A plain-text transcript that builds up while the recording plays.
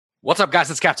What's up, guys?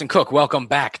 It's Captain Cook. Welcome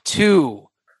back to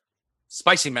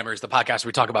Spicy Memories, the podcast where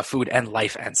we talk about food and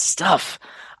life and stuff.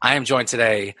 I am joined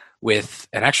today with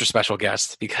an extra special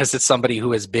guest because it's somebody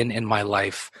who has been in my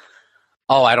life.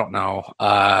 Oh, I don't know.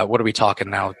 What are we talking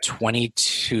now?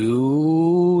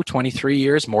 22, 23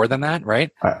 years, more than that, right?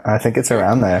 I think it's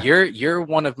around there. You're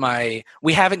one of my,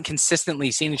 we haven't consistently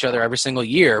seen each other every single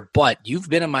year, but you've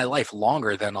been in my life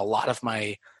longer than a lot of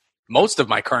most of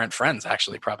my current friends,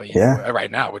 actually, probably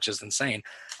right now, which is insane.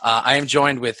 I am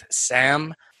joined with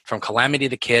Sam from Calamity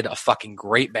the Kid, a fucking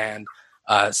great band.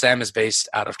 Sam is based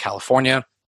out of California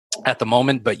at the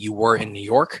moment, but you were in New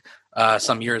York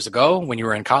some years ago when you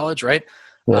were in college, right?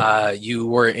 Yeah. You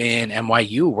were in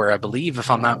NYU, where I believe,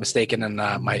 if I'm not mistaken, and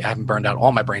I haven't burned out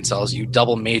all my brain cells, you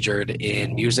double majored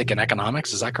in music and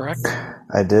economics. Is that correct?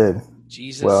 I did.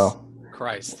 Jesus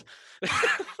Christ.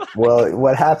 Well,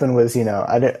 what happened was,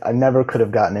 I never could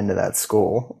have gotten into that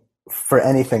school for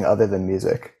anything other than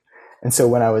music. And so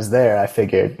when I was there, I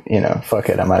figured, fuck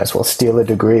it, I might as well steal a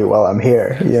degree while I'm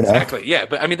here, Exactly, yeah.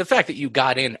 But I mean, the fact that you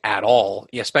got in at all,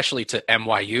 especially to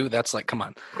NYU, that's like, come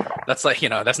on. That's like,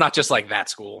 that's not just like that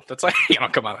school. That's like,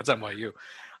 come on, that's NYU.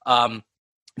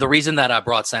 The reason that I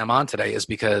brought Sam on today is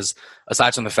because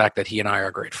aside from the fact that he and I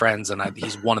are great friends, and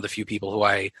he's one of the few people who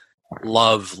I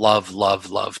love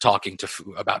talking to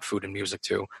about food and music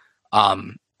too.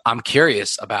 I'm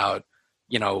curious about,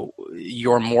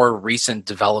 your more recent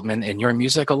development in your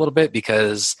music a little bit,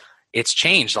 because it's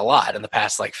changed a lot in the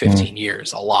past like 15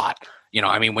 years, a lot.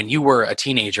 I mean, when you were a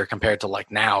teenager compared to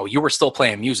like now, you were still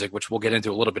playing music, which we'll get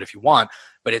into a little bit if you want,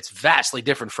 but it's vastly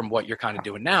different from what you're kind of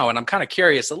doing now. And I'm kind of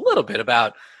curious a little bit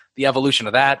about the evolution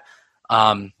of that.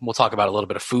 We'll talk about a little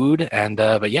bit of food, and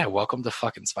but yeah, welcome to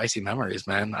fucking Spicy Memories,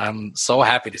 man. I'm so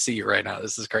happy to see you right now.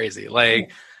 This is crazy.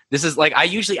 Like, this is like,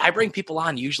 I bring people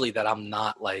on usually that I'm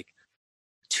not like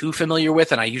too familiar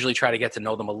with, and I usually try to get to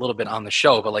know them a little bit on the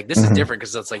show, but like this is different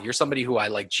because it's like you're somebody who I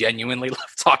like genuinely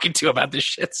love talking to about this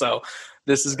shit. So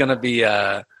this is gonna be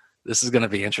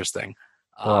interesting.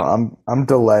 Well, I'm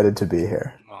delighted to be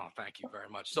here. Oh, thank you very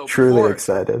much. So truly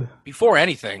excited. Before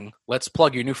anything, let's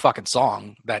plug your new fucking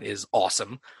song. That is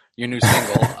awesome. Your new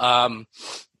single.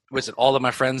 Was it All of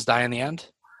My Friends Die in the End?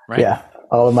 Right? Yeah.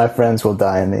 All of My Friends Will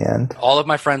Die in the End. All of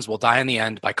My Friends Will Die in the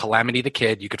End by Calamity the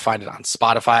Kid. You could find it on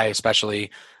Spotify,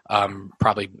 especially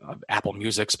probably Apple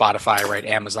Music, Spotify, right?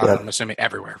 Amazon, I'm assuming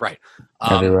everywhere, right?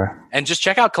 Everywhere. And just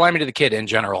check out Calamity the Kid in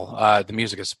general. The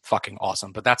music is fucking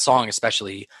awesome. But that song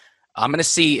especially, I'm going to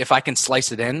see if I can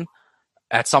slice it in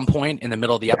at some point in the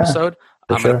middle of the episode.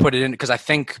 I'm going to put it in because I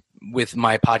think with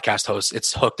my podcast host,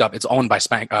 it's hooked up. It's owned by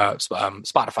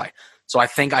Spotify. So I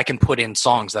think I can put in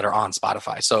songs that are on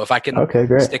Spotify. So if I can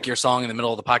stick your song in the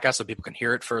middle of the podcast so people can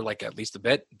hear it for like at least a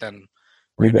bit, then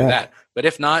we do that. But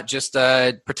if not, just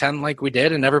pretend like we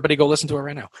did and everybody go listen to it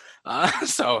right now.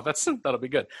 So that'll be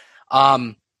good.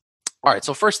 All right.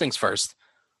 So first things first,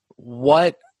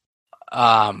 what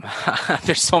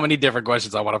there's so many different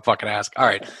questions I want to fucking ask. All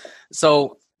right.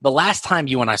 So the last time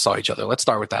you and I saw each other, let's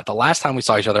start with that. The last time we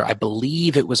saw each other, I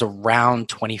believe it was around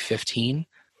 2015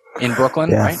 in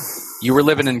Brooklyn, right? You were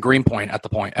living in Greenpoint at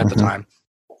the time.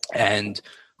 And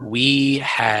we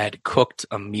had cooked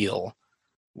a meal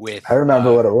with I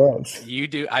remember what it was. You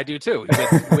do, I do too.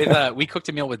 We cooked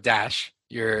a meal with Dash,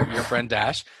 your friend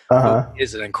Dash, who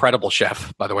is an incredible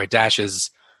chef, by the way. Dash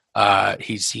is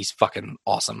he's fucking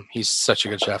awesome. He's such a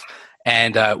good chef.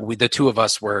 And the two of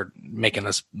us were making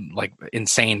this like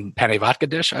insane penne vodka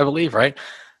dish, I believe, right?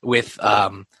 With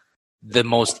the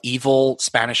most evil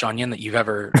Spanish onion that you've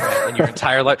ever in your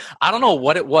entire life. I don't know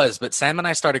what it was, but Sam and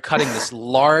I started cutting this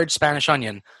large Spanish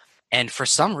onion, and for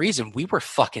some reason we were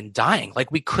fucking dying.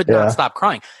 Like we could not stop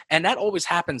crying. And that always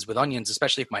happens with onions,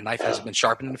 especially if my knife hasn't been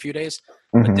sharpened in a few days.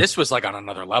 But this was like on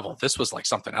another level. This was like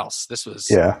something else. This was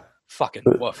fucking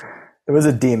woof. It was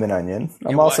a demon onion.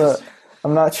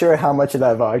 I'm not sure how much of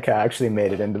that vodka actually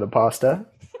made it into the pasta.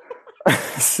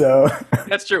 So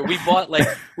that's true. We bought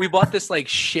this like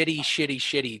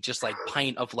shitty just like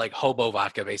pint of like hobo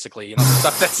vodka, basically, the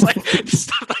stuff that's like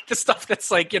the stuff that's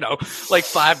like like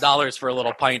 $5 for a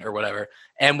little pint or whatever,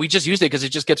 and we just used it because it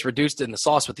just gets reduced in the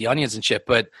sauce with the onions and shit.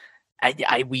 But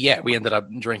we ended up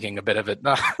drinking a bit of it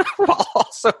while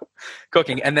also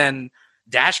cooking. And then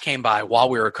Dash came by while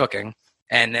we were cooking,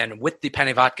 and then with the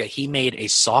penne vodka he made a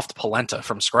soft polenta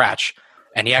from scratch.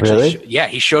 And he actually,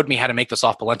 he showed me how to make the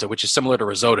soft polenta, which is similar to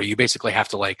risotto. You basically have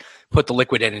to like put the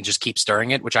liquid in and just keep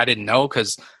stirring it, which I didn't know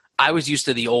because I was used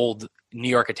to the old New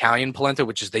York Italian polenta,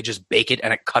 which is they just bake it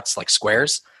and it cuts like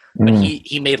squares. but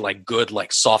he made like good,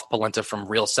 like soft polenta from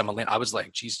real semolina. I was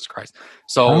like, Jesus Christ.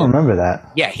 So I don't remember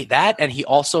that. yeah, and he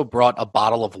also brought a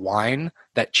bottle of wine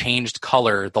that changed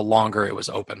color the longer it was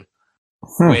open.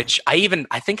 Which I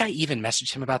think I even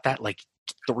messaged him about that like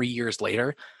 3 years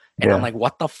later. And I'm like,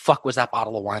 what the fuck was that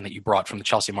bottle of wine that you brought from the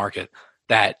Chelsea market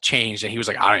that changed? And he was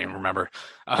like, I don't even remember.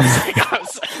 I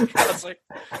was like,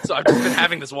 so I've just been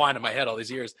having this wine in my head all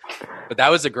these years. But that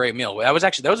was a great meal. That was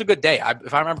a good day.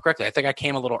 If I remember correctly, I think I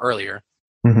came a little earlier.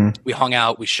 We hung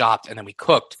out, we shopped, and then we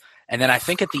cooked. And then I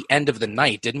think at the end of the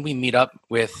night, didn't we meet up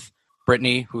with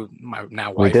Brittany, who my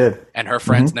now wife, and her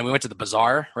friends? And then we went to the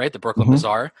bazaar, right? The Brooklyn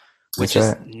Bazaar, which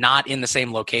is not in the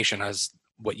same location as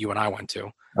what you and I went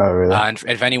to. Oh, really? And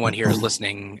if anyone here is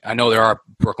listening, I know there are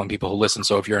Brooklyn people who listen.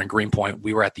 So if you're in Greenpoint,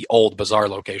 we were at the old bazaar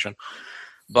location.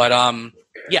 But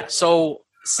yeah, so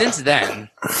since then,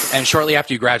 and shortly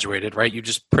after you graduated, right, you've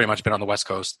just pretty much been on the West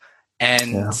Coast.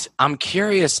 And I'm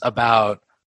curious about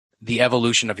the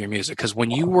evolution of your music. Because when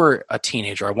you were a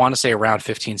teenager, I want to say around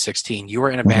 15, 16, you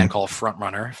were in a band called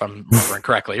Frontrunner, if I'm remembering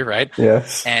correctly, right?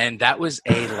 Yes. And that was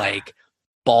a like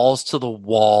balls to the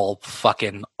wall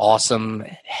fucking awesome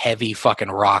heavy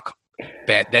fucking rock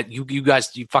band that you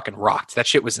guys fucking rocked. That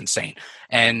shit was insane.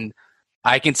 And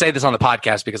I can say this on the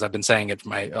podcast because I've been saying it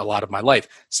for a lot of my life.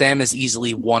 Sam is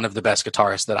easily one of the best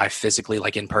guitarists that I physically,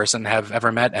 like in person, have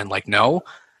ever met and like know.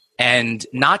 And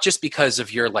not just because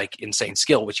of your like insane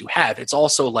skill, which you have, it's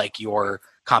also like your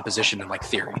composition and like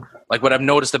theory. Like what I've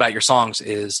noticed about your songs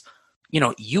is, you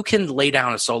know, you can lay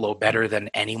down a solo better than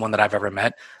anyone that I've ever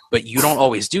met, but you don't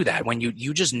always do that. When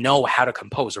you just know how to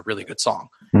compose a really good song.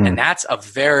 And that's a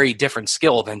very different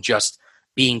skill than just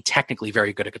being technically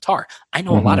very good at guitar. I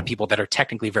know a lot of people that are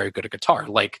technically very good at guitar,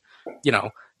 like, you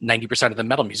know, 90% of the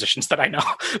metal musicians that I know.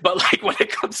 But like when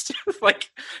it comes to like,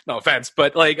 no offense,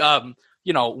 but like,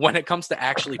 you know, when it comes to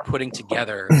actually putting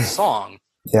together a song,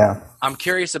 I'm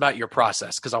curious about your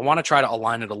process because I want to try to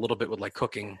align it a little bit with like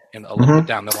cooking and a little bit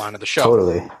down the line of the show.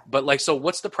 Totally. But like, so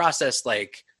what's the process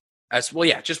like? As well,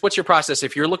 yeah. Just what's your process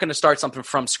if you're looking to start something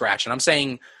from scratch? And I'm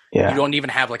saying you don't even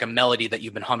have like a melody that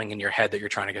you've been humming in your head that you're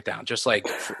trying to get down, just like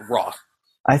raw.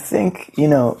 I think, you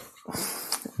know,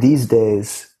 these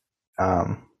days,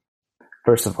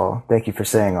 first of all, thank you for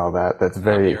saying all that. That's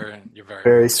you're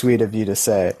very sweet of you to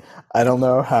say. I don't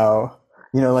know how,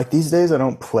 you know, like these days I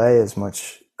don't play as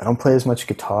much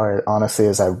guitar, honestly,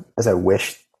 as I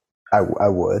wish I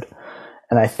would.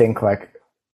 And I think like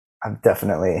I've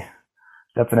definitely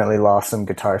lost some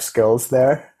guitar skills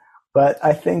there. But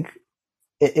I think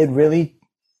it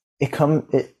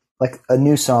like a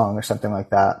new song or something like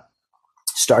that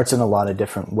starts in a lot of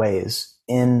different ways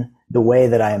in the way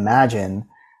that I imagine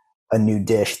a new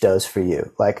dish does for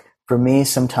you. Like for me,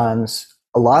 sometimes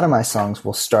a lot of my songs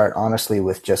will start honestly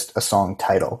with just a song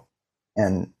title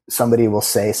and somebody will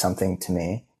say something to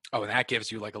me. Oh, and that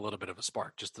gives you like a little bit of a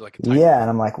spark, just like a title. Yeah, and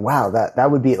I'm like, wow,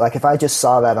 that would be like if I just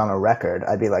saw that on a record,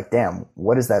 I'd be like, damn,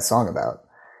 what is that song about?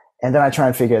 And then I try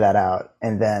and figure that out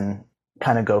and then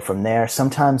kind of go from there.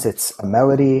 Sometimes it's a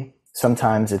melody,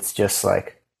 sometimes it's just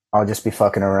like I'll just be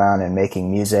fucking around and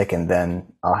making music and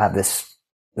then I'll have this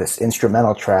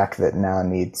instrumental track that now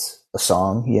needs a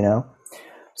song, you know?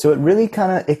 So it really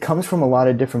it comes from a lot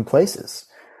of different places.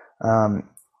 And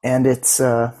it's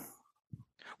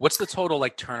what's the total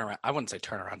like turnaround? I wouldn't say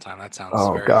turnaround time. That sounds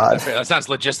that sounds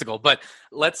logistical. But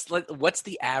what's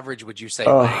the average? Would you say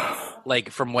like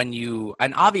from when you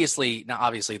and obviously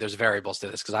there's variables to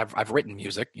this because I've written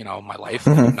music, you know, my life,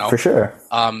 you know, for sure.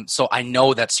 So I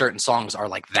know that certain songs are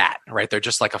like that, right? They're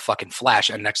just like a fucking flash,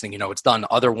 and next thing you know, it's done.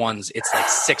 Other ones, it's like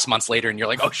 6 months later, and you're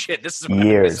like, oh shit, this is what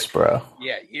years, bro.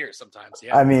 Yeah, years sometimes.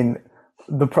 Yeah. I mean,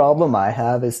 the problem I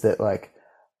have is that like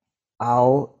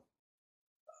my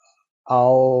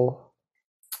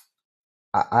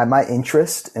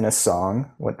interest in a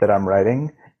song that I'm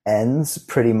writing ends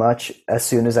pretty much as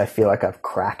soon as I feel like I've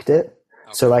cracked it.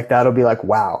 Okay. So like that'll be like,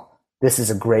 wow, this is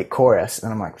a great chorus.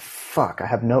 And I'm like, fuck, I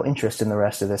have no interest in the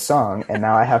rest of this song. And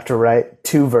now I have to write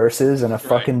 2 verses and a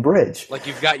fucking bridge. Like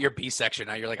you've got your B section.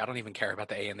 Now you're like, I don't even care about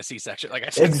the A and the C section. Like I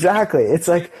said. Exactly. It's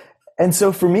like, and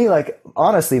so for me, like,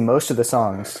 honestly, most of the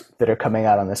songs that are coming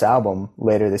out on this album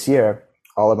later this year,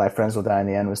 All of My Friends Will Die in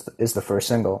the End is the first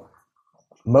single.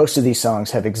 Most of these songs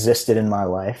have existed in my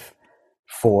life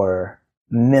for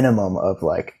minimum of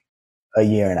like a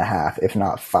year and a half, if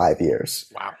not 5 years.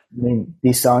 Wow. I mean,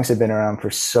 these songs have been around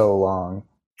for so long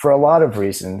for a lot of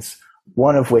reasons,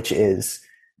 one of which is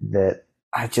that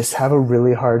I just have a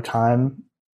really hard time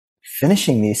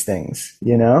finishing these things,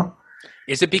 you know?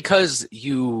 Is it because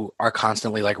you are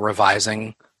constantly like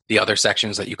revising the other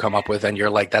sections that you come up with, and you're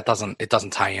like, it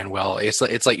doesn't tie in well. It's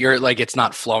like you're like it's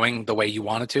not flowing the way you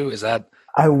want it to. Is that?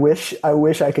 I wish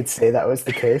I could say that was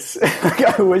the case.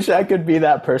 Like, I wish I could be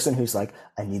that person who's like,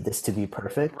 I need this to be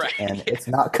perfect, Right, and yeah. it's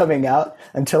not coming out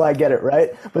until I get it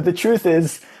right. But the truth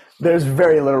is, there's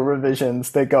very little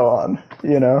revisions that go on.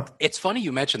 You know? It's funny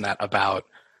you mentioned that about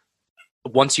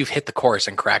once you've hit the chorus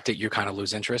and cracked it, you kind of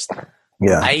lose interest.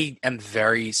 Yeah. I am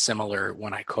very similar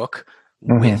when I cook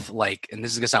Mhm. with like, and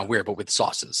this is gonna sound weird, but with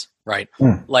sauces, right?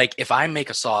 Mm. Like if I make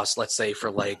a sauce, let's say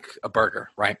for like a burger,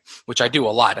 right? Which I do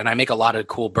a lot, and I make a lot of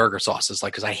cool burger sauces,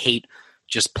 like because I hate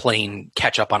just plain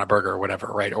ketchup on a burger or whatever,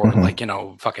 right? Or Mhm.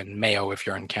 like fucking mayo if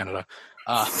you're in Canada.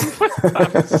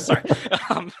 Sorry,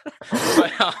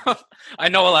 but I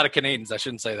know a lot of Canadians. I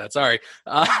shouldn't say that. Sorry,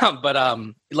 but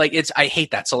like I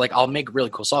hate that. So like I'll make really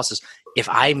cool sauces. If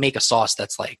I make a sauce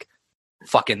that's like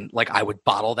fucking like I would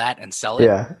bottle that and sell it.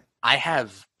 Yeah. I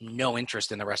have no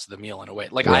interest in the rest of the meal in a way.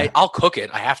 Like Yeah. I'll cook it.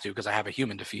 I have to because I have a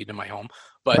human to feed in my home.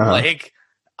 But Uh-huh. like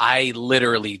I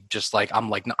literally just like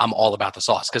I'm all about the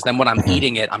sauce because then when I'm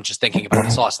eating it, I'm just thinking about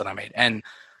the sauce that I made. And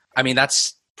I mean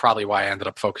that's probably why I ended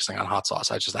up focusing on hot sauce.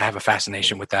 I have a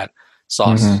fascination with that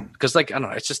sauce Mhm. because like I don't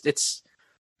know.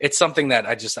 It's something that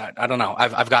I don't know.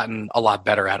 I've gotten a lot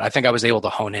better at. I think I was able to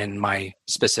hone in my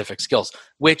specific skills,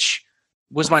 which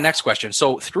was my next question.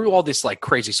 So through all this like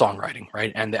crazy songwriting,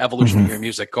 right, and the evolution of your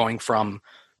music, going from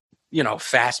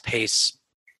fast pace,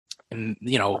 and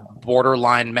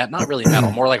borderline not really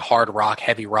metal, more like hard rock,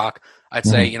 heavy rock. I'd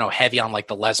say heavy on like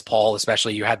the Les Paul,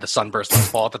 especially. You had the Sunburst Les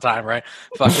Paul at the time, right?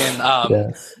 Fucking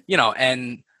Yes.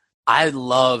 and I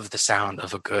love the sound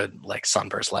of a good like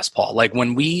Sunburst Les Paul. Like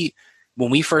when we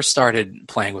first started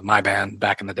playing with my band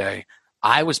back in the day,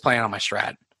 I was playing on my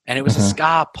Strat, and it was a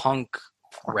ska punk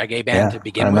reggae band to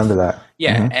begin I remember with. that.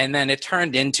 Yeah, Mhm. and then it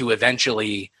turned into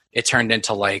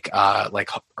like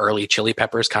early Chili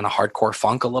Peppers kind of hardcore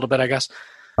funk a little bit, I guess.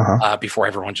 Uh-huh. Before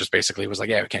everyone just basically was like,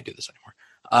 yeah, we can't do this anymore.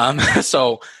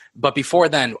 But before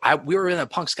then, we were in a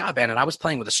punk ska band, and I was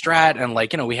playing with a Strat, and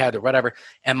like we had whatever.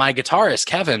 And my guitarist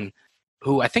Kevin,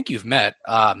 who I think you've met,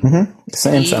 Mhm.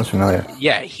 Same sounds familiar.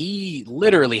 yeah, he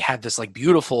literally had this like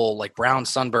beautiful like brown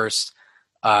Sunburst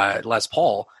Les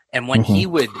Paul, and when he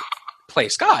would play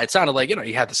ska, it sounded like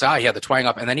he had the ska, he had the twang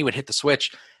up, and then he would hit the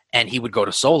switch and he would go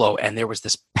to solo, and there was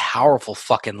this powerful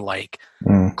fucking like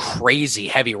crazy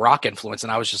heavy rock influence,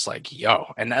 and I was just like,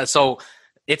 yo. And so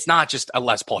it's not just a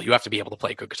Les Paul. You have to be able to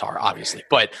play good guitar, obviously,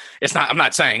 but it's not. I'm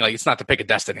not saying like it's not the pick of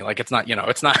destiny. Like it's not.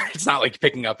 It's not like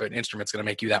picking up an instrument's going to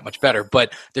make you that much better.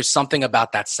 But there's something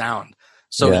about that sound.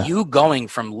 So you going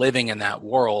from living in that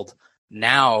world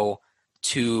now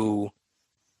to,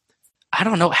 I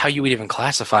don't know how you would even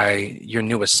classify your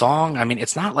newest song. I mean,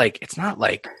 it's not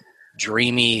like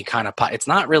dreamy kind of pop. It's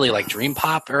not really like dream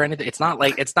pop or anything.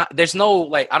 There's no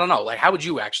like, I don't know, like how would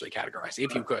you actually categorize it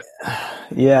if you could?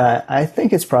 Yeah, I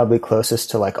think it's probably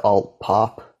closest to like alt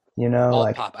pop, Alt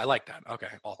like pop. I like that. Okay.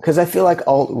 because I feel like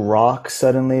alt rock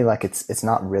suddenly like it's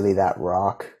not really that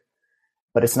rock,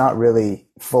 but it's not really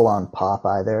full on pop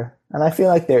either. And I feel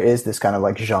like there is this kind of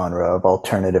like genre of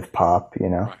alternative pop,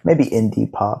 maybe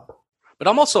indie pop. But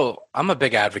I'm a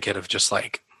big advocate of just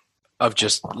like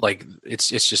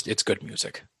it's good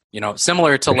music,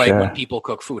 similar to For like sure. when people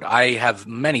cook food. I have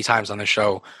many times on the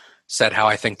show said how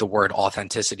I think the word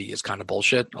authenticity is kind of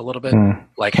bullshit a little bit.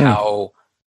 Like how,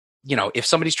 if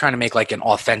somebody's trying to make like an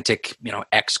authentic,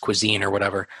 X cuisine or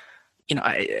whatever,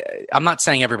 I'm not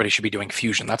saying everybody should be doing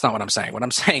fusion. That's not what I'm saying. What I'm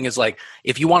saying is like,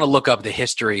 if you want to look up the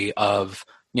history of,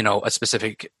 a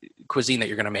specific cuisine that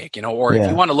you're going to make, or if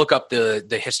you want to look up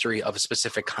the history of a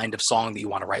specific kind of song that you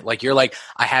want to write, like you're like,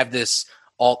 I have this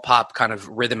alt pop kind of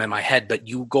rhythm in my head, but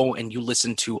you go and you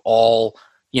listen to all,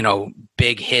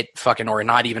 big hit fucking, or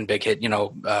not even big hit,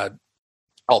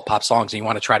 alt pop songs, and you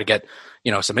want to try to get,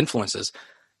 some influences.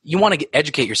 You want to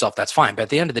educate yourself. That's fine. But at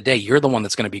the end of the day, you're the one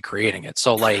that's going to be creating it.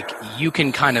 So like you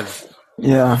can kind of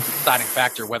deciding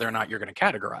factor whether or not you're going to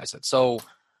categorize it. So,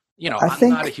 I'm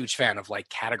not a huge fan of like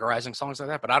categorizing songs like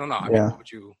that, but I don't know. I mean, how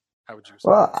would you say?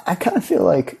 Well, I kind of feel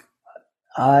like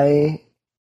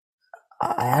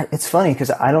it's funny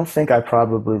because I don't think I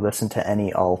probably listen to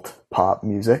any alt pop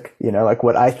music, like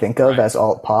what I think of as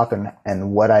alt pop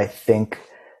and what I think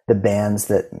the bands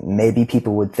that maybe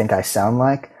people would think I sound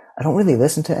like. I don't really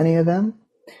listen to any of them.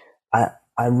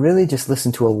 I really just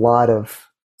listen to a lot of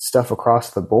stuff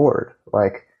across the board.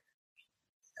 Like,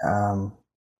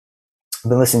 I've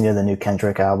been listening to the new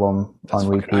Kendrick album on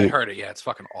repeat. I heard it. Yeah, it's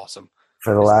fucking awesome.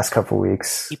 For the last couple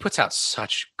weeks. He puts out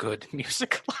such good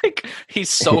music. Like, he's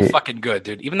so fucking good,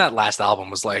 dude. Even that last album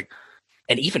was like,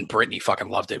 and even Britney fucking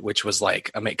loved it, which was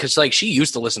like, I mean, because like she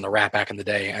used to listen to rap back in the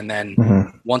day, and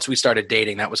then once we started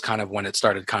dating, that was kind of when it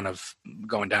started kind of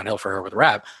going downhill for her with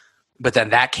rap. But then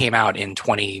that came out in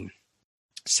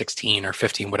 2016 or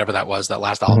 15, whatever that was, that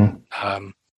last album,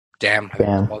 Damn, I think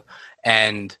it was called.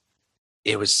 And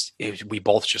we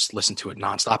both just listened to it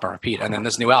nonstop and repeat. And then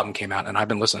this new album came out, and I've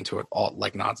been listening to it all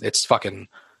like it's fucking,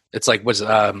 it's like, was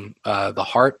the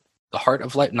heart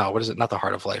of life? No, what is it? Not the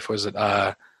heart of life. Was it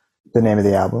the name of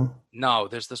the album? No,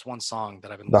 there's this one song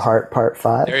that I've been The Heart Part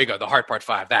 5. There you go, The Heart Part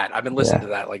 5. That I've been listening to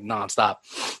that like nonstop.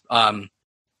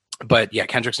 But yeah,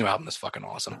 Kendrick's new album is fucking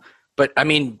awesome. But I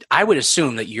mean, I would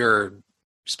assume that your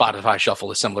Spotify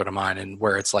shuffle is similar to mine, and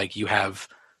where it's like you have,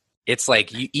 it's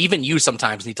like even you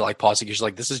sometimes need to like pause it. You're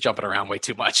like, this is jumping around way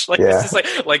too much. Like this is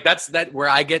like that's where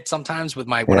I get sometimes with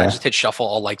my when I just hit shuffle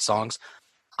all like songs.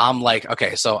 I'm like,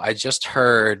 okay, so I just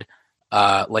heard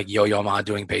like Yo-Yo Ma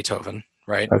doing Beethoven,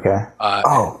 right? Okay.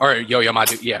 Or Yo-Yo Ma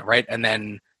right? And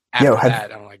then after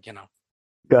that, I'm like,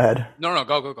 Go ahead. No,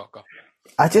 go.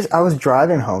 I was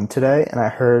driving home today, and I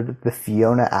heard the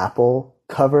Fiona Apple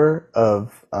cover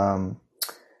of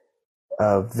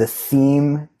the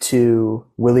theme to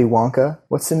Willy Wonka.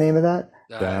 What's the name of that?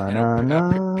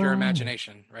 Pure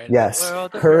Imagination, right? Yes,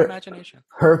 Pure Imagination.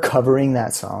 Her covering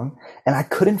that song, and I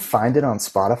couldn't find it on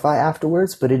Spotify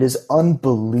afterwards, but it is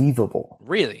unbelievable.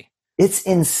 Really? It's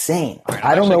insane. Right,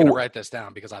 I don't know. I'm gonna write this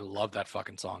down because I love that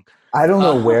fucking song. I don't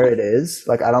know where it is.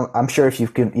 Like I'm sure if you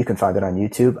can find it on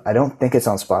YouTube. I don't think it's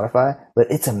on Spotify, but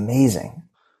it's amazing.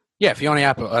 Yeah, Fiona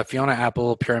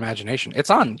Apple, Pure Imagination. It's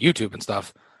on YouTube and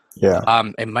stuff. Yeah.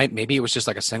 Maybe it was just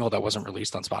like a single that wasn't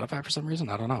released on Spotify for some reason.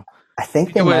 I don't know. I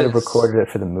think they might have recorded it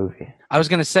for the movie. I was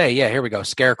gonna say, yeah, here we go.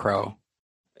 Scarecrow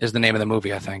is the name of the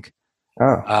movie, I think.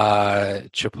 Oh.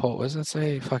 Chipotle, what does it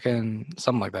say? Fucking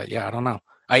something like that. Yeah, I don't know.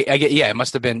 I get, it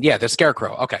must have been, the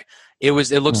Scarecrow. Okay. It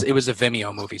was a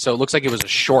Vimeo movie. So it looks like it was a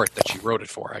short that she wrote it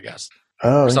for, I guess.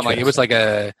 Oh, or something like it was like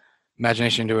a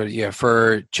imagination to it. Yeah.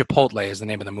 For Chipotle is the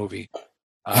name of the movie.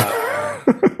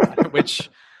 Which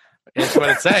is what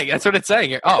it's saying. That's what it's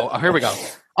saying here. Oh, here we go.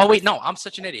 Oh, wait, no, I'm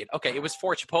such an idiot. Okay. It was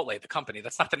for Chipotle, the company.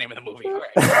 That's not the name of the movie. Right.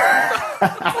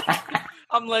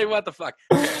 I'm like, what the fuck?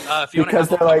 Because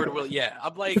they're like,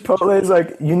 I'm like, Chipotle is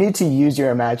like, you need to use your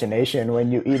imagination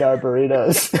when you eat our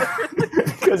burritos,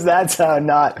 because that's how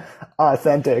not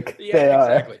authentic they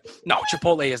are. Exactly. No,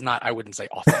 Chipotle is not. I wouldn't say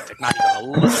authentic. Not even a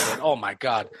little bit. Oh my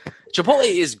god, Chipotle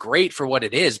is great for what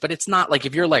it is, but it's not like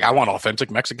if you're like, I want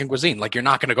authentic Mexican cuisine. Like you're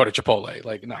not going to go to Chipotle.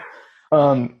 Like no.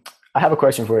 I have a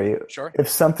question for you. Sure. If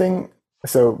something,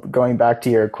 so going back to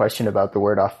your question about the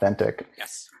word authentic.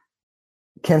 Yes.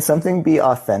 Can something be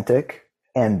authentic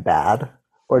and bad,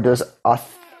 or does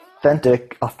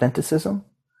authenticism,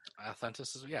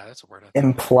 yeah, that's a word,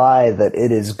 imply that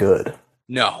it is good?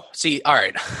 No. See, all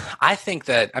right. I think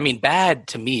that, I mean, bad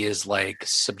to me is like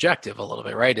subjective a little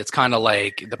bit, right? It's kind of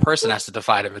like the person has to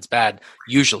decide if it's bad,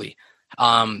 usually.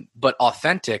 But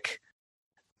authentic,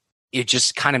 it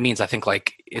just kind of means, I think,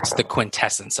 like it's the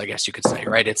quintessence, I guess you could say,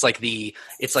 right? It's like the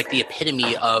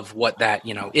epitome of what that,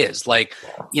 is. Like,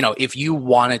 if you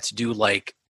wanted to do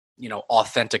like,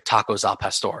 authentic tacos al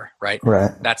pastor, right?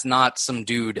 Right. That's not some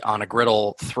dude on a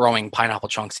griddle throwing pineapple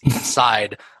chunks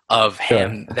inside of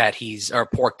ham or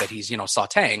pork that he's,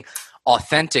 sauteing.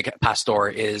 Authentic pastor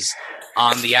is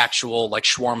on the actual like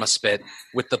shawarma spit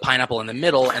with the pineapple in the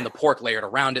middle and the pork layered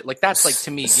around it. Like that's like,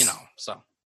 to me,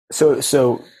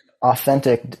 So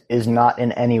authentic is not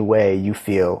in any way, you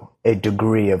feel, a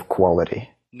degree of quality.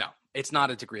 No, it's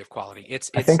not a degree of quality.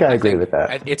 I think I agree with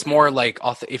that. It's more like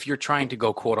if you're trying to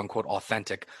go quote unquote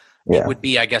authentic, it would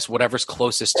be, I guess, whatever's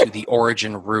closest to the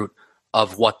origin root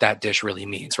of what that dish really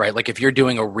means, right? Like if you're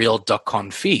doing a real duck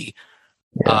confit,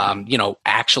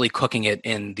 actually cooking it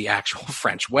in the actual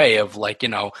French way of like,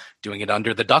 doing it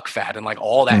under the duck fat and like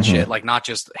all that shit, like not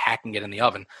just hacking it in the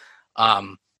oven.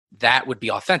 That would be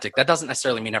authentic. That doesn't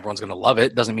necessarily mean everyone's going to love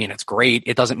it. Doesn't mean it's great.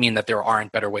 It doesn't mean that there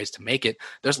aren't better ways to make it.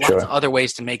 There's lots of other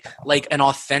ways to make, like an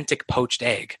authentic poached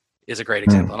egg is a great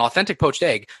example. An authentic poached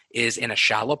egg is in a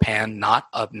shallow pan, not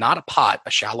a pot,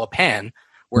 a shallow pan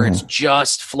where it's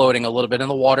just floating a little bit in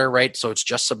the water, right? So it's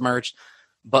just submerged.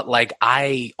 But like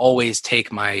I always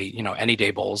take my, any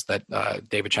day bowls that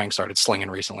David Chang started slinging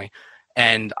recently,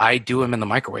 and I do them in the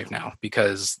microwave now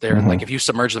because they're like, if you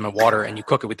submerge them in water and you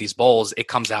cook it with these bowls, it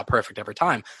comes out perfect every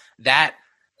time. That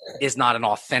is not an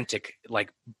authentic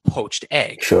like poached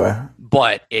egg. Sure.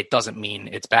 But it doesn't mean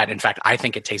it's bad. In fact, I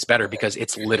think it tastes better because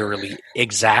it's literally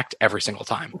exact every single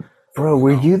time. Bro,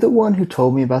 were you the one who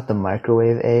told me about the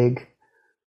microwave egg?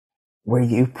 where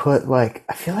you put like,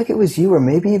 I feel like it was you or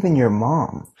maybe even your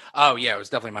mom. Oh yeah, it was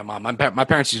definitely my mom. My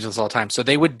parents used this all the time. So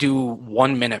they would do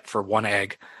 1 minute for one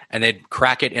egg, and they'd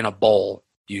crack it in a bowl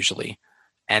usually,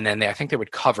 and then I think they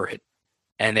would cover it,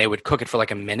 and they would cook it for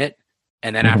like a minute,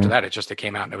 and then after that, it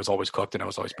came out, and it was always cooked, and it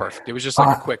was always perfect. It was just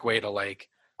like a quick way to like.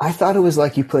 I thought it was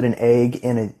like you put an egg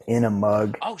in a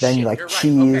mug, Oh then shit, like you're right.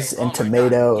 cheese Okay. and Oh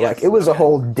tomato. yes. Like it was a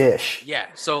whole dish. Yeah,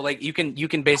 so like you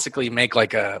can basically make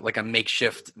like a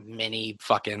makeshift mini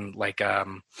fucking like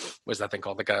what's that thing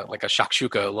called, like a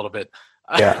shakshuka a little bit,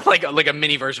 Yeah. like a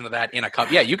mini version of that in a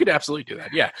cup. Yeah, you could absolutely do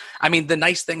that. Yeah, I mean the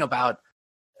nice thing about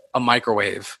a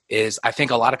microwave is I think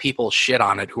a lot of people shit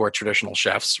on it who are traditional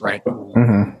chefs, right?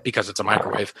 Because it's a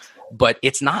microwave, but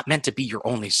it's not meant to be your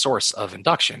only source of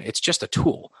induction. It's just a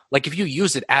tool. Like if you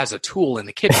use it as a tool in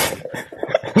the kitchen,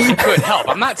 it could help.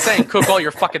 I'm not saying cook all your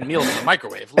fucking meals in the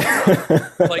microwave.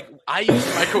 Like I use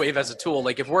the microwave as a tool.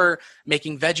 Like if we're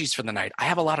making veggies for the night, I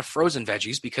have a lot of frozen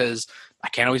veggies because I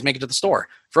can't always make it to the store.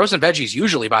 Frozen veggies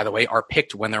usually, by the way, are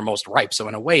picked when they're most ripe. So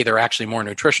in a way, they're actually more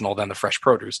nutritional than the fresh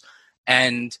produce.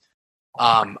 And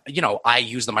I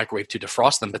use the microwave to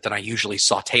defrost them, but then I usually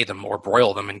saute them or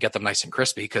broil them and get them nice and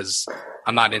crispy because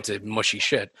I'm not into mushy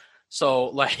shit. So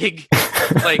like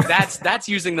that's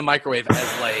using the microwave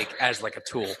as like a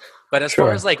tool. But as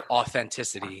far as like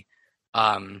authenticity,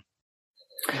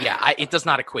 it does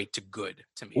not equate to good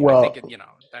to me. Well, I think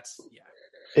that's.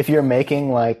 If you're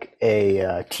making like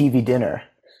a TV dinner,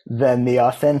 then the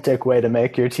authentic way to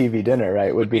make your TV dinner,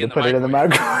 right, would be to put it in the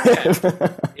microwave.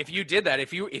 Yeah. If you did that,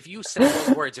 if you said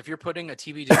those words, if you're putting a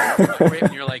TV dinner in the microwave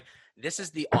and you're like, this is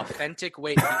the authentic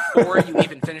way, before you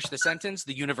even finish the sentence,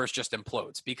 the universe just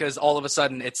implodes because all of a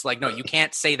sudden it's like, no, you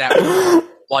can't say that word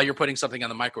while you're putting something in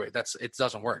the microwave. It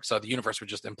doesn't work. So the universe would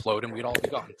just implode and we'd all be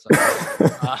gone. So,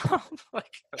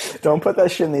 don't put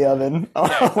that shit in the oven.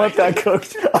 I want that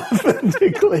cooked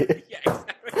authentically. Yeah,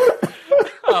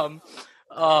 exactly.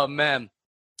 Oh man.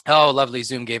 Oh, lovely.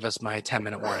 Zoom gave us my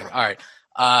 10-minute warning. All right.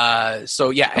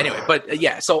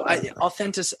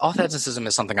 Authenticism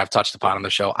is something I've touched upon on the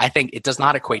show. I think it does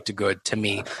not equate to good to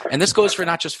me. And this goes for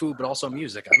not just food, but also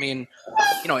music. I mean,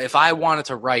 if I wanted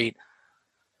to write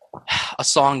a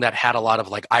song that had a lot of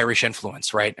like Irish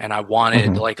influence, right? And I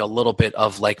wanted like a little bit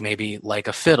of like maybe like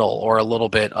a fiddle or a little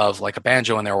bit of like a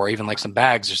banjo in there, or even like some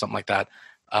bags or something like that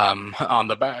on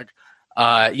the bag.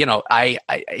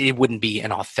 It wouldn't be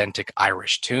an authentic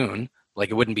Irish tune. Like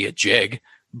it wouldn't be a jig,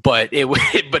 but it would,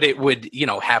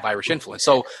 have Irish influence.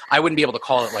 So I wouldn't be able to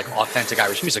call it like authentic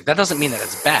Irish music. That doesn't mean that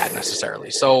it's bad necessarily.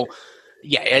 So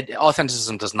yeah,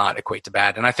 authenticism does not equate to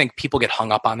bad. And I think people get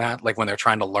hung up on that, like when they're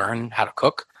trying to learn how to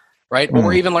cook, right?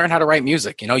 Or even learn how to write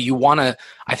music.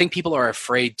 I think people are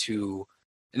afraid to,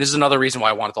 and this is another reason why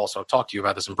I wanted to also talk to you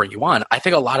about this and bring you on. I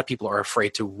think a lot of people are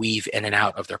afraid to weave in and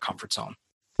out of their comfort zone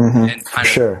and kind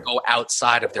of go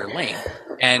outside of their lane.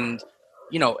 And,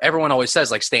 everyone always says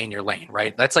like, stay in your lane,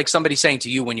 right? That's like somebody saying to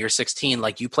you when you're 16,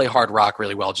 like you play hard rock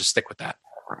really well, just stick with that.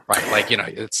 Right. Like,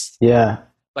 it's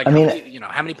like, how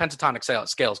many pentatonic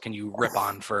scales can you rip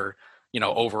on for,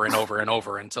 over and over and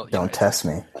over until don't test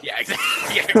me. Yeah,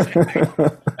 exactly. Yeah, exactly.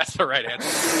 That's the right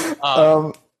answer.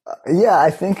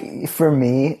 I think for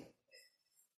me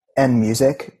and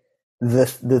music,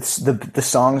 the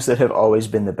songs that have always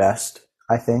been the best,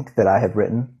 I think, that I have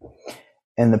written,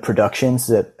 and the productions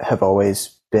that have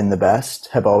always been the best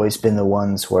have always been the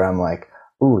ones where I'm like,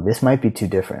 ooh, this might be too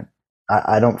different.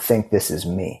 I don't think this is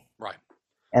me. Right.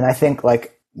 And I think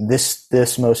like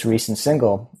this most recent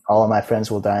single, All of My Friends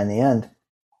Will Die in the End,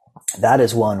 that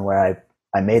is one where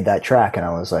I made that track and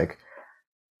I was like,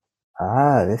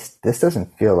 this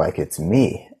doesn't feel like it's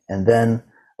me. And then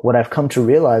what I've come to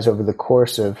realize over the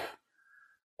course of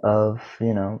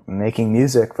making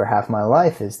music for half my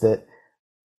life is that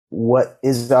what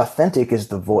is authentic is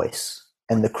the voice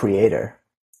and the creator.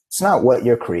 It's not what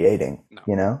you're creating,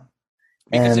 Because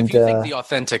and if you think the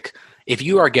authentic, if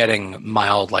you are getting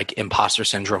mild like imposter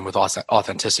syndrome with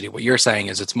authenticity, what you're saying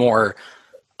is it's more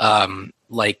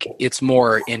like it's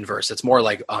more inverse. It's more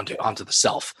like onto the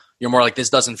self. You're more like, this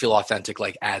doesn't feel authentic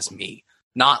like as me.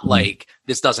 Not like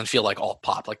this doesn't feel like alt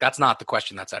pop. Like that's not the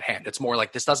question that's at hand. It's more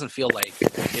like this doesn't feel like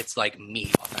it's like me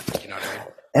authentic. You know what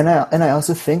I mean? And I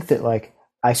also think that like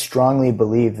I strongly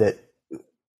believe that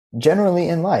generally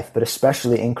in life, but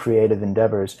especially in creative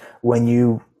endeavors, when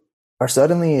you are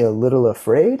suddenly a little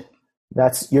afraid,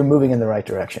 you're moving in the right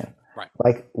direction. Right.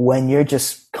 Like when you're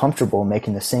just comfortable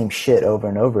making the same shit over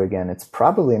and over again, it's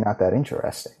probably not that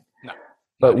interesting. No.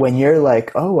 But when you're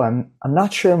like, oh, I'm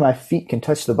not sure my feet can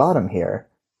touch the bottom here,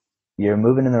 you're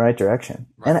moving in the right direction.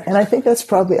 Right, And I think that's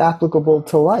probably applicable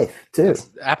to life too. It's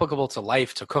applicable to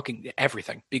life, to cooking,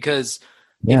 everything. Because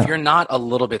Yeah. if you're not a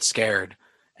little bit scared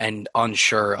and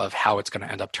unsure of how it's going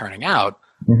to end up turning out,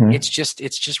 Mhm. it's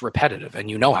just repetitive, and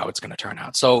you know how it's going to turn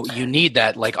out. So you need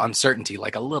that like uncertainty,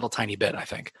 like a little tiny bit, I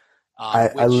think.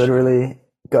 I literally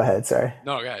go ahead. Sorry.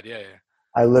 No, go ahead. Yeah.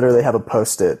 I literally have a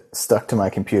Post-it stuck to my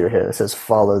computer here that says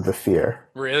 "Follow the fear."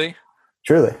 Really?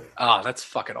 Truly. Oh, that's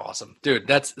fucking awesome, dude.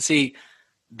 That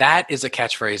is a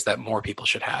catchphrase that more people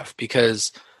should have,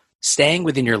 because staying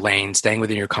within your lane, staying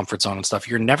within your comfort zone and stuff,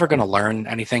 you're never going to learn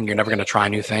anything. You're never going to try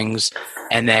new things.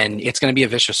 And then it's going to be a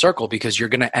vicious circle, because you're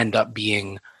going to end up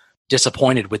being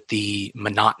disappointed with the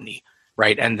monotony,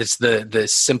 right? And it's the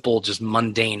simple, just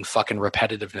mundane fucking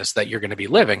repetitiveness that you're going to be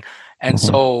living. And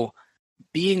so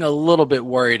being a little bit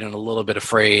worried and a little bit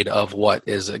afraid of what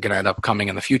is going to end up coming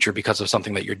in the future because of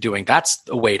something that you're doing, that's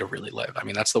the way to really live. I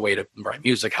mean, that's the way to write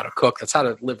music, how to cook. That's how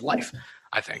to live life,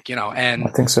 I think, and I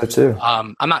think so too.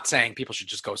 I'm not saying people should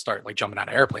just go start like jumping out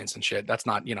of airplanes and shit. That's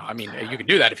not, I mean, you can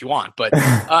do that if you want, but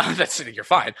you're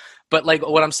fine. But like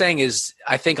what I'm saying is,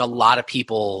 I think a lot of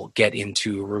people get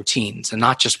into routines, and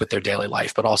not just with their daily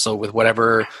life, but also with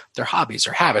whatever their hobbies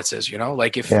or habits is,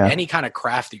 like if any kind of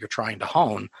craft that you're trying to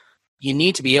hone, you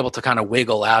need to be able to kind of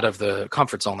wiggle out of the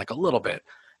comfort zone like a little bit.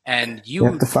 And you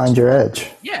have to find your edge.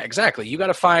 Yeah, exactly. You got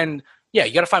to find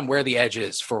where the edge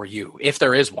is for you, if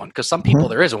there is one. Because some people,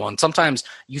 there isn't one. Sometimes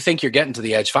you think you're getting to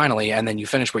the edge finally, and then you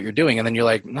finish what you're doing, and then you're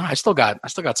like, no, I still got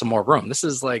some more room. This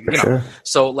is like, Sure.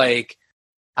 So like,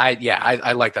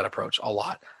 I like that approach a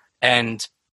lot. And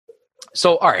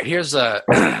so, all right, here's an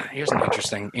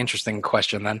interesting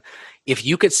question then. If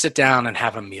you could sit down and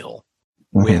have a meal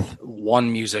with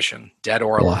one musician, dead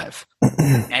or alive,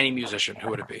 any musician, who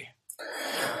would it be?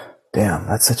 Damn,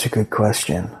 that's such a good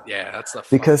question. Yeah, that's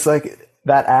because like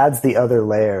that adds the other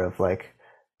layer of like,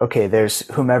 okay, there's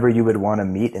whomever you would want to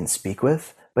meet and speak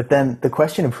with, but then the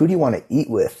question of who do you want to eat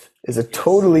with is a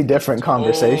totally different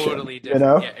conversation. Totally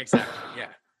different. Yeah, exactly. Yeah.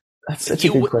 That's such a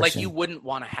good question. Like you wouldn't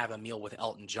want to have a meal with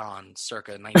Elton John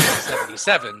circa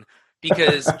 1977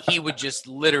 because he would just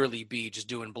literally be just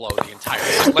doing blow the entire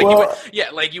time.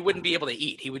 Like you wouldn't be able to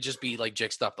eat. He would just be like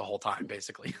jixed up the whole time,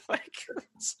 basically.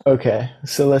 Okay,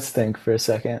 so let's think for a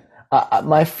second.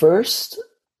 The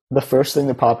first thing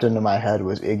that popped into my head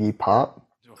was Iggy Pop.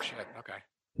 Oh shit! Okay.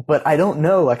 But I don't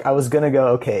know. Like I was gonna go,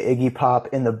 okay, Iggy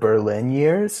Pop in the Berlin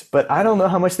years, but I don't know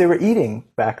how much they were eating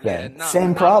back then.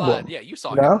 Same problem. Yeah, you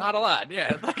saw him. Not a lot.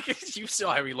 Yeah, like you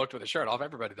saw how he looked with his shirt off.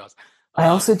 Everybody does. I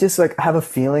also just like have a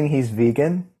feeling he's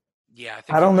vegan. Yeah,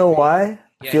 I don't know why.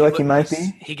 I feel like he might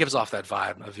be. He gives off that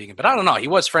vibe of vegan, but I don't know. He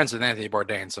was friends with Anthony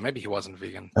Bourdain, so maybe he wasn't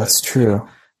vegan. That's true.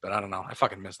 But I don't know. I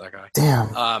fucking miss that guy.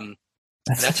 Damn.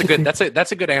 That's a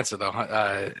good answer though,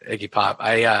 Iggy Pop.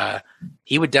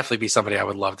 He would definitely be somebody I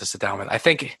would love to sit down with. I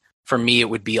think for me it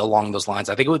would be along those lines.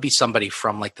 I think it would be somebody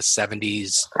from like the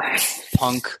 70s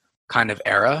punk kind of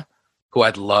era who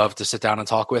I'd love to sit down and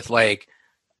talk with, like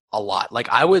a lot. Like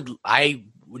I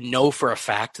know for a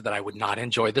fact that I would not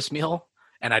enjoy this meal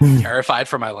and I'd be terrified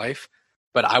for my life,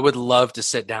 but I would love to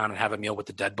sit down and have a meal with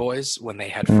the Dead Boys when they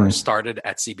had first started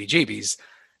at CBGB's.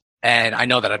 And I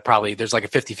know that there's like a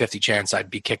 50-50 chance I'd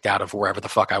be kicked out of wherever the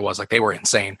fuck I was. Like they were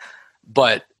insane.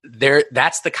 But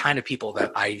that's the kind of people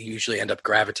that I usually end up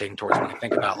gravitating towards when I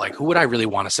think about like, who would I really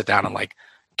want to sit down and like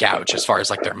gouge as far as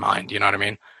like their mind, you know what I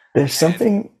mean?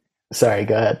 Sorry,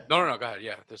 go ahead. No, go ahead.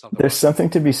 Yeah, there's something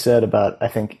to be said about, I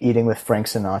think, eating with Frank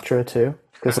Sinatra too.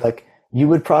 Because like you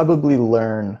would probably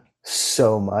learn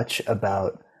so much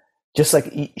about just like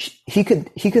he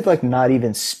could like not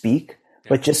even speak,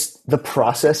 but just the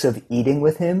process of eating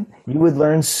with him, you would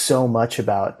learn so much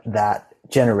about that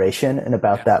generation and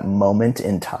about that moment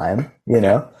in time, you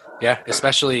know? Yeah,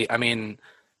 especially, I mean,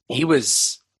 he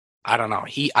was, I don't know,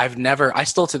 I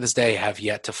still to this day have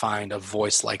yet to find a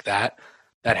voice like that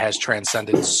has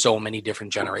transcended so many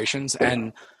different generations.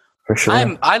 And for sure,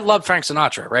 I love Frank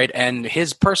Sinatra, right? And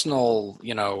his personal,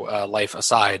 life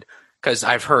aside, because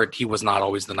I've heard he was not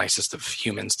always the nicest of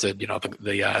humans to,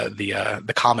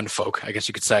 the common folk, I guess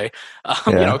you could say,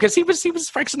 because he was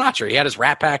Frank Sinatra. He had his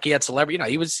Rat Pack, he had celebrity,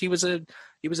 he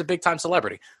was a big time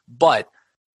celebrity. But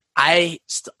I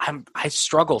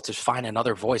struggle to find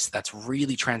another voice that's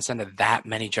really transcended that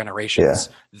many generations,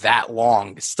 that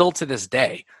long, still to this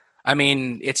day. I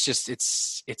mean, it's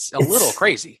a little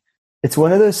crazy. It's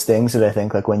one of those things that I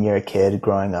think, like, when you're a kid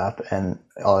growing up and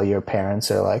all your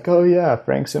parents are like, oh yeah,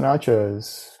 Frank Sinatra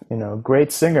is,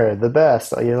 great singer, the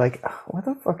best. You're like, what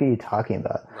the fuck are you talking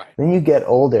about? Right. Then you get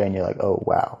older and you're like, oh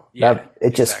wow.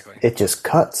 It just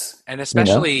cuts. And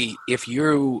especially if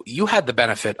you had the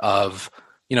benefit of,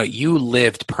 you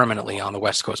lived permanently on the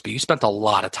West Coast, but you spent a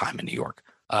lot of time in New York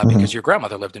because your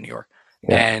grandmother lived in New York.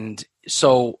 Yeah. And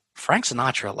so Frank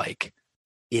Sinatra, like,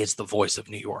 is the voice of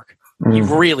New York. He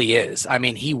really is. I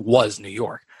mean, he was New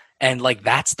York. And, like,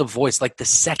 that's the voice. Like, the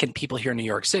second people hear New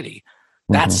York City,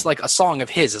 that's like a song of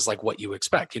his is like what you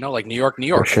expect, like New York, New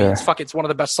York. For sure. I mean, it's one of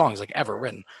the best songs like ever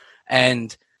written.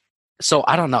 And so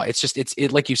I don't know. It's just, it's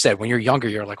like you said, when you're younger,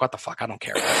 you're like, what the fuck? I don't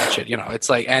care about that shit. It's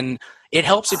like, and it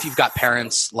helps if you've got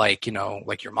parents like,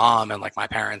 like your mom and like my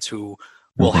parents who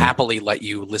will happily let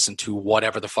you listen to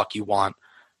whatever the fuck you want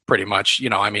pretty much.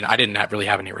 I mean, I didn't really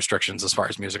have any restrictions as far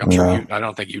as music. I'm sure I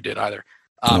don't think you did either.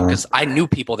 Because I knew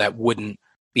people that wouldn't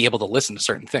be able to listen to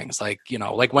certain things. Like,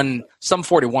 like when Sum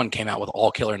 41 came out with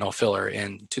All Killer No Filler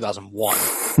in 2001,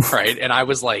 right? And I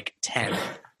was like 10.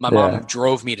 My mom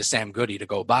drove me to Sam Goody to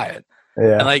go buy it.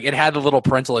 Yeah. And like it had the little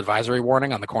parental advisory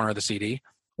warning on the corner of the CD.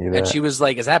 And she was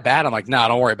like, is that bad? I'm like, no,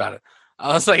 don't worry about it.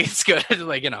 I was like, it's good.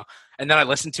 Like, and then I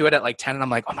listened to it at like 10 and I'm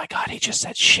like, oh my God, he just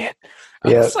said shit.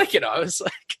 I was like, I was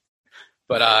like,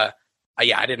 but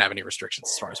yeah, I didn't have any restrictions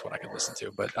as far as what I could listen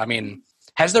to. But I mean,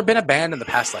 has there been a band in the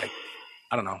past, like,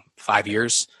 I don't know, 5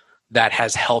 years that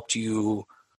has helped you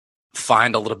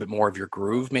find a little bit more of your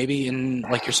groove maybe in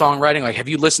like your songwriting? Like, have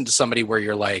you listened to somebody where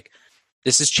you're like,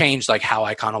 this has changed like how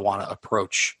I kind of want to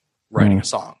approach writing a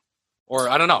song? Or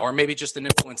I don't know, or maybe just an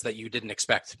influence that you didn't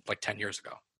expect like 10 years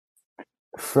ago.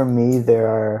 For me, there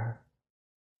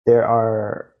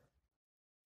are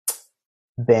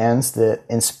bands that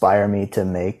inspire me to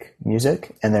make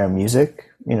music, and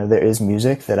there is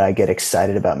music that I get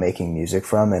excited about making music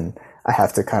from, and I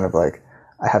have to kind of like,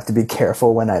 I have to be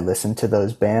careful when I listen to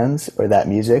those bands or that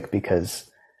music, because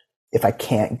if I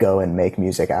can't go and make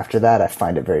music after that, I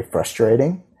find it very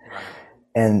frustrating. Right.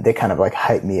 And they kind of like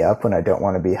hype me up when I don't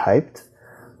want to be hyped.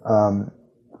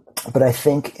 But I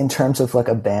think in terms of like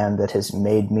a band that has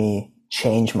made me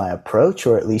change my approach,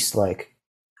 or at least like,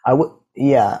 I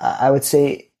would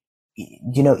say,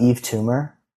 Yves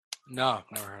Tumor? No,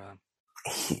 never heard of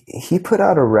him. He put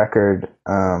out a record,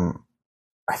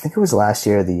 I think it was last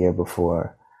year or the year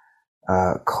before,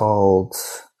 called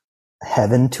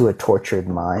Heaven to a Tortured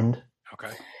Mind.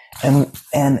 Okay.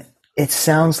 And it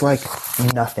sounds like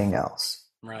nothing else.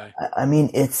 Right. I mean,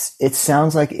 it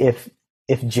sounds like if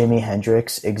Jimi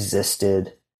Hendrix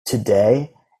existed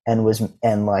today and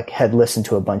had listened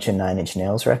to a bunch of Nine Inch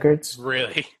Nails records.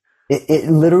 Really? It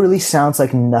literally sounds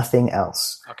like nothing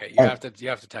else. Okay, you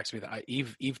have to text me that.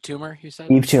 Yves Tumor, you said?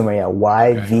 Yves Tumor, yeah.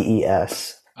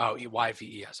 Yves. Oh,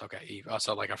 Yves. Okay, Yves.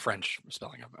 Also like a French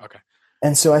spelling of it. Okay.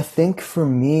 And so I think for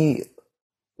me,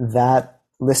 that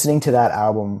listening to that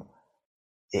album,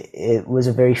 it was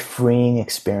a very freeing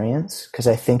experience, because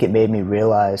I think it made me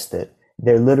realize that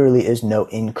there literally is no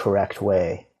incorrect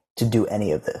way to do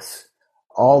any of this.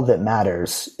 All that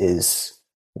matters is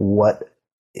what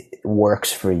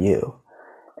works for you.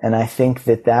 And I think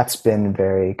that that's been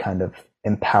very kind of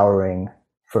empowering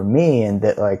for me, and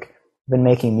that like I've been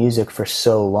making music for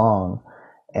so long,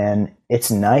 and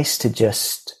it's nice to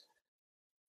just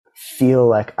feel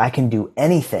like I can do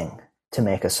anything to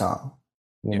make a song,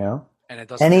 you know? And it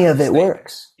doesn't any of it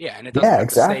works. Yeah, and it doesn't have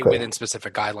to stay within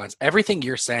specific guidelines. Everything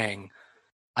you're saying,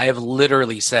 I have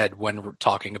literally said when we're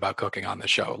talking about cooking on the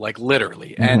show, like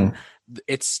literally. And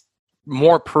it's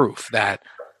more proof that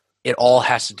it all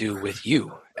has to do with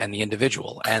you and the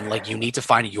individual. And like, you need to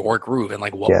find your groove and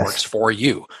like what works for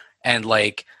you. And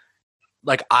like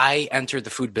I entered the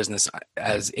food business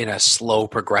as in a slow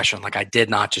progression. Like I did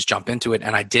not just jump into it,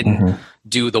 and I didn't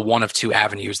do the one of two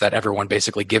avenues that everyone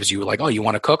basically gives you. Like, oh, you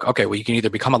want to cook? Okay, well, you can either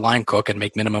become a line cook and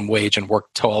make minimum wage and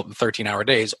work 12, 13-hour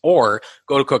days, or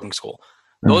go to cooking school.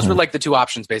 Those were like the two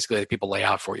options basically that people lay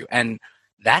out for you. And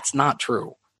that's not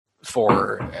true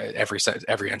for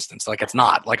every instance. Like it's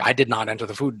not. Like I did not enter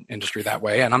the food industry that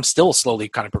way, and I'm still slowly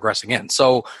kind of progressing in.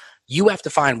 So you have to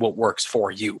find what works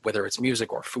for you, whether it's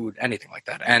music or food, anything like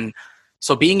that. And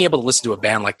so being able to listen to a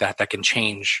band like that can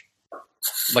change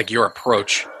like your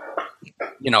approach,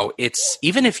 it's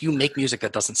even if you make music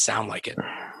that doesn't sound like it,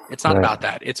 it's not about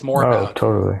that. It's more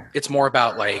it's more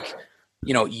about like,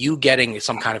 you getting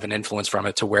some kind of an influence from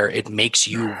it to where it makes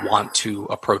you want to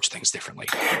approach things differently.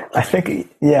 I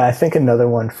think another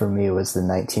one for me was the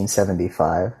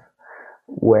 1975,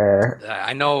 where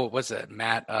I know, was it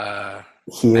Matt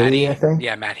Healy, I think?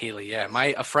 Yeah, Matt Healy. Yeah,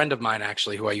 a friend of mine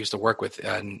actually, who I used to work with,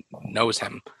 knows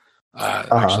him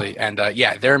actually, and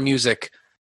their music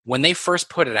when they first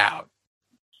put it out,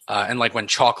 and like when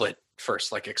Chocolate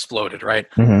first like exploded, right?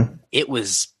 It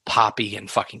was poppy and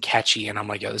fucking catchy, and I'm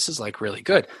like, yo, this is like really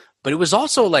good. but it was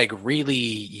also like really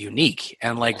unique,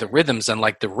 and like the rhythms and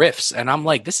like the riffs, and I'm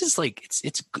like, this is like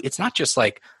it's not just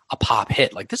like a pop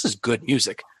hit, like this is good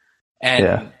music.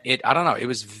 And I don't know, it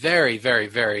was very, very,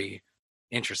 very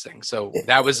interesting. So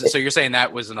so you're saying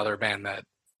that was another band that.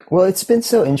 Well, it's been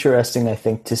so interesting, I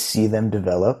think, to see them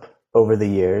develop over the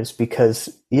years because,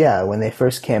 when they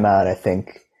first came out, I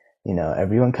think,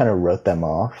 everyone kind of wrote them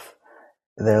off.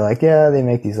 They're like, they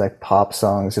make these like pop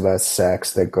songs about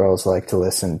sex that girls like to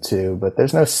listen to, but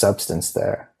there's no substance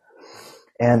there.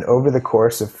 And over the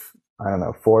course of, I don't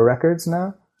know, 4 records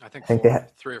now? I think they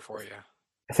have 3 or 4, yeah.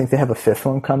 I think they have a 5th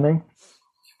one coming.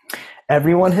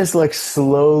 Everyone has like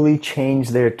slowly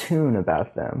changed their tune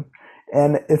about them.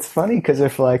 And it's funny because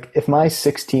if my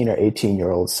 16 or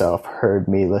 18-year-old self heard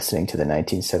me listening to the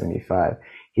 1975,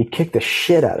 he'd kick the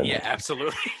shit out of me. Yeah,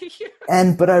 absolutely.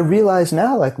 But I realize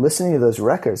now, like listening to those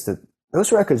records, that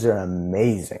those records are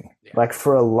amazing. Yeah. Like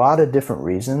for a lot of different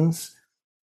reasons,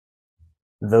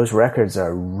 those records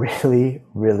are really,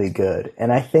 really good.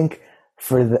 And I think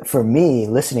for me,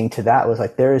 listening to that was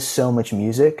like, there is so much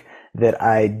music that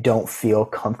I don't feel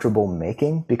comfortable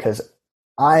making because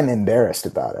I'm embarrassed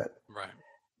about it.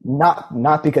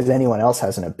 Not because anyone else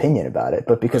has an opinion about it,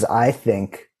 but because I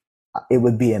think it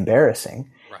would be embarrassing.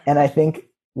 Right. And I think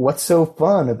what's so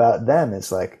fun about them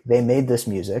is like they made this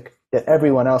music that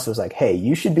everyone else was like, hey,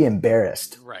 you should be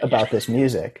embarrassed about this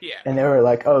music. Yeah. And they were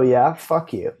like, oh yeah,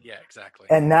 fuck you. Yeah, exactly.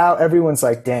 And now everyone's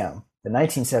like, damn, the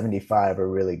 1975 are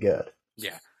really good.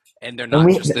 Yeah. And they're not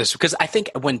just this, because I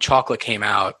think when Chocolate came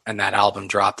out and that album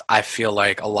dropped, I feel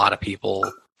like a lot of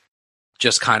people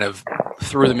just kind of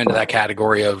threw them into that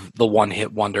category of the one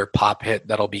hit wonder pop hit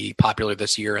that'll be popular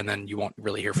this year and then you won't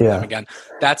really hear from them again.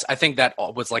 I think that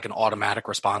was like an automatic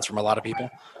response from a lot of people,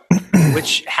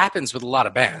 which happens with a lot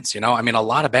of bands, I mean, a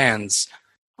lot of bands,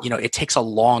 it takes a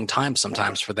long time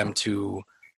sometimes for them to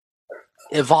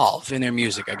evolve in their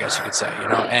music, I guess you could say,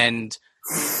 and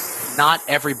not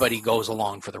everybody goes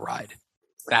along for the ride.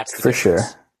 That's the difference. For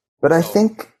sure. But I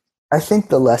think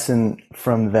the lesson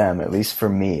from them, at least for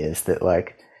me, is that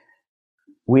like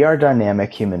we are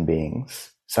dynamic human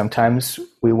beings. Sometimes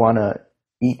we want to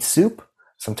eat soup.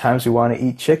 Sometimes we want to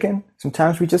eat chicken.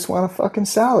 Sometimes we just want a fucking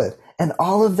salad. And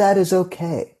all of that is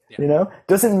okay. Yeah.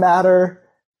 Doesn't matter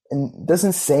and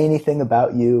doesn't say anything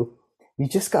about you. You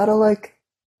just got to like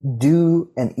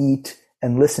do and eat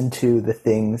and listen to the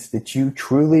things that you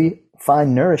truly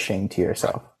find nourishing to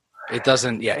yourself. It does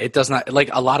not, like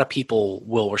a lot of people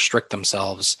will restrict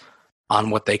themselves on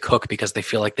what they cook because they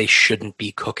feel like they shouldn't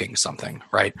be cooking something,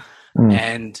 right?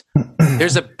 And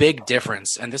there's a big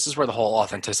difference, and this is where the whole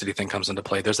authenticity thing comes into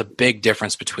play. There's a big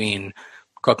difference between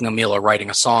cooking a meal or writing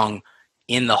a song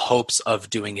in the hopes of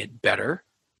doing it better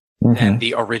than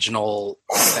the original,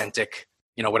 authentic,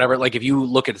 whatever. Like if you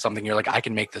look at something, you're like, I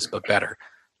can make this, but better.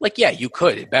 Like, yeah, you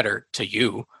could better to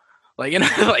you. Like,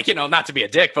 not to be a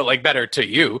dick, but like better to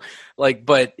you. Like,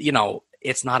 but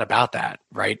it's not about that,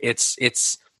 right?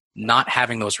 It's not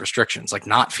having those restrictions, like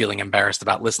not feeling embarrassed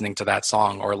about listening to that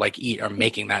song or like eat or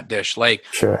making that dish. Like,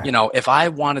 sure. If I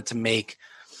wanted to make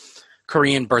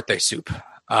Korean birthday soup,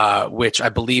 which I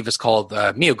believe is called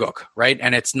miyeoguk, right?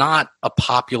 And it's not a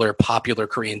popular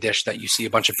Korean dish that you see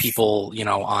a bunch of people,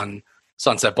 on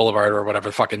Sunset Boulevard or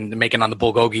whatever, fucking making on the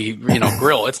bulgogi,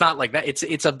 grill. It's not like that.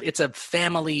 It's a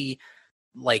family,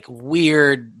 like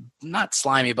weird, not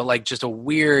slimy, but like just a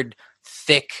weird,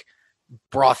 thick,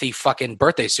 brothy fucking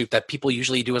birthday soup that people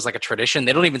usually do as like a tradition.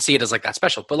 They don't even see it as like that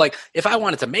special. But like, if I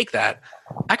wanted to make that,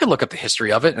 I could look up the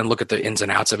history of it and look at the ins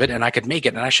and outs of it, and I could make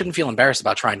it, and I shouldn't feel embarrassed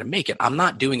about trying to make it. I'm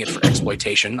not doing it for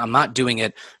exploitation. I'm not doing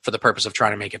it for the purpose of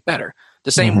trying to make it better.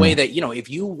 The same way that, if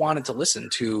you wanted to listen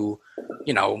to,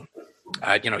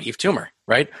 Yves Tumor,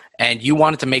 right? And you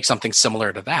wanted to make something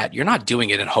similar to that. You're not doing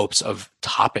it in hopes of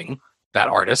topping that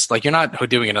artist. Like you're not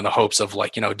doing it in the hopes of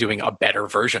like, doing a better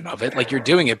version of it. Like you're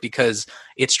doing it because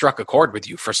it struck a chord with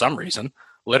you for some reason.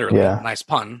 Literally. Yeah. Nice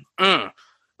pun.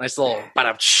 Nice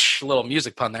little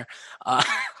music pun there.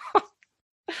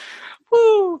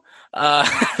 Woo.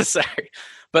 Sorry.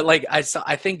 But like, I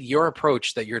think your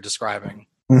approach that you're describing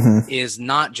is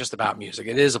not just about music.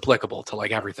 It is applicable to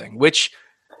like everything, which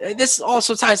this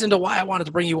also ties into why I wanted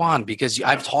to bring you on, because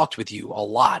I've talked with you a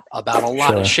lot about a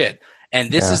lot of shit. And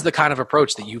this is the kind of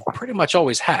approach that you've pretty much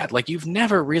always had. Like you've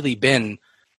never really been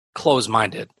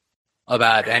closed-minded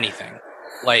about anything,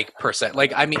 like per se.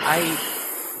 Like, I mean,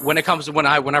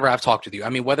 whenever I've talked with you, I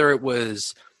mean, whether it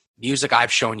was music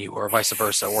I've shown you or vice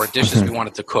versa, or dishes we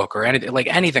wanted to cook or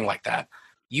anything like that,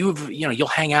 you'll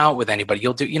hang out with anybody.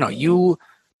 You'll do,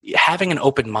 having an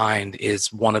open mind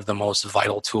is one of the most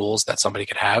vital tools that somebody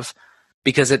could have.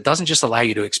 because it doesn't just allow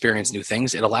you to experience new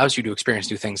things. It allows you to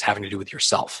experience new things having to do with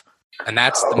yourself. And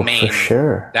that's the main, for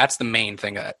sure. That's the main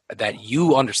thing that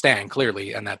you understand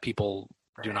clearly and that people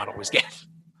do not always get.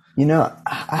 You know,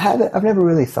 I've never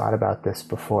really thought about this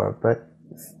before, but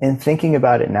in thinking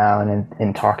about it now and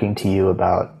in talking to you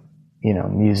about, you know,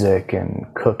 music and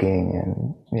cooking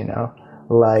and, you know,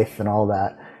 life and all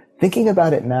that, thinking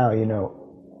about it now, you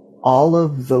know, all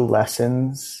of the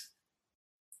lessons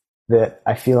that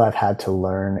I feel I've had to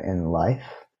learn in life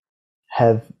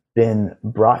have been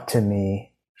brought to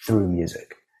me through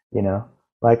music, you know,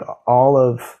 like all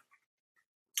of,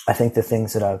 I think the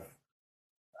things that I've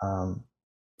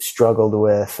struggled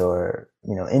with, or,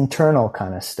 you know, internal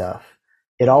kind of stuff,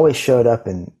 it always showed up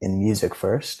in music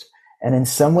first. And in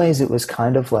some ways it was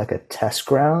kind of like a test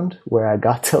ground where I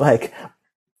got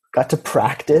to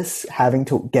practice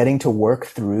getting to work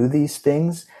through these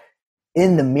things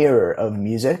in the mirror of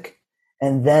music,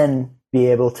 and then be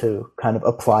able to kind of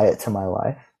apply it to my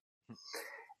life.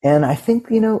 And I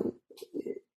think, you know,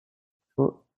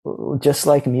 just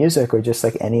like music or just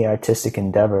like any artistic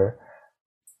endeavor,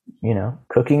 you know,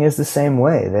 cooking is the same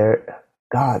way.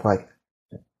 Like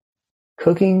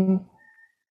cooking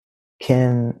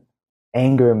can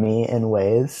anger me in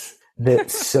ways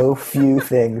that so few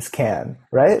things can,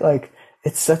 right? Like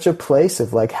it's such a place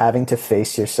of like having to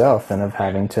face yourself and of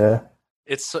having to.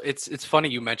 It's funny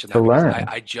you mentioned that because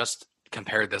I just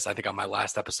compared this, I think on my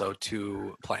last episode,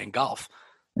 to playing golf.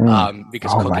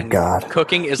 Because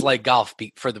cooking is like golf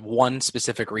for the one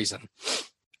specific reason.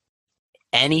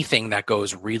 Anything that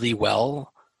goes really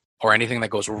well or anything that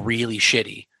goes really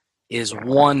shitty is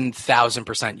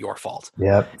 1,000% your fault.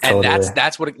 Yep. And totally.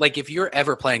 that's what like if you're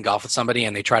ever playing golf with somebody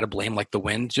and they try to blame like the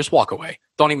wind, just walk away.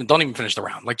 Don't even finish the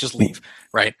round. Like just leave,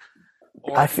 right?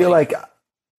 Or, I feel like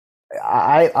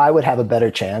I would have a better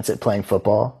chance at playing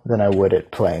football than I would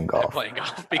at playing golf.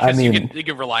 Because I mean, you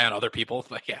can rely on other people.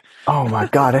 Like, yeah. Oh my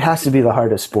God, it has to be the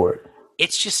hardest sport.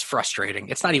 It's just frustrating.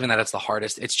 It's not even that it's the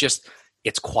hardest. It's just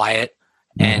it's quiet,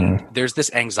 and there's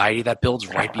this anxiety that builds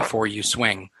right before you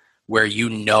swing, where you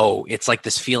know it's like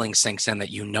this feeling sinks in that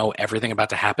you know everything about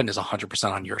to happen is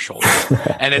 100% on your shoulders,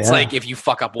 and it's like if you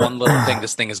fuck up one little thing,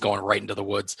 this thing is going right into the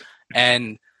woods,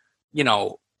 and you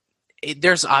know.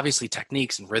 There's obviously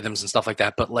techniques and rhythms and stuff like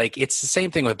that, but like it's the same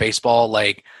thing with baseball.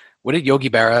 Like, what did Yogi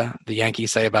Berra, the Yankee,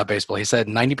 say about baseball? He said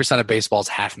 90% of baseball is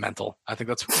half mental. I think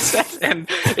that's what he said, and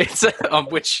it's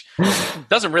which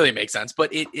doesn't really make sense.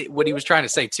 But what he was trying to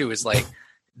say too is like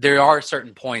there are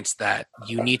certain points that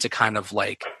you need to kind of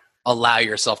like allow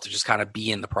yourself to just kind of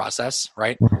be in the process,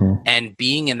 right? And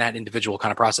being in that individual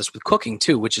kind of process with cooking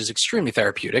too, which is extremely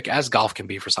therapeutic, as golf can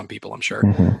be for some people, I'm sure,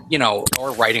 you know,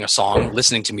 or writing a song,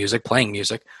 listening to music, playing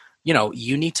music, you know,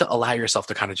 you need to allow yourself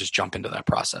to kind of just jump into that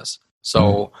process.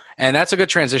 So, and that's a good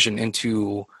transition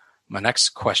into my next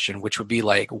question, which would be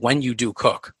like when you do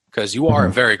cook, because you are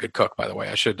a very good cook, by the way.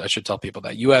 I should tell people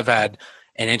that you have had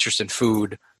an interest in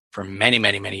food for many,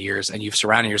 many, many years, and you've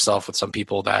surrounded yourself with some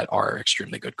people that are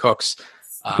extremely good cooks.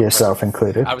 Yourself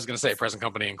included. I was going to say present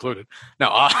company included. No,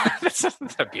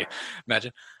 that'd be,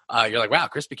 imagine. You're like, wow,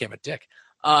 Chris became a dick.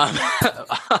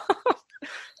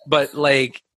 But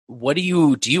like, what do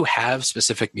you have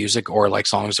specific music or like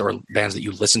songs or bands that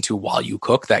you listen to while you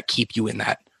cook that keep you in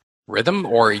that rhythm,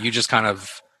 or are you just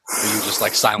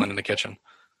like silent in the kitchen?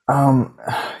 You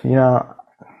know,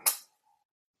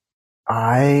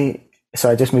 I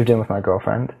just moved in with my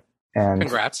girlfriend, and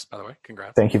congrats, by the way.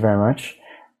 Congrats. Thank you very much.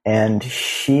 And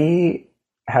she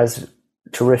has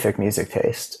terrific music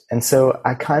taste. And so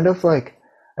I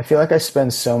feel like I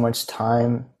spend so much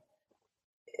time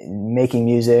making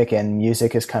music, and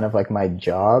music is kind of like my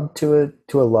job to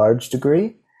a large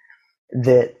degree,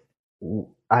 that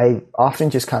I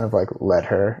often just kind of like let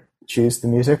her choose the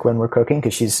music when we're cooking,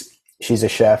 because she's a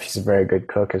chef. She's a very good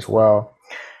cook as well.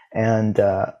 And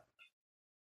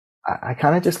I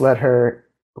kind of just let her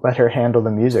handle the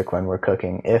music when we're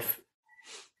cooking. If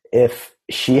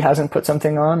she hasn't put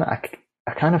something on, I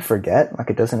kind of forget. Like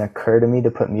it doesn't occur to me to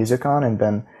put music on, and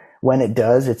then when it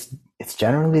does, it's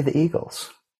generally the Eagles.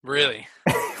 Really?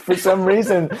 For some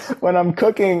reason, when I'm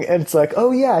cooking, it's like,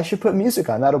 oh yeah, I should put music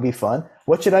on. That'll be fun.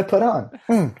 What should I put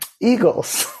on?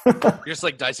 Eagles. You're just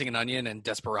like dicing an onion and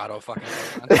Desperado fucking.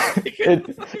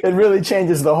 It really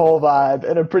changes the whole vibe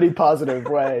in a pretty positive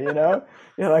way, you know?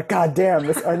 You're like, God damn,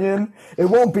 this onion, it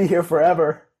won't be here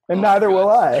forever. And neither will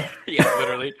I. Yeah,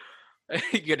 literally.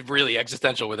 You get really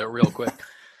existential with it real quick.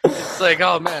 It's like,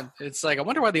 oh man, it's like, I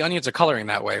wonder why the onions are coloring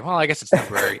that way. Well, I guess it's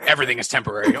temporary. Everything is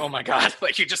temporary. Oh my God.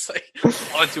 Like you just like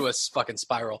fall into a fucking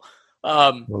spiral.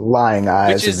 Lying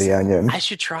eyes which of is the onion. I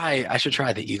should try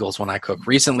the Eagles when I cook.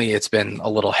 Recently, it's been a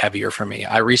little heavier for me.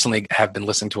 I recently have been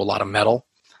listening to a lot of metal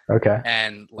Okay.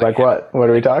 and Like what? What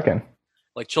are we talking?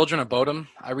 like Children of Bodom.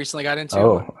 I recently got into,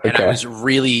 Oh, and I okay. was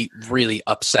really, really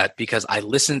upset because I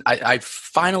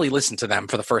finally listened to them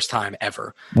for the first time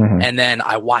ever, Mhm. and then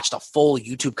I watched a full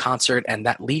YouTube concert, and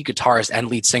that lead guitarist and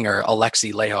lead singer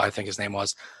Alexi Leho, I think his name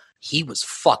was. He was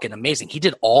fucking amazing. He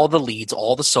did all the leads,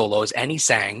 all the solos, and he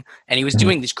sang, and he was Mhm.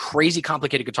 doing these crazy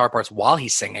complicated guitar parts while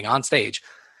he's singing on stage.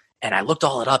 And I looked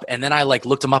all it up, and then I like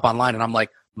looked him up online, and I'm like,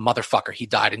 motherfucker, he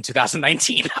died in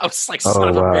 2019. I was like, son Oh,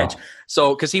 of a wow. bitch.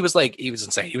 So, because he was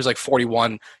insane. He was like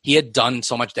 41. He had done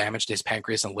so much damage to his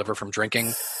pancreas and liver from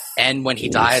drinking. And when he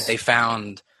died, they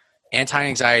found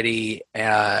anti-anxiety,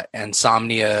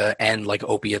 insomnia, and like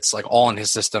opiates, like all in his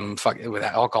system. With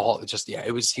alcohol, it just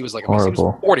He was like amazing. He was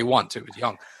Horrible. 41 too. He was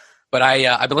young. But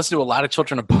I've been listening to a lot of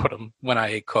Children of Bodom when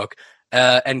I cook,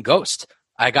 and Ghost.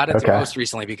 I got into Okay. Ghost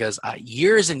recently because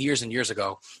years and years and years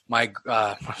ago, I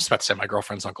was about to say my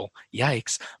girlfriend's uncle.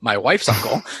 Yikes. My wife's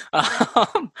uncle,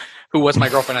 who was my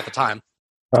girlfriend at the time.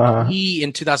 He,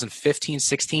 in 2015,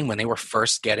 16, when they were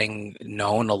first getting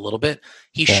known a little bit,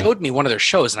 he showed me one of their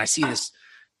shows, and I see this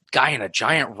guy in a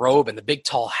giant robe and the big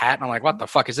tall hat, and I'm like, what the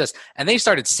fuck is this? And they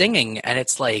started singing, and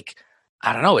it's like,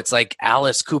 I don't know, it's like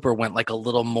Alice Cooper went like a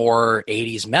little more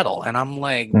 80s metal, and I'm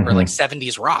like, or like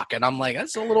 70s rock, and I'm like,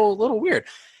 that's a little weird.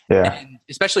 Yeah. And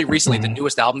especially recently, the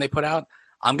newest album they put out,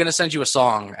 I'm going to send you a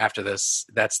song after this.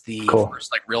 That's the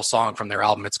first like real song from their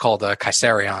album. It's called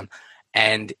Kaiserion,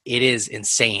 and it is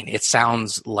insane. It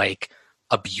sounds like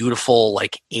a beautiful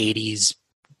like 80s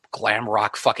glam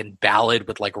rock fucking ballad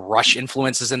with like Rush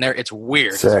influences in there. It's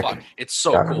weird as fuck. It's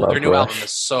so cool. Their new album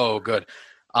is so good.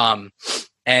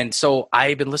 And so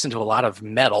I've been listening to a lot of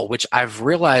metal, which I've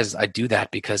realized I do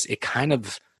that because it kind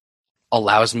of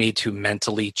allows me to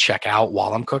mentally check out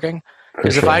while I'm cooking.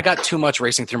 Because if I got too much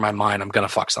racing through my mind, I'm going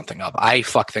to fuck something up. I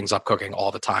fuck things up cooking all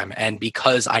the time. And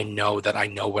because I know that I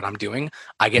know what I'm doing,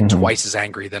 I get twice as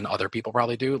angry than other people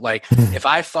probably do. Like if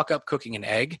I fuck up cooking an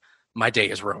egg, my day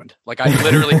is ruined. Like I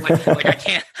literally, I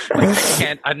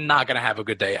can't, I'm not going to have a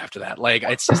good day after that. Like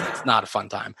it's not a fun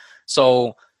time.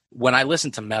 So when I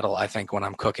listen to metal, I think when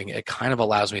I'm cooking, it kind of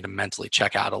allows me to mentally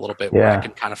check out a little bit where I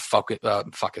can kind of focus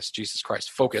on,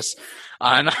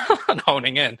 on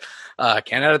honing in.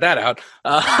 Can't edit that out.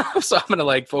 So I'm going to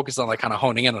like focus on like kind of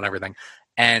honing in on everything.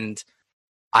 And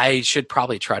I should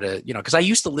probably try to, because I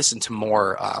used to listen to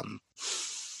more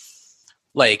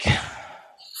like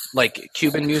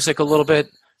Cuban music a little bit.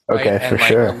 Right? Okay, and for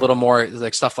like sure. a little more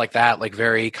like stuff like that, like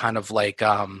very kind of like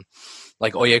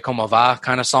Oye Como Va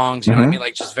kind of songs, you know what I mean?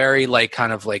 Like just very like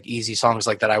kind of like easy songs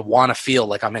like that. I want to feel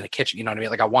like I'm in a kitchen, you know what I mean?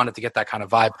 Like I wanted to get that kind of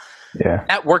vibe. Yeah.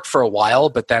 That worked for a while,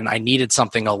 but then I needed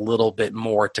something a little bit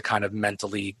more to kind of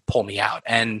mentally pull me out.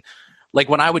 And like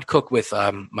when I would cook with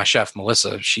my chef,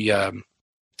 Melissa, she,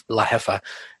 La Jefa,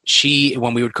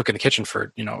 when we would cook in the kitchen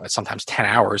for, sometimes 10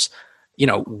 hours,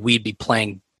 we'd be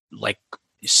playing like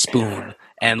Spoon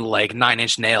and like Nine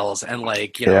Inch Nails and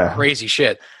like, crazy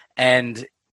shit. And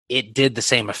it did the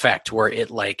same effect where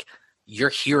it like you're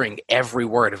hearing every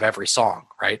word of every song,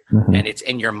 right? And it's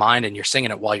in your mind and you're singing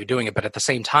it while you're doing it, but at the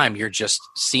same time you're just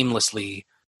seamlessly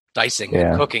dicing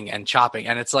and cooking and chopping,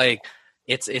 and it's like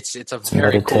it's a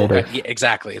very meditative. Cool.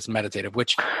 Exactly, it's meditative.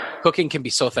 Which cooking can be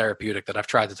so therapeutic that I've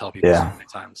tried to tell people so many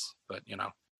times, but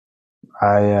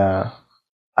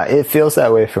it feels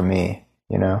that way for me.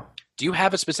 Do you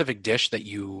have a specific dish that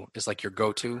is like your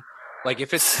go-to? Like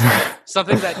if it's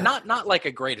something that not like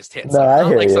a greatest hit, no, I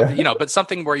hear like you. But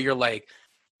something where you're like,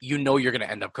 you're going to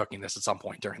end up cooking this at some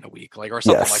point during the week, like or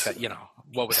something like that.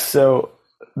 What would that? So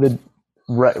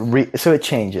so it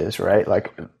changes, right?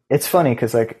 Like it's funny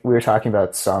because like we were talking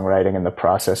about songwriting and the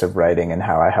process of writing and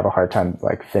how I have a hard time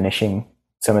like finishing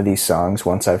some of these songs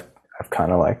once I've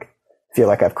kind of like feel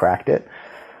like I've cracked it.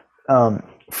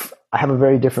 I have a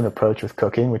very different approach with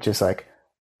cooking, which is like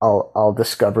I'll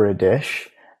discover a dish.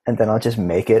 And then I'll just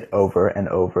make it over and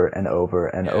over and over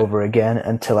and over again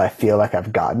until I feel like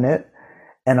I've gotten it.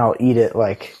 And I'll eat it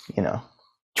like,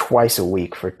 twice a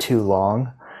week for too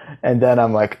long. And then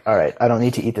I'm like, all right, I don't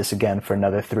need to eat this again for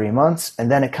another 3 months. And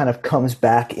then it kind of comes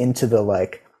back into the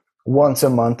like once a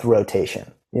month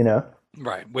rotation,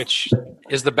 Right. Which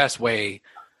is the best way.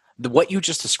 What you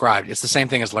just described, it's the same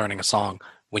thing as learning a song.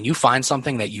 When you find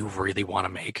something that you really want to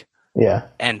make. Yeah.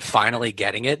 And finally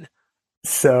getting it.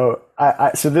 So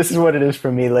so this is what it is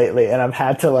for me lately, and I've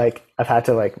had to like,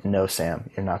 no, Sam,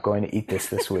 you're not going to eat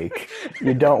this week.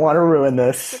 You don't want to ruin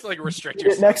this. Just like restrict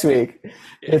yourself. Next week. Yeah.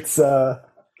 It's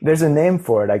there's a name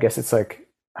for it. I guess it's like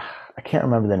I can't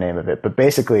remember the name of it, but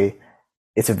basically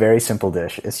It's a very simple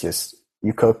dish. It's just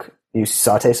you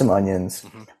saute some onions,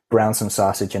 Mm-hmm. brown some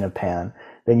sausage in a pan,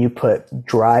 then you put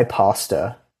dry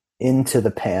pasta into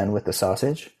the pan with the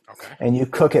sausage, Okay. and you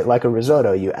cook it like a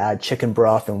risotto. You add chicken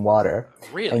broth and water,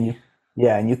 and Really?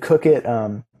 and you cook it.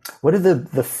 What are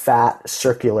the fat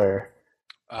circular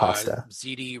pasta?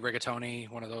 Ziti, rigatoni,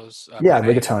 one of those. Yeah, Penne.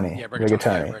 rigatoni, Yeah, rigatoni. Yeah,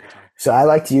 rigatoni. rigatoni. So I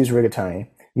like to use rigatoni.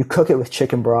 You cook it with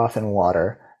chicken broth and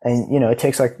water, and it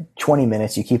takes like 20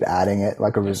 minutes. You keep adding it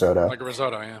like a Yeah, risotto. like a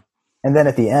risotto. Yeah. And then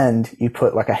at the end, you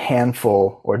put like a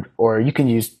handful, or you can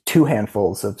use 2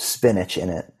 handfuls of spinach in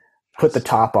it. Put the Nice.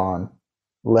 top on,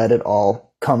 let it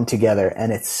all come together,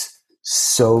 and it's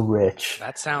so rich That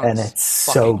and sounds it's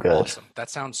so fucking good. awesome. That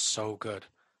sounds so good.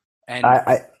 And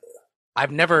I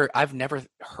I've never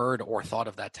heard or thought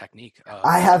of that technique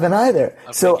I haven't either.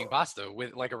 of So making pasta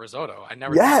with like a risotto. I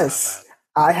never thought yes,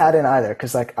 about I hadn't either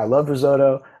because like I love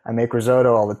risotto. I make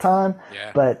risotto all the time, that.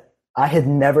 Yeah. but I had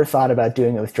never thought about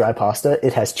doing it with dry pasta.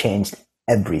 It has changed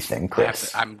everything, I have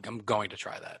Chris. to, I'm going to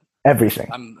try that. Everything.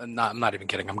 I'm not even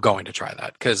kidding. I'm going to try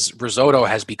that because risotto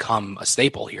has become a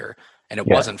staple here, and it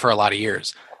Yeah. wasn't for a lot of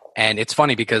years. And it's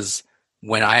funny because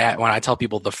when I tell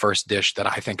people the first dish that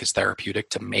I think is therapeutic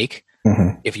to make,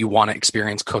 Mhm. if you want to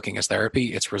experience cooking as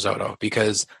therapy, it's risotto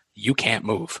because you can't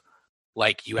move.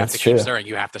 Like you have That's to keep true. stirring.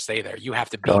 You have to stay there. You have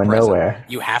to be Going present. nowhere.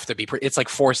 You have to be. It's like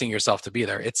forcing yourself to be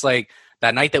there. It's like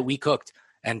that night that we cooked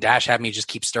and Dash had me just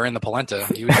keep stirring the polenta.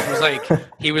 He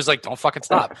was like, don't fucking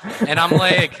stop. And I'm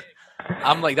like,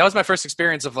 that was my first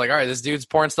experience of like, all right, this dude's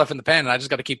pouring stuff in the pan and I just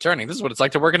got to keep turning. This is what it's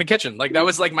like to work in a kitchen. Like that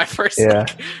was like my first Yeah.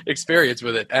 experience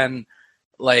with it. And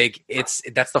like,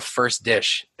 that's the first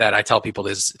dish that I tell people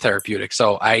is therapeutic.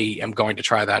 So I am going to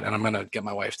try that and I'm going to get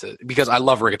my wife to, because I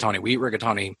love rigatoni. We eat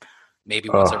rigatoni maybe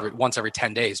once every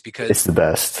 10 days because It's the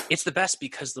best. it's the best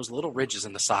because those little ridges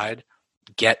in the side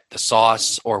get the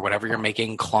sauce or whatever you're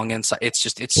making clung inside. It's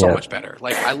so Yeah. much better.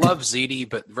 Like I love ziti,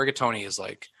 but rigatoni is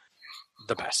like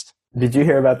the best. Did you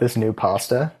hear about this new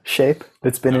pasta shape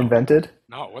that's been No. invented?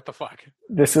 No, what the fuck?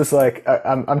 This is like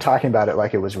I'm talking about it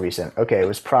like it was recent. Okay, it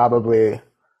was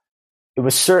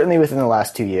certainly within the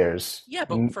last 2 years. Yeah,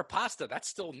 but for pasta, that's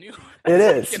still new. It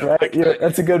is, right? like,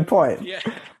 That's a good point. yeah.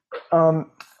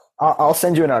 I'll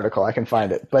send you an article. I can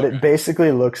find it, but Okay. it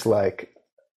basically looks like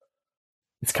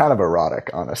it's kind of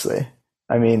erotic, honestly.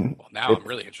 I mean, Well, now I'm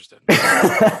really interested.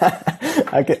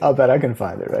 I'll bet I can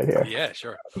find it right here. Yeah,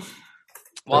 sure.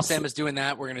 While Sam is doing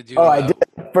that, we're gonna do. Oh, I did.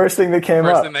 First thing that came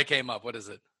First up: thing that came up. What is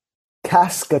it?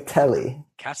 cascatelli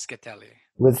Cascatelli.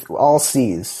 with all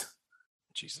C's.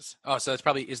 Jesus. Oh, so it's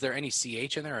probably. Is there any ch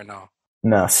in there or no?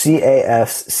 No,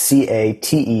 cascatelli.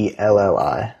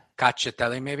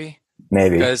 Cacciatelli, maybe.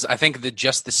 Maybe. Because I think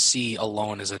just the C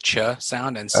alone is a ch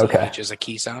sound and ch Okay. is a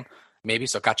key sound. Maybe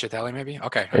so. Cacciatelli, maybe.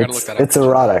 Okay, I gotta look that up. It's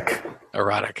erotic.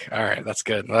 Erotic. All right, that's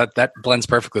good. That blends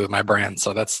perfectly with my brand,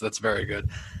 so that's very good.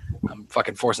 I'm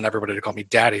fucking forcing everybody to call me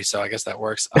daddy, so I guess that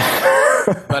works.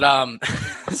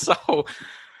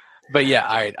 But yeah,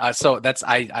 all right. So that's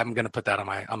I'm gonna put that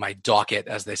on my docket,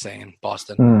 as they say in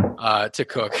Boston, to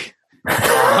cook.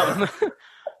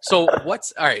 So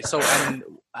what's all right? So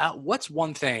what's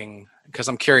one thing? Because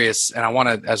I'm curious, and I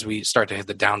want to, as we start to hit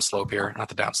the downslope here, not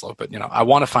the downslope, but I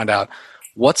want to find out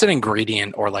what's an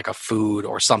ingredient or like a food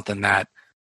or something that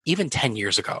even 10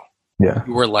 years ago, Yeah.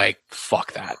 you were like,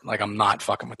 fuck that. Like, I'm not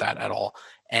fucking with that at all.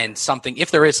 And something,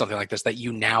 if there is something like this that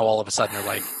you now all of a sudden are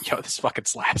like, yo, this fucking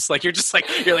slaps. Like, you're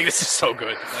like, this is so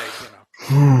good.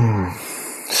 Like,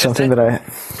 Something that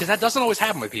because that doesn't always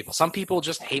happen with people. Some people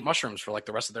just hate mushrooms for like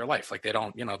the rest of their life. Like they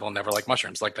don't, they'll never like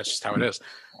mushrooms. Like that's just how it is.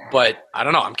 But I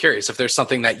don't know. I'm curious if there's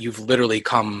something that you've literally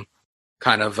come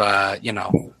kind of,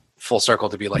 full circle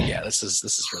to be like, yeah, this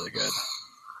is really good.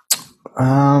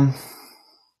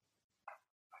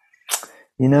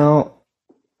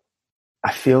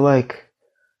 I feel like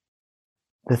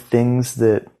the things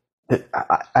that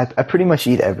I pretty much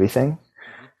eat everything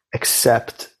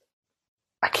except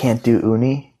I can't do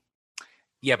uni.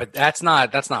 Yeah, but that's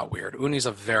not weird. Uni's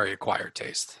a very acquired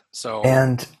taste. So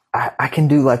And I can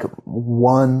do like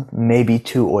 1, maybe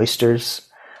 2 oysters,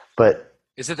 but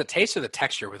is it the taste or the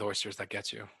texture with oysters that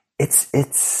gets you? it's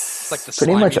Like the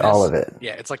pretty much sliminess. all of it.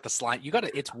 Yeah, it's like the slime.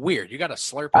 It's weird. You got to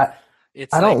slurp it.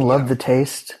 It's I don't like, love the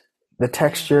taste. The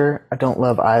texture, I don't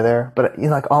love either. But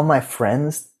like all my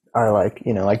friends are like,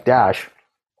 like Dash,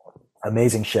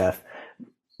 amazing chef.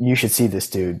 You should see this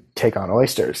dude take on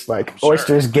oysters. Like Sure.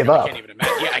 oysters give I up. can't even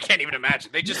imagine. Yeah, I can't even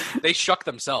imagine. They shuck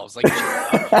themselves, like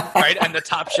right, and the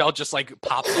top shell just like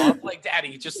pops off. Like,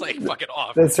 daddy, just like fuck it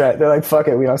off. That's right. They're like, fuck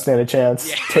it, we don't stand a chance.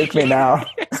 Yeah. Take me now.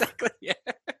 Exactly. Yeah.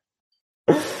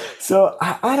 So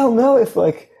I don't know if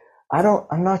like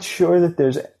I'm not sure that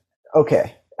there's,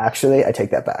 okay, actually, I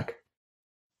take that back.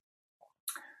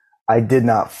 I did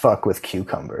not fuck with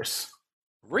cucumbers.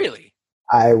 Really?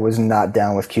 I was not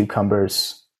down with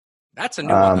cucumbers. That's a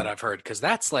new one that I've heard, because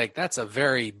that's a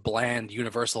very bland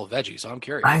universal veggie. So I'm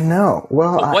curious. I know.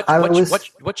 Well, But I was.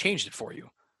 what changed it for you?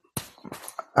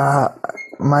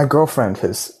 My girlfriend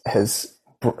has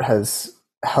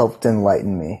helped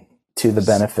enlighten me to the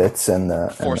benefits and the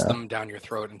Force them down your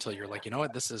throat until you're like, you know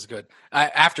what, this is good.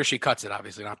 After she cuts it,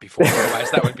 obviously, not before.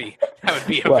 Otherwise, that would be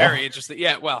a Well, very interesting.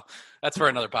 Yeah, well, that's for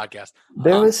another podcast.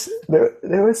 there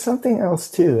was something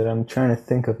else too that I'm trying to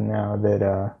think of now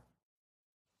that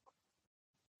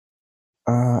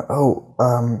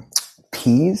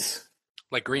peas.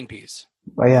 Like green peas.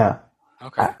 Oh yeah.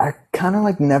 Okay. I kind of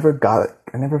like never got it.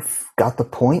 I never got the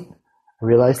point. I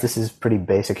realized this is pretty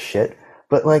basic shit,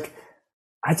 but like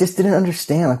I just didn't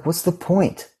understand. Like, what's the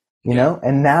point? You know?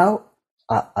 And now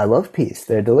I love peas.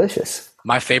 They're delicious.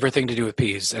 My favorite thing to do with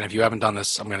peas, and if you haven't done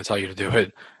this, I'm going to tell you to do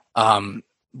it.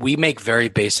 We make very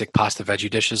basic pasta veggie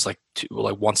dishes, like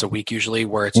once a week usually,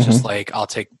 where it's just like I'll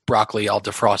take broccoli, I'll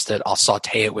defrost it, I'll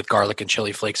saute it with garlic and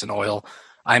chili flakes and oil.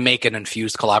 I make an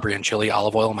infused Calabrian chili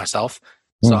olive oil myself.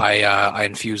 So I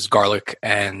infuse garlic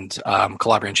and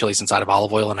Calabrian chilies inside of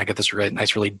olive oil, and I get this really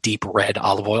nice, really deep red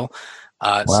olive oil.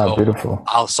 Wow, so beautiful.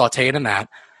 I'll saute it in that,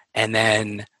 and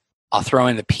then I'll throw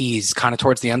in the peas kind of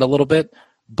towards the end a little bit.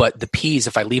 But the peas,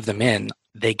 if I leave them in,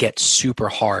 they get super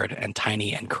hard and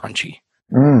tiny and crunchy.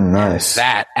 Nice. And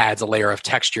that adds a layer of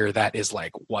texture that is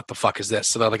like, what the fuck is this?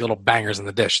 So they're like little bangers in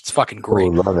the dish. It's fucking great.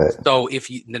 Ooh, love it. So if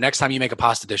you, the next time you make a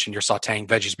pasta dish and you're sauteing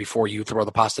veggies before you throw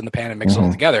the pasta in the pan and mix it all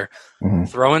together,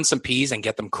 throw in some peas and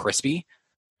get them crispy,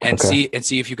 and see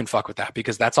if you can fuck with that,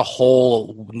 because that's a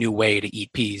whole new way to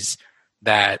eat peas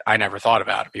that I never thought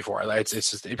about before. It's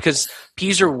just because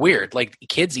peas are weird. Like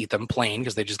kids eat them plain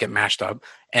because they just get mashed up,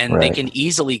 and they can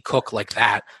easily cook like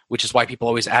that, which is why people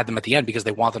always add them at the end, because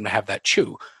they want them to have that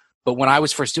chew. But when I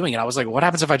was first doing it, I was like, what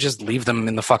happens if I just leave them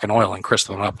in the fucking oil and crisp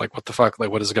them up? Like, what the fuck? Like,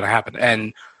 what is going to happen?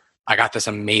 And I got this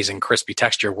amazing crispy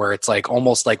texture where it's like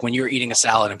almost like when you're eating a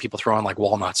salad and people throw in like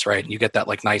walnuts, right? And you get that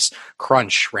like nice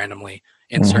crunch randomly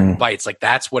in certain bites. Like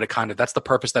that's what that's the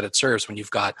purpose that it serves when you've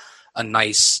got a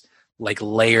nice like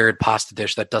layered pasta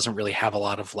dish that doesn't really have a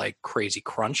lot of like crazy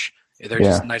crunch. They're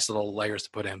just nice little layers to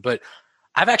put in. But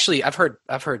I've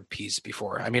heard peas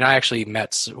before. I mean, I actually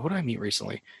met, who did I meet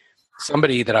recently?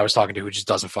 Somebody that I was talking to who just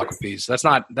doesn't fuck with peas. That's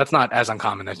not as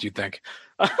uncommon as you'd think.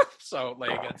 So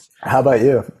like, how about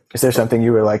you? Is there something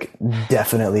you were like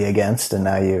definitely against, and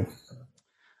now you?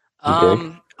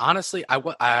 Honestly,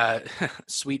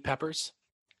 sweet peppers.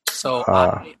 So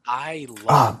I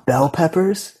love bell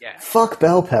peppers. Yeah, fuck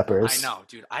bell peppers. I know,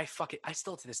 dude. I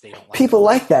still to this day don't like people them.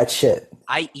 like that shit.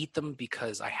 I eat them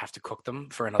because I have to cook them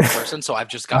for another person, so I've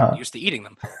just gotten used to eating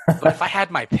them. But if I had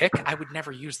my pick, I would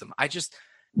never use them. I just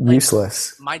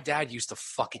useless. My dad used to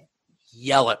fucking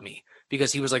yell at me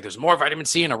because he was like, "There's more vitamin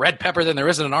C in a red pepper than there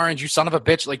is in an orange, you son of a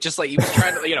bitch!" Like, just like he was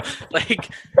trying to, like.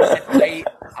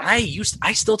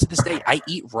 I still to this day I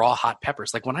eat raw hot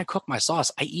peppers. Like when I cook my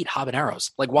sauce, I eat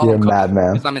habaneros. Like while You're I'm cooking,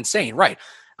 madman. because I'm insane, right?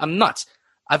 I'm nuts.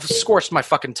 I've scorched my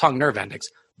fucking tongue nerve endings.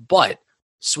 But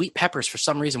sweet peppers, for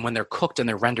some reason, when they're cooked and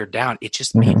they're rendered down, it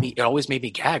just it always made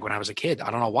me gag when I was a kid. I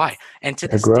don't know why. And to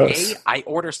this day, I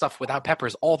order stuff without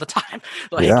peppers all the time.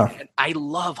 And I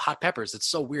love hot peppers. It's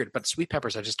so weird, but sweet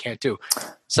peppers I just can't do.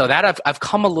 So that I've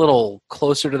come a little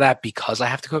closer to that because I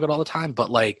have to cook it all the time. But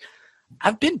like,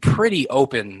 I've been pretty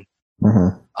open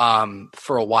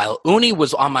for a while. Uni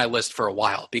was on my list for a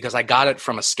while because I got it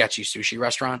from a sketchy sushi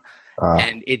restaurant,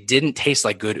 and it didn't taste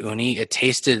like good uni. It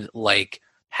tasted like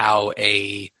how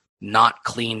a not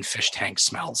clean fish tank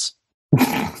smells.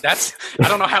 I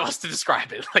don't know how else to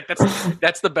describe it. Like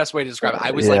that's the best way to describe it.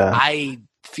 I was like, I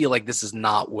feel like this is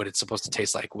not what it's supposed to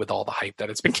taste like with all the hype that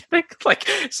it's been getting. Like,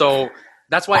 so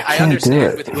that's why I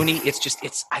understand with uni.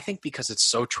 It's I think because it's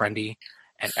so trendy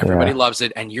and everybody loves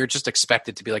it, and you're just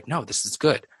expected to be like, no, this is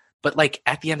good. But like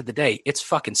at the end of the day, it's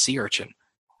fucking sea urchin.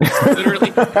 It's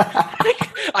literally,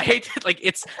 I hate it. Like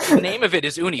it's the name of it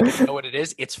is uni, but you know what it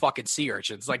is? It's fucking sea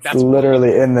urchins. Like that's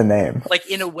literally in the name. Like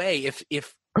in a way,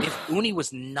 if uni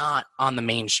was not on the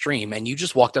mainstream, and you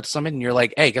just walked up to someone and you're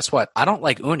like, "Hey, guess what? I don't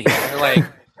like uni." And they're like,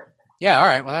 "Yeah, all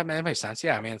right. Well, that makes sense.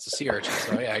 Yeah, I mean, it's a sea urchin,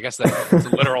 so yeah, I guess that's a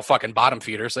literal fucking bottom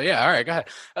feeder. So yeah, all right, go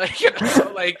ahead."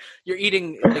 So like you're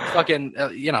eating like fucking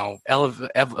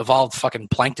evolved fucking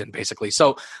plankton basically.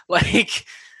 So like.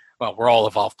 Well, we're all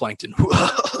evolved plankton,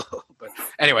 but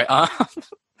anyway,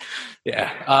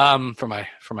 for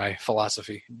my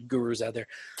philosophy gurus out there.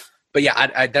 But yeah,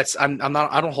 I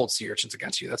don't hold sea urchins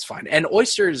against you. That's fine. And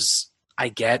oysters, I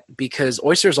get, because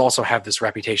oysters also have this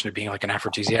reputation of being like an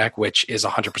aphrodisiac, which is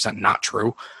 100% not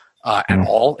true at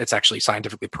all. It's actually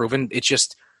scientifically proven. It's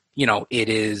just, it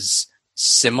is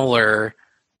similar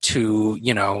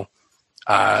to,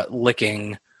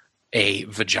 licking a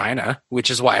vagina, which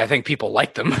is why I think people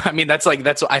like them. I mean, that's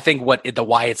I think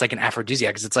why it's like an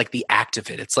aphrodisiac, because it's like the act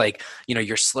of it. It's like,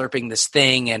 you're slurping this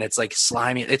thing and it's like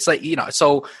slimy. It's like,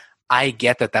 so I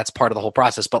get that that's part of the whole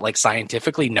process, but like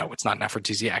scientifically, no, it's not an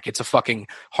aphrodisiac. It's a fucking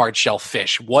hard shell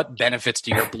fish. What benefits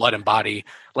to your blood and body?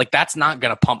 Like, that's not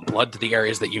going to pump blood to the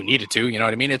areas that you need it to. You know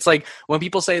what I mean? It's like when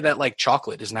people say that like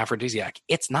chocolate is an aphrodisiac,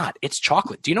 it's not. It's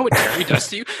chocolate. Do you know what dairy does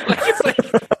to you? Like, it's like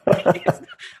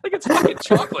it's fucking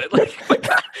chocolate.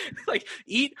 Like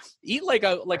eat like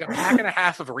a pack and a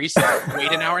half of Reese's, wait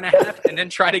an hour and a half, and then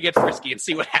try to get frisky and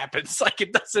see what happens. Like,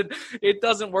 it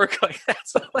doesn't work like that.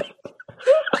 So like,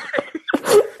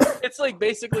 it's like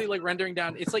basically like rendering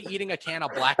down. It's like eating a can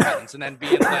of black beans and then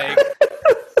being like,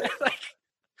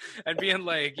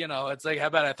 it's like, how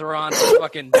about I throw on some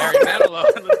fucking Barry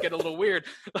Manilow and let's get a little weird.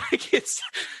 Like, it's.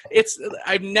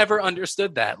 I've never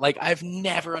understood that. Like, I've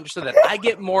never understood that. I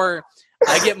get more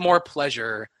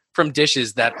pleasure from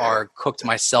dishes that are cooked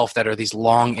myself, that are these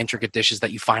long, intricate dishes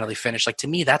that you finally finish. Like, to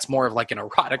me, that's more of like an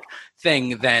erotic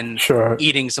thing than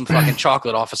eating some fucking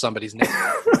chocolate off of somebody's name.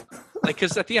 Like,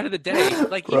 because at the end of the day,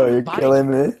 like, bro, you're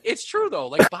killing me. It's true though.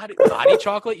 Like, body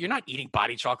chocolate, you're not eating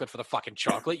body chocolate for the fucking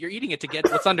chocolate. You're eating it to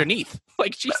get what's underneath.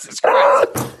 Like, Jesus Christ!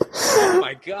 Oh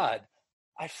my God.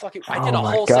 I did a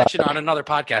whole section on another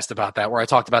podcast about that, where I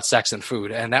talked about sex and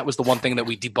food, and that was the one thing that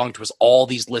we debunked, was all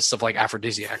these lists of like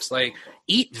aphrodisiacs. Like,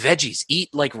 eat veggies,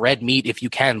 eat like red meat if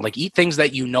you can. Like, eat things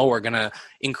that are gonna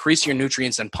increase your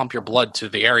nutrients and pump your blood to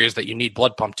the areas that you need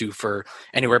blood pumped to for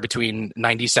anywhere between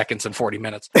 90 seconds and 40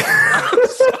 minutes.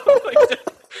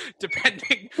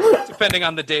 Depending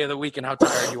on the day of the week and how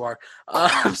tired you are.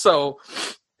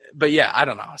 But yeah, I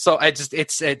don't know. So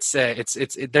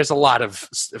there's a lot of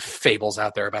fables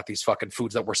out there about these fucking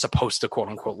foods that we're supposed to quote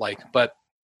unquote like. But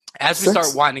as we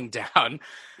start winding down,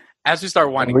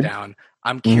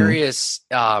 I'm curious,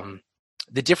 the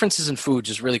differences in food,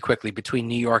 just really quickly, between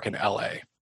New York and LA,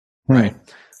 right?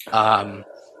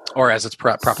 Or as it's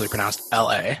properly pronounced,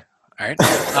 LA. All right.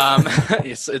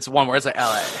 It's one word. It's like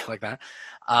LA, like that.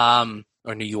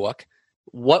 Or New York.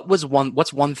 What's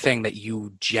one thing that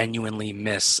you genuinely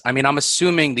miss? I mean, I'm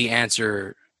assuming the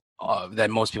answer that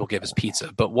most people give is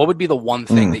pizza, but what would be the one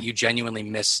thing that you genuinely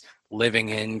miss living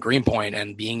in Greenpoint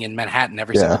and being in Manhattan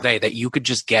every single day that you could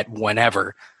just get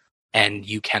whenever and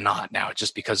you cannot now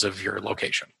just because of your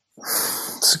location?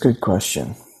 That's a good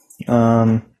question.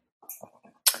 I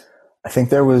think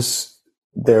there was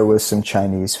some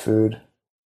Chinese food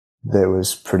that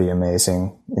was pretty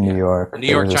amazing in New York. New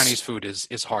York Chinese food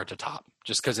is hard to top,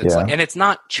 just because it's like, and it's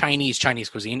not Chinese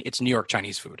cuisine, it's New York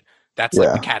Chinese food. That's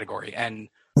like the category, and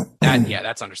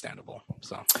that's understandable.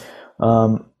 So,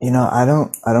 I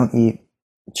don't eat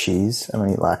cheese. I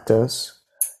don't eat lactose,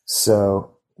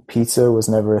 so pizza was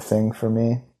never a thing for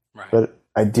me. Right. But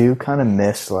I do kind of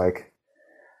miss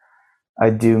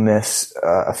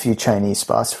a few Chinese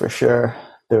spots for sure.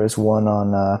 There was one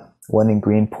in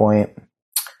Greenpoint.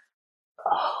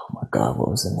 Oh my God, what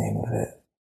was the name of it?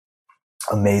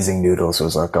 Amazing Noodles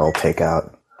was like all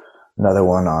takeout. Another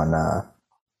one on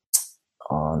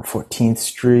 14th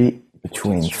Street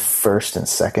between 1st and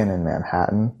 2nd in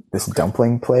Manhattan. This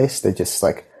dumpling place, they just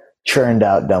like churned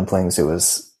out dumplings. It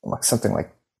was like something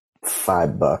like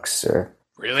 $5 or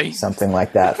really something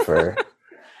like that for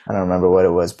I don't remember what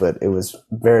it was, but it was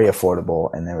very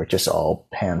affordable, and they were just all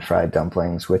pan-fried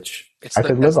dumplings, which I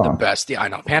could live on. That's the best. Yeah, I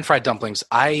know. Pan-fried dumplings.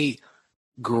 I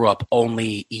grew up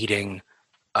only eating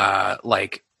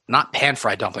like not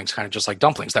pan-fried dumplings, kind of just like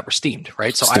dumplings that were steamed,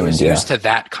 right? So I was used to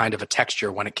that kind of a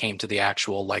texture when it came to the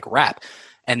actual like wrap.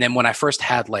 And then when I first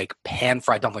had like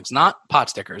pan-fried dumplings, not pot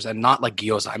stickers and not like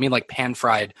gyoza, I mean like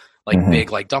pan-fried, like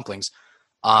big like dumplings,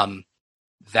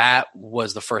 that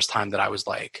was the first time that I was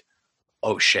like,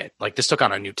 oh shit, like this took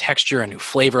on a new texture, a new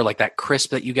flavor, like that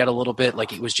crisp that you get a little bit,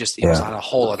 like it was on a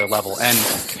whole other level.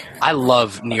 And I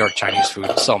love New York Chinese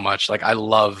food so much. Like I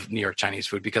love New York Chinese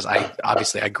food because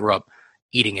I grew up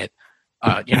eating it,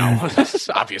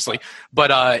 obviously.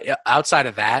 But outside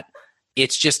of that,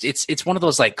 it's just, it's one of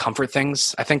those like comfort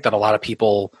things. I think that a lot of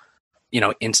people,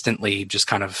 instantly just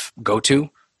kind of go to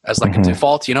as like a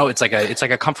default, it's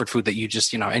like a comfort food that you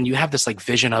just, and you have this like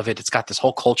vision of it. It's got this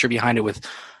whole culture behind it with,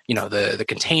 the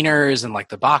containers and like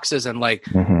the boxes and like,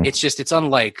 it's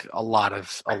unlike a lot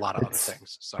of other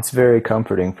things. So it's very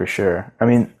comforting for sure. I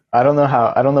mean, I don't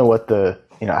know what the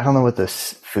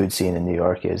food scene in New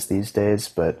York is these days,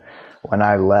 but when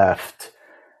I left,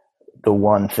 the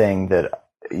one thing that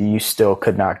you still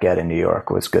could not get in New York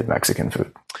was good Mexican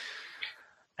food?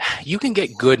 You can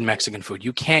get good Mexican food.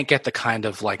 You can't get the kind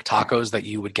of like tacos that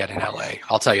you would get in LA.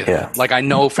 I'll tell you that. Yeah. Like I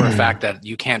know for a fact that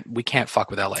we can't fuck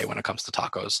with LA when it comes to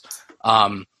tacos,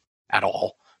 at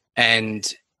all.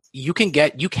 And you can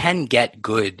get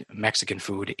good Mexican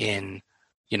food in,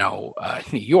 New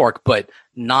York, but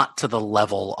not to the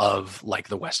level of like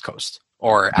the West Coast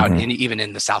or out even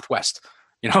in the Southwest,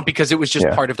 because it was just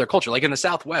part of their culture. Like in the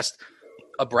Southwest,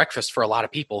 a breakfast for a lot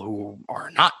of people who are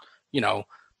not,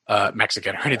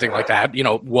 Mexican or anything like that,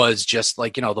 was just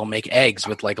like, they'll make eggs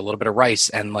with like a little bit of rice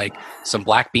and like some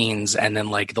black beans. And then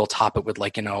like, they'll top it with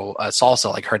like, a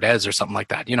salsa, like Herdez or something like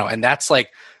that, and that's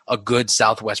like a good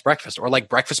Southwest breakfast. Or like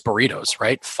breakfast burritos,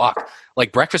 right? Fuck.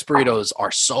 Like breakfast burritos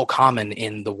are so common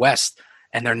in the West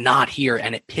and they're not here.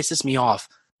 And it pisses me off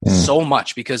so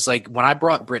much because like when I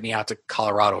brought Brittany out to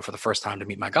Colorado for the first time to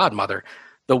meet my godmother,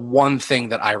 the one thing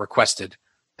that I requested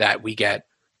that we get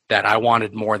that I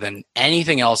wanted more than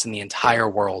anything else in the entire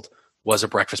world was a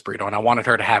breakfast burrito. And I wanted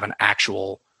her to have an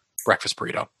actual breakfast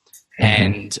burrito.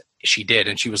 And she did.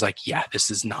 And she was like, yeah,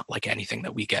 this is not like anything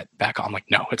that we get back home. I'm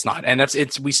like, no, it's not. And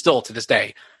we still to this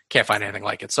day can't find anything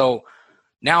like it. So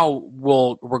now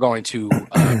we're going to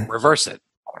reverse it.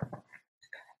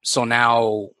 So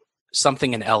now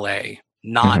something in LA,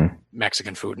 not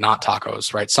Mexican food, not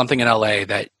tacos, right? Something in LA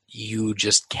that you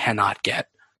just cannot get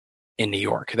in New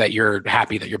York, that you're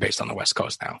happy that you're based on the West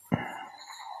Coast now.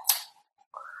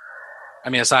 I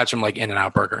mean, aside from like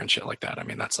In-N-Out Burger and shit like that. I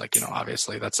mean, that's like,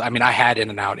 obviously I had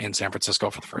In-N-Out in San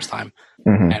Francisco for the first time.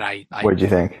 And I what'd you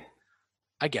think?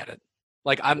 I get it.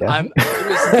 Like it was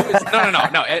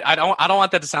no. I don't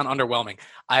want that to sound underwhelming.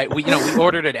 We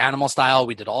ordered it animal style.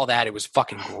 We did all that. It was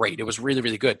fucking great. It was really,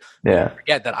 really good. Yeah. Don't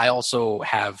forget that I also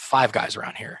have Five Guys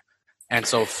around here. And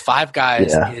so Five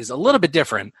Guys is a little bit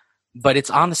different, but it's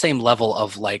on the same level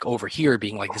of like over here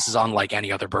being like, this is unlike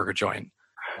any other burger joint.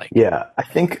 Like, yeah, I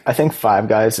think Five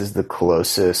Guys is the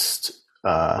closest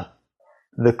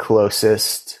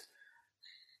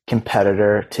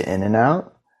competitor to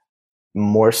In-N-Out,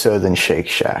 more so than Shake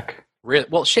Shack. Really?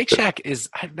 Well, Shake Shack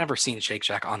I've never seen Shake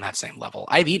Shack on that same level.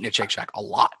 I've eaten at Shake Shack a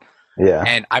lot. Yeah.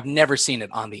 And I've never seen it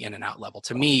on the In-N-Out level.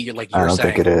 To me, like you're saying. I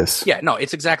don't think it is. Yeah, no,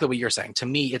 it's exactly what you're saying. To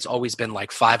me, it's always been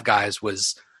like Five Guys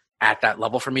was at that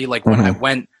level for me. Like when I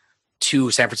went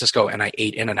to San Francisco and I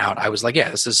ate In-N-Out, I was like,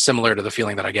 yeah, this is similar to the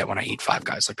feeling that I get when I eat Five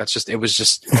Guys. Like it was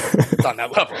just on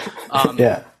that level.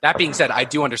 That being said, I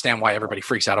do understand why everybody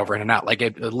freaks out over In-N-Out. Like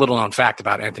a little known fact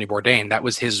about Anthony Bourdain, that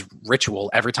was his ritual.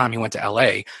 Every time he went to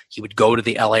LA, he would go to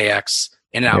the LAX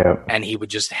In-N-Out and he would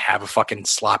just have a fucking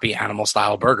sloppy animal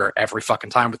style burger every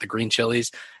fucking time with the green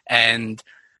chilies. And,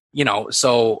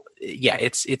 so yeah,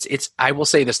 it's, I will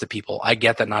say this to people. I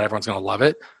get that not everyone's going to love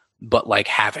it, but like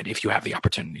have it if you have the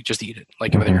opportunity. Just eat it.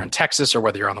 Like whether you're in Texas or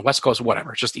whether you're on the West Coast,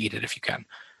 whatever, just eat it if you can.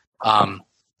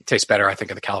 It tastes better, I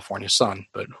think, in the California sun,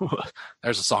 but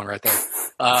there's a song right there.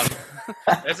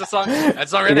 There's a song right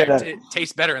there. It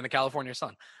tastes better in the California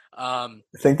sun. I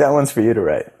think that one's for you to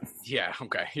write. Yeah.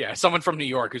 Okay. Yeah. Someone from New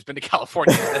York who's been to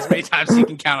California as many times as he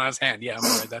can count on his hand. Yeah. I'm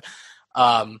gonna write that.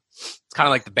 It's kind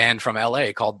of like the band from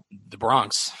LA called The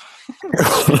Bronx.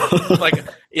 Like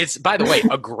it's, by the way,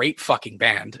 a great fucking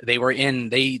band. They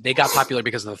got popular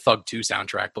because of the Thug 2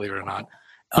 soundtrack, believe it or not,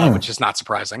 which is not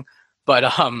surprising. But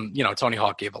Tony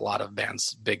Hawk gave a lot of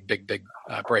bands big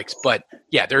breaks. But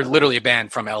yeah, they're literally a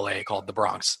band from LA called The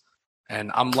Bronx.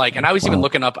 And I'm like, and I was even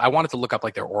looking up, I wanted to look up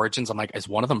like their origins. I'm like, is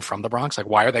one of them from the Bronx? Like,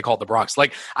 why are they called the Bronx?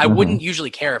 Like, I wouldn't usually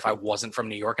care if I wasn't from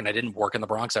New York and I didn't work in the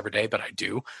Bronx every day, but I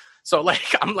do. So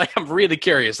like, I'm really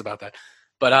curious about that.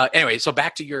 But anyway, so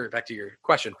back to your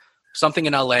question, something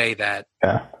in LA that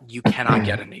you cannot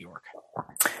get in New York.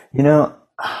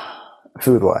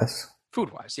 Food wise,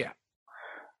 yeah.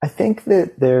 I think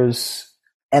that there's,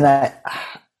 and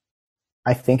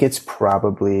I think it's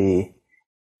probably,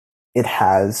 it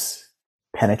has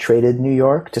penetrated New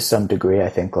York to some degree. I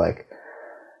think like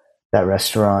that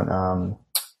restaurant,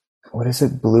 what is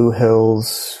it? Blue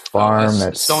Hills Farm.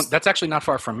 That's actually not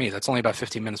far from me. That's only about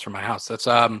 15 minutes from my house. That's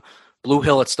Blue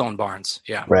Hill at Stone Barns.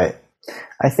 Yeah. Right.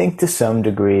 I think to some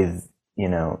degree,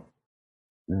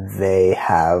 they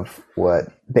have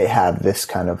this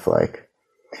kind of like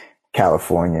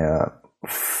California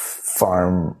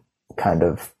farm kind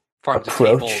of approach.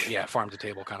 Farm to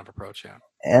table kind of approach. Yeah.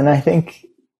 And I think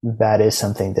that is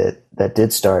something that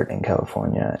did start in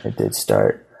California. It did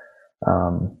start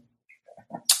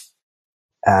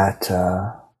at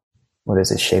what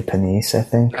is it, Chez Panisse, I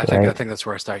think. I think that's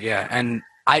where I start. Yeah, and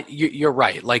You're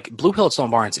right. Like Blue Hill at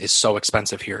Stone Barns is so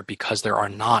expensive here because there are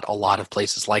not a lot of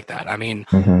places like that. I mean,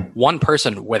 one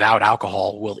person without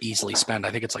alcohol will easily spend,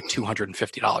 I think it's like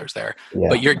 $250 there. Yeah,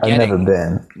 but I've never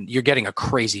been. you're getting a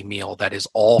crazy meal that is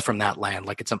all from that land.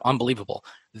 Like it's unbelievable.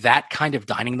 That kind of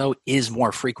dining though is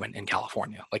more frequent in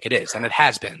California. Like it is, and it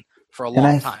has been for a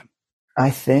long time. I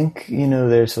think,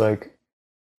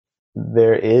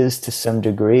 there is to some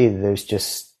degree,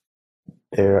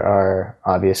 there are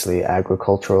obviously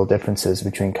agricultural differences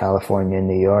between California and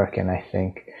New York, and I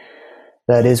think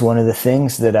that is one of the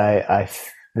things that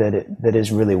that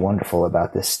is really wonderful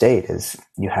about this state is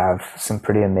you have some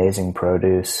pretty amazing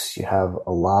produce. You have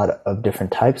a lot of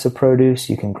different types of produce.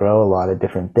 You can grow a lot of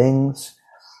different things,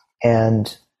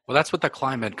 and well, that's what the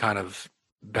climate kind of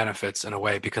benefits in a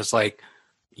way because like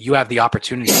you have the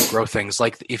opportunity to grow things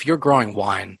like if you're growing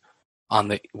wine on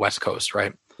the West Coast,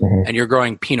 right? And you're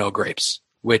growing Pinot grapes,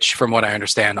 which from what I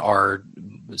understand are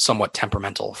somewhat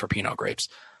temperamental for Pinot grapes.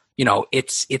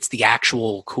 It's the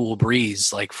actual cool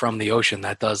breeze like from the ocean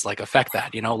that does like affect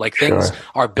that, like things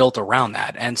are built around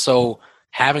that. And so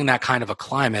having that kind of a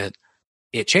climate,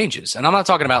 it changes. And I'm not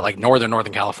talking about like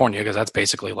Northern California because that's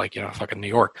basically like, fucking New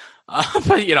York.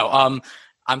 But,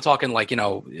 I'm talking like,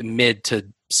 mid to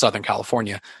Southern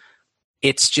California.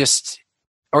 It's just,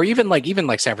 or even like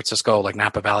San Francisco, like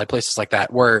Napa Valley, places like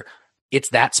that, where it's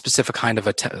that specific kind of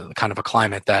a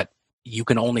climate that you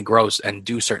can only grow and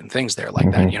do certain things there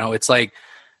like that. It's like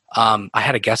I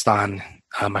had a guest on,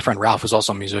 my friend Ralph was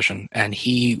also a musician, and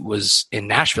he was in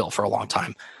Nashville for a long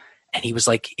time, and he was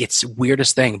like, it's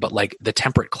weirdest thing, but like the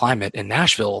temperate climate in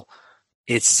Nashville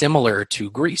is similar to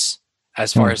Greece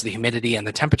as far as the humidity and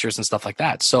the temperatures and stuff like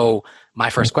that. So my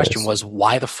first question was,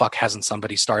 why the fuck hasn't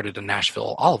somebody started a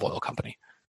Nashville olive oil company?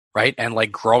 Right. And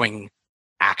like growing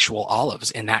actual olives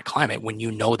in that climate when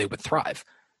they would thrive.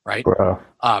 Right.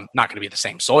 Not going to be the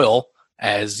same soil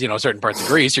as, certain parts of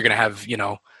Greece. You're going to have,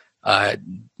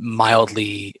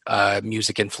 mildly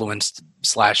music influenced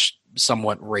 /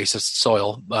 somewhat racist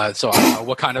soil. So I don't know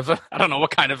what kind of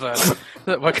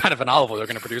an olive oil they're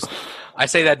going to produce. I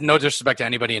say that no disrespect to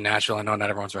anybody in Nashville. I know not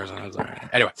everyone's version.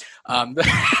 Anyway.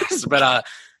 But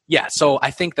yeah, so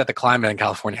I think that the climate in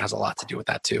California has a lot to do with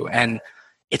that too. And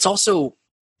it's also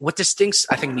what distincts,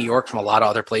 I think, New York from a lot of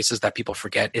other places that people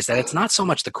forget is that it's not so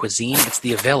much the cuisine, it's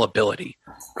the availability,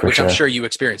 which I'm sure you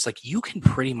experience. Like you can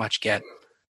pretty much get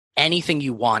anything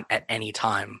you want at any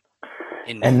time.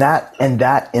 And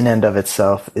that in and of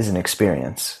itself is an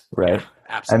experience, right? Yeah,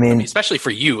 absolutely. I mean, especially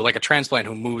for you, like a transplant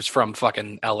who moves from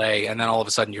fucking LA and then all of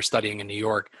a sudden you're studying in New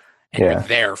York and you're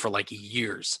there for like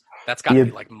years. That's got to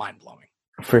be like mind blowing.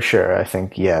 For sure. I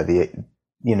think,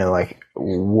 like,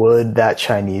 would that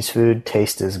Chinese food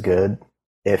taste as good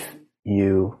if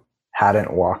you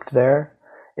hadn't walked there?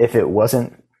 If it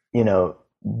wasn't,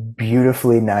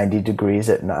 beautifully 90 degrees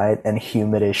at night and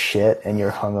humid as shit and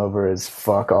you're hungover as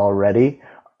fuck already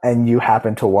and you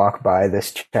happen to walk by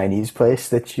this Chinese place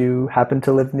that you happen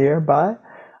to live nearby,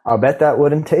 I'll bet that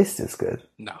wouldn't taste as good.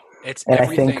 No, it's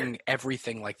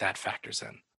everything like that factors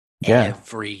in. Yeah.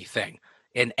 Everything.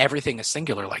 And everything is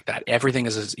singular like that. Everything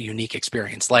is a unique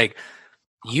experience. Like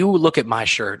you look at my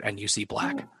shirt and you see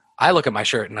black. I look at my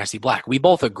shirt and I see black. We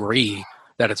both agree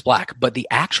that it's black, but the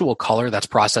actual color that's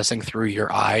processing through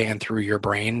your eye and through your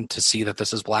brain to see that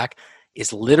this is black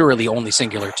is literally only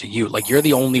singular to you. Like you're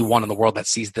the only one in the world that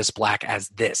sees this black as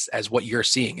what you're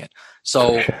seeing it.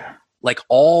 So like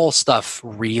all stuff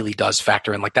really does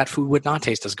factor in. Like that food would not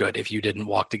taste as good if you didn't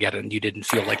walk to get it and you didn't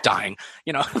feel like dying,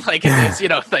 like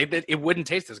it's, like it wouldn't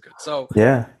taste as good. So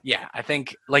yeah, I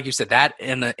think like you said, that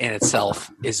in itself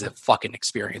is a fucking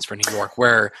experience for New York,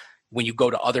 where when you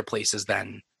go to other places,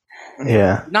 then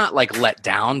not like let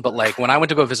down, but like when I went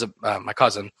to go visit my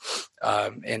cousin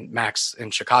in Max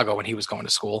in Chicago when he was going to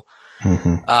school,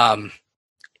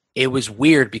 it was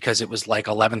weird because it was like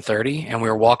 11:30 and we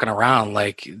were walking around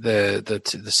like the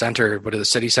center, the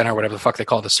city center, whatever the fuck they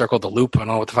call it, the circle, the loop. I don't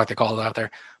know what the fuck they call it out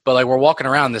there, but like we're walking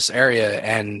around this area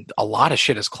and a lot of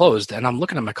shit is closed. And I'm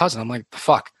looking at my cousin. I'm like, the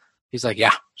fuck? He's like,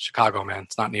 yeah, Chicago, man.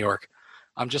 It's not New York.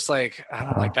 I'm just like, I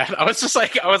don't like that. I was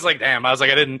like, damn. I was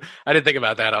like, I didn't think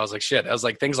about that. I was like, shit. I was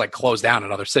like, things like close down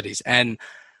in other cities. And,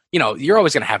 you're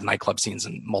always going to have nightclub scenes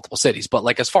in multiple cities. But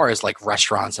like, as far as like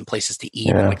restaurants and places to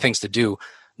eat and like things to do,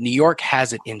 New York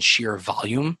has it in sheer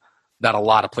volume that a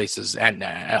lot of places and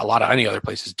a lot of any other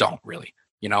places don't really,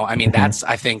 I mean, that's,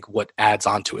 I think, what adds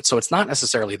on to it. So it's not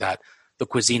necessarily that the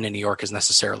cuisine in New York is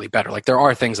necessarily better. Like there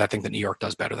are things I think that New York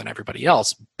does better than everybody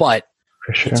else, but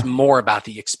it's more about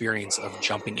the experience of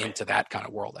jumping into that kind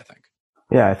of world, I think.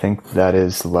 Yeah, I think that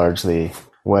is largely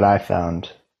what I found,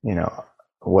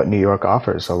 what New York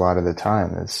offers a lot of the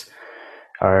time is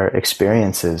are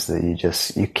experiences that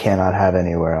you cannot have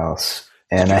anywhere else.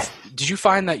 And did you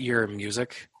find that your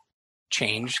music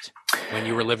changed when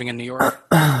you were living in New York?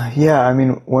 yeah, I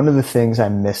mean, one of the things I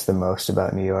miss the most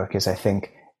about New York is I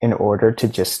think in order to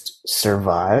just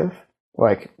survive,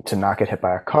 like to not get hit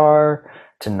by a car,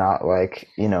 to not like,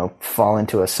 fall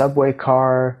into a subway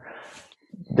car,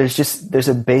 there's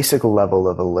a basic level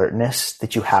of alertness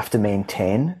that you have to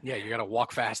maintain. Yeah, you got to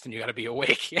walk fast and you got to be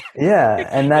awake. Yeah,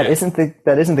 and that Yeah.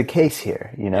 isn't the case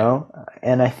here,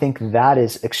 And I think that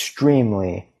is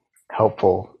extremely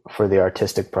helpful for the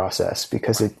artistic process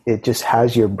because it just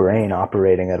has your brain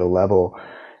operating at a level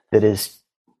that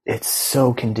it's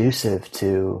so conducive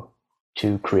to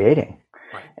creating.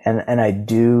 Right. And I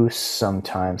do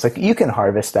sometimes, like, you can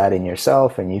harvest that in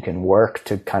yourself and you can work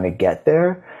to kind of get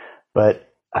there, but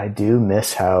I do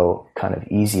miss how kind of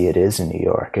easy it is in New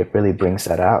York. It really brings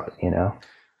that out,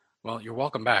 Well, you're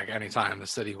welcome back anytime. The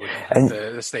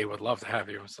state would love to have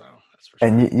you. So that's for sure.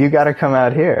 And you got to come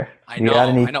out here. I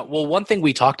know. Well, one thing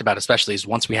we talked about, especially, is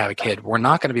once we have a kid, we're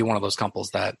not going to be one of those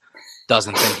couples that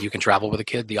doesn't think you can travel with a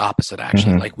kid. The opposite,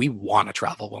 actually. Like, we want to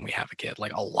travel when we have a kid,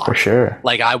 like a lot. For sure.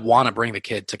 Like, I want to bring the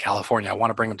kid to California. I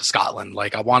want to bring him to Scotland.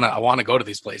 Like, I want to go to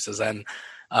these places, and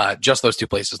just those two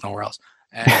places, nowhere else.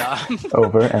 And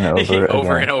over and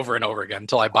over and over again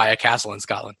until I buy a castle in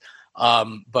Scotland.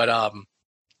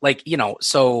 Like,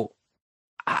 so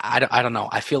I don't know.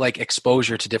 I feel like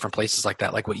exposure to different places like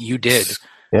that, like what you did,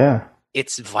 yeah,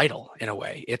 it's vital in a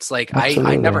way. It's like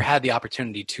I never had the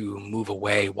opportunity to move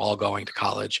away while going to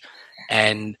college,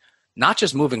 and not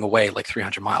just moving away like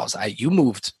 300 miles. You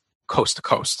moved coast to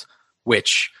coast,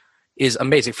 which is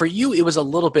amazing. For you, it was a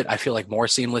little bit, I feel like, more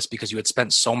seamless because you had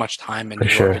spent so much time in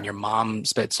New York, and your mom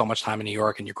spent so much time in New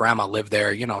York, and your grandma lived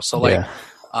there, so like,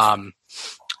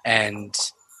 and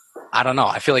I don't know.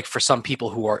 I feel like for some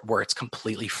people where it's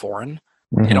completely foreign,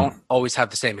 they don't always have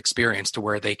the same experience to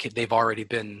where they've already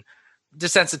been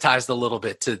desensitized a little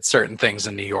bit to certain things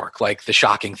in New York, like the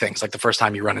shocking things, like the first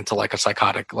time you run into like a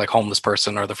psychotic, like homeless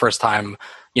person, or the first time,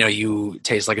 you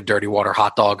taste like a dirty water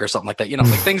hot dog or something like that,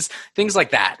 like things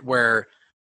like that, where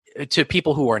to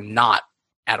people who are not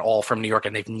at all from New York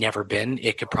and they've never been,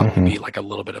 it could probably be like a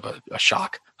little bit of a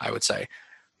shock, I would say.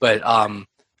 But,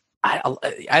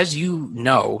 as you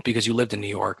know, because you lived in New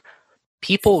York,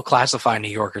 people classify New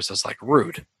Yorkers as like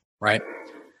rude, right?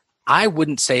 I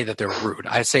wouldn't say that they're rude.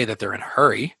 I'd say that they're in a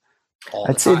hurry.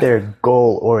 I'd say they're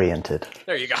goal oriented.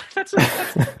 There you go.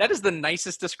 That is the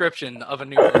nicest description of a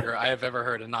New Yorker I have ever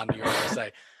heard a non-New Yorker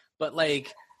say. But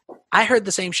like, I heard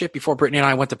the same shit before Brittany and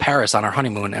I went to Paris on our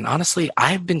honeymoon. And honestly,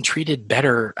 I've been treated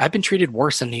better. I've been treated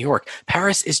worse in New York.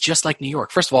 Paris is just like New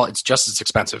York. First of all, it's just as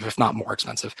expensive, if not more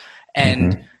expensive.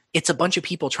 And it's a bunch of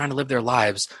people trying to live their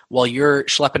lives while you're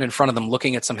schlepping in front of them,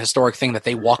 looking at some historic thing that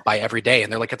they walk by every day.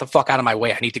 And they're like, get the fuck out of my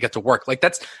way. I need to get to work. Like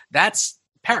that's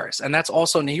Paris. And that's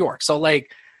also New York. So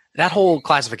like that whole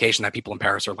classification that people in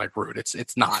Paris are like rude,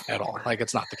 it's not at all. Like,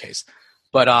 it's not the case.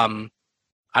 But,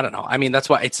 I don't know. I mean, that's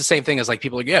why it's the same thing as like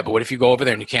people are like, yeah, but what if you go over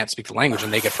there and you can't speak the language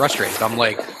and they get frustrated? I'm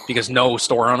like, because no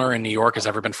store owner in New York has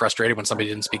ever been frustrated when somebody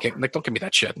didn't speak it. Like, don't give me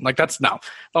that shit. Like, that's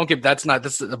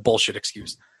a bullshit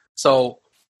excuse. So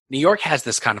New York has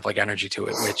this kind of like energy to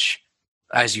it, which,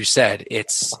 as you said,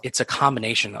 it's a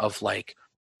combination of like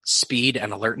speed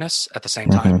and alertness at the same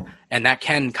time. And that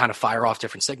can kind of fire off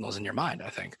different signals in your mind, I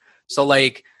think. So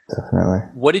like, definitely.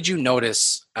 What did you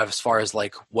notice as far as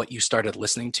like what you started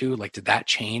listening to? Like, did that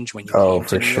change when you came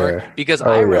to New York? Because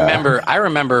I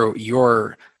remember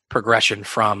your progression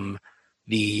from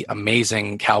the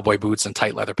amazing cowboy boots and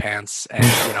tight leather pants and,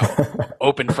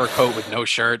 open fur coat with no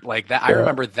shirt like that. I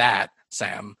remember that,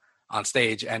 Sam, on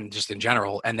stage and just in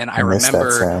general. And then I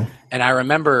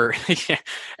remember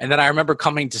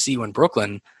coming to see you in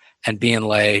Brooklyn and being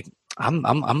like,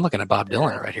 I'm looking at Bob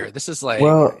Dylan right here. This is like,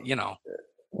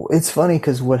 It's funny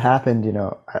because what happened,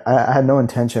 I had no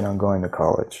intention on going to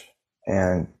college,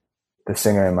 and the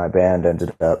singer in my band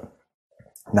ended up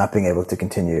not being able to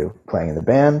continue playing in the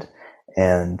band.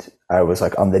 And I was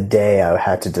like, on the day I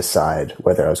had to decide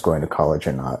whether I was going to college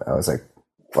or not, I was like,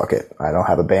 fuck it. I don't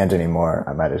have a band anymore.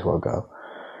 I might as well go.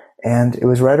 And it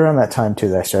was right around that time too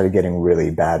that I started getting really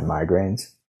bad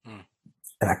migraines,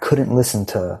 and I couldn't listen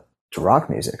to rock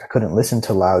music. I couldn't listen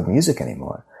to loud music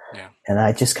anymore. Yeah. And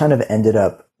I just kind of ended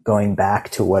up going back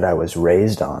to what I was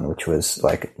raised on, which was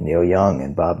like Neil Young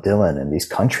and Bob Dylan and these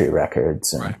country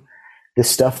records and this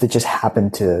stuff that just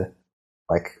happened to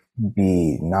like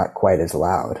be not quite as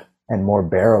loud and more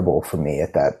bearable for me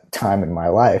at that time in my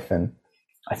life. And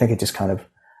I think it just kind of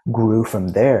grew from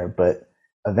there. But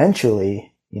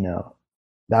eventually,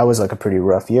 that was like a pretty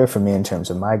rough year for me in terms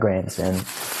of migraines. And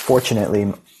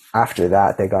fortunately, after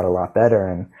that, they got a lot better.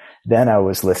 And then I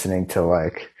was listening to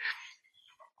like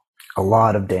a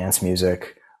lot of dance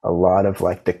music, a lot of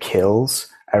like the Kills.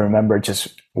 I remember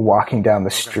just walking down the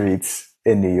streets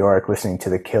in New York, listening to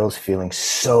the Kills, feeling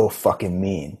so fucking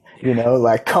mean. You know,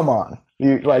 like, come on,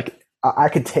 like I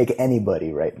could take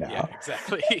anybody right now. Yeah,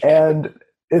 exactly. And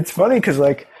it's funny because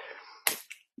like,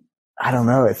 I don't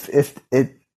know if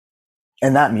it,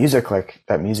 and that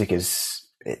music is,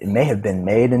 it may have been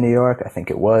made in New York. I think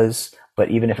it was,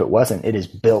 but even if it wasn't, it is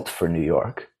built for New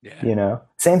York. Yeah. You know,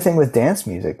 same thing with dance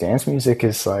music. Dance music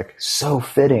is like so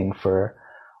fitting for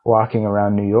walking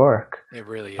around New York. It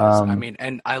really is. I mean,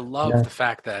 and I love the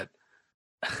fact that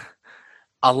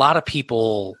a lot of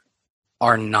people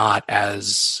are not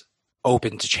as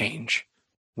open to change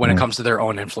when it comes to their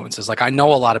own influences. Like I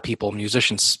know a lot of people,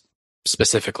 musicians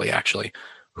specifically actually,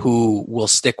 who will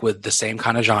stick with the same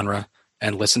kind of genre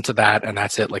and listen to that, and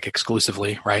that's it, like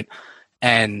exclusively, right?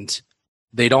 And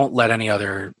they don't let any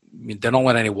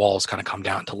walls kind of come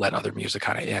down to let other music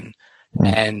kind of in.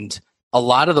 And a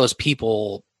lot of those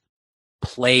people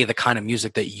play the kind of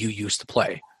music that you used to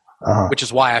play, which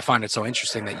is why I find it so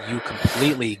interesting that you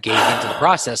completely gave into the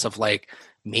process of like,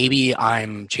 maybe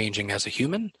I'm changing as a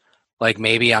human, like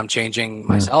maybe I'm changing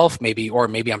myself, or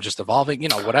maybe I'm just evolving, you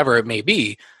know, whatever it may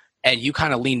be. And you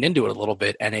kind of leaned into it a little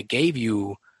bit, and it gave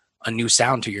you a new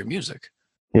sound to your music.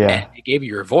 Yeah. And it gave you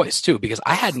your voice too, because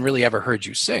I hadn't really ever heard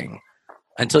you sing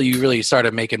until you really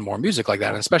started making more music like that,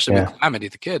 and especially with Calamity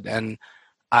the Kid. And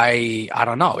I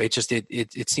don't know, it just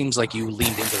it seems like you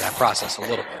leaned into that process a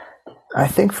little bit. I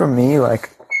think for me, like,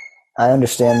 I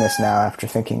understand this now after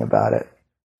thinking about it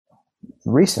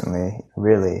recently,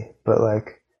 really. But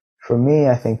like, for me,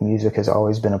 I think music has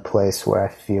always been a place where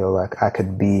I feel like I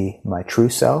could be my true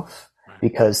self,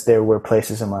 because there were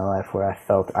places in my life where I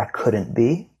felt I couldn't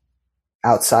be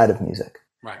outside of music.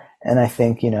 Right. And I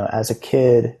think, you know, as a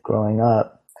kid growing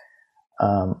up,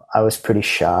 I was pretty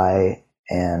shy,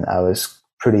 and I was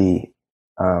pretty,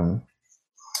 you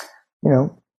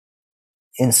know,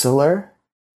 insular.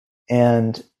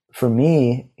 And for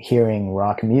me, hearing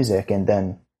rock music and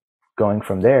then going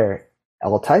from there,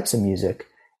 all types of music,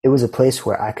 it was a place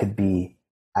where I could be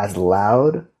as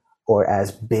loud or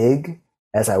as big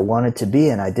as I wanted to be,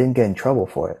 and I didn't get in trouble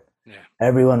for it. Yeah.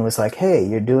 Everyone was like, hey,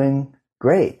 you're doing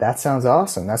great. That sounds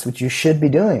awesome. That's what you should be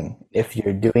doing if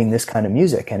you're doing this kind of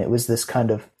music. And it was this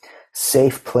kind of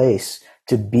safe place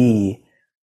to be,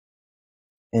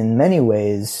 in many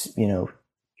ways, you know,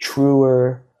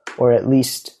 truer, or at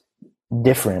least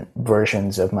different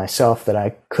versions of myself that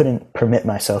I couldn't permit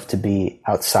myself to be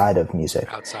outside of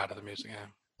music. Outside of the music, yeah.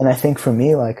 And I think for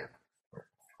me, like,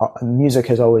 music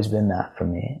has always been that for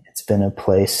me. It's been a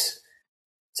place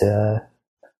to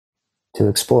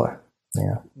explore.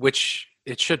 Yeah. Which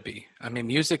it should be. I mean,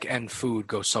 music and food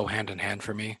go so hand in hand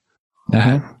for me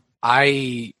that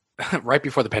I, right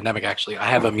before the pandemic, actually, I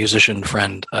have a musician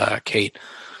friend, Kate,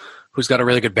 who's got a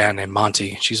really good band named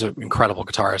Monty. She's an incredible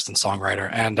guitarist and songwriter.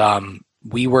 And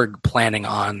we were planning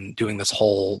on doing this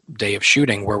whole day of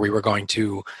shooting where we were going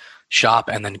to shop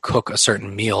and then cook a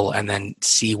certain meal and then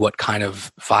see what kind of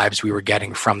vibes we were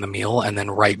getting from the meal, and then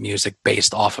write music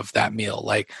based off of that meal.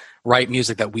 Like, write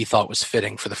music that we thought was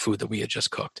fitting for the food that we had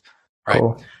just cooked. Right.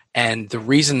 Cool. And the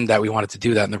reason that we wanted to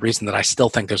do that, and the reason that I still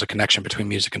think there's a connection between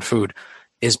music and food,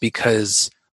 is because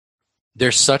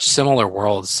there's such similar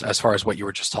worlds as far as what you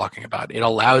were just talking about. It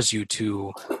allows you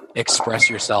to express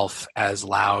yourself as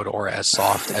loud or as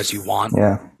soft as you want,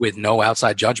 with no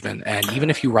outside judgment. And even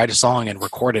if you write a song and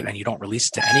record it and you don't release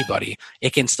it to anybody,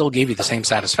 it can still give you the same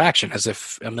satisfaction as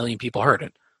if a million people heard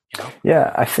it. You know?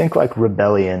 Yeah, I think like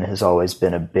rebellion has always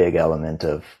been a big element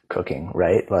of cooking,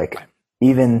 right? Like,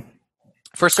 even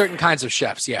for certain kinds of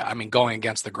chefs, yeah. I mean, going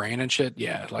against the grain and shit,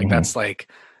 yeah. Like that's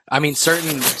like, I mean,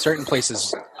 certain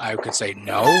places I could say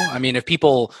no. I mean, if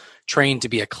people train to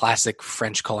be a classic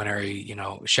French culinary, you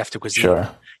know, chef de cuisine,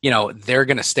 you know, they're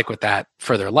going to stick with that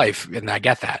for their life, and I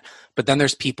get that. But then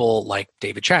there's people like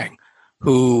David Chang,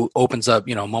 who opens up,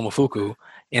 you know, Momofuku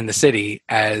in the city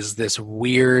as this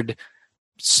weird,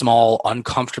 small,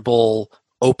 uncomfortable,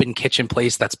 open kitchen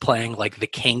place that's playing like the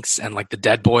Kinks and like the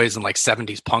Dead Boys and like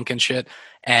 70s punk and shit.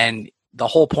 And the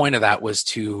whole point of that was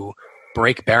to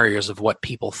break barriers of what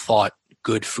people thought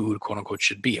good food, quote unquote,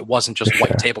 should be. It wasn't just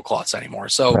white tablecloths anymore.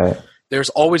 So there's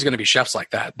always going to be chefs like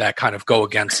that kind of go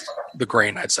against the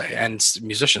grain, I'd say, and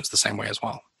musicians the same way as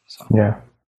well. So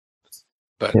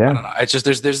but I don't know. It's just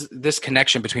there's this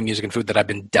connection between music and food that I've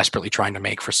been desperately trying to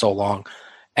make for so long,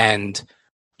 and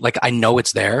like I know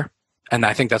it's there, and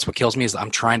I think that's what kills me is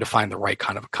I'm trying to find the right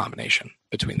kind of a combination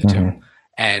between the two.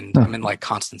 and I'm in like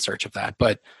constant search of that.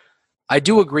 But I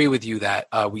do agree with you that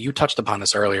you touched upon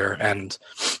this earlier, and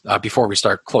before we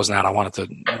start closing out, I wanted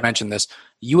to mention this.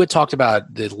 You had talked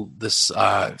about this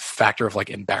factor of like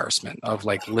embarrassment of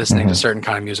like listening to certain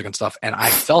kind of music and stuff, and I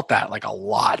felt that like a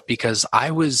lot because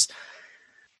I was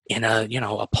in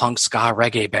a punk ska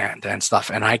reggae band and stuff,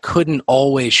 and I couldn't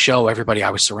always show everybody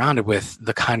I was surrounded with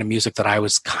the kind of music that I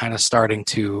was kind of starting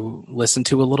to listen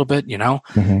to a little bit,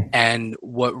 and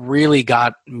what really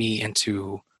got me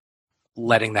into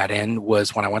letting that in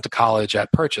was when I went to college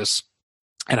at Purchase,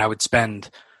 and I would spend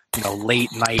late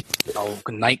night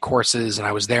night courses, and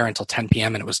I was there until 10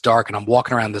 p.m. and it was dark, and I'm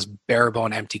walking around this bare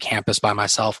bone empty campus by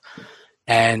myself,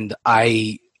 and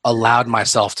I allowed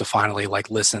myself to finally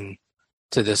like listen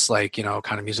to this like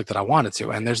kind of music that I wanted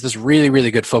to. And there's this really,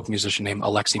 really good folk musician named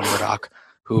Alexi Murdoch,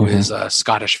 who is a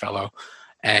Scottish fellow,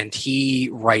 and he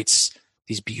writes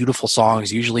these beautiful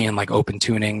songs, usually in like open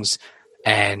tunings,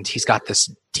 and he's got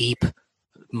this deep,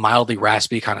 mildly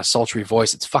raspy kind of sultry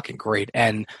voice. It's fucking great.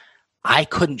 And I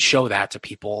couldn't show that to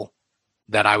people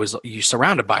that I was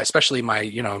surrounded by, especially my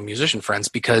musician friends,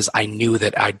 because I knew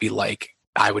that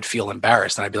I would feel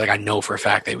embarrassed, and I'd be like, I know for a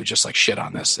fact they would just like shit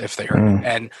on this if they heard it.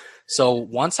 And so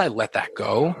once I let that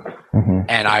go,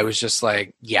 and I was just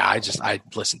like, I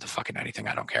listen to fucking anything.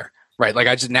 I don't care. Right. Like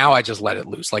I just let it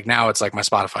loose. Like now it's like my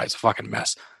Spotify is a fucking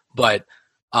mess. But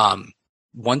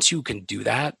once you can do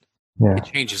that, it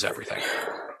changes everything.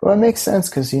 Well, it makes sense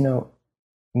because,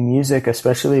 music,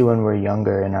 especially when we're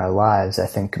younger in our lives, I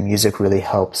think music really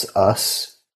helps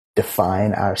us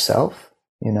define ourselves,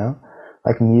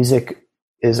 Like music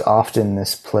is often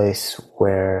this place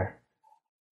where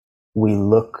we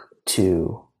look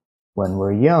to when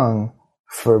we're young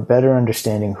for better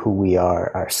understanding who we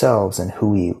are ourselves and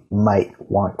who we might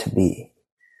want to be.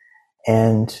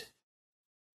 And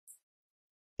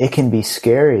it can be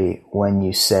scary when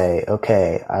you say,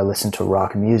 okay, I listen to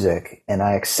rock music and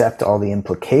I accept all the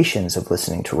implications of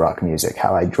listening to rock music,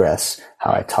 how I dress,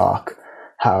 how I talk,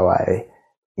 how I,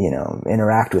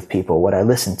 interact with people, what I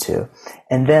listen to.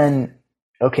 And then,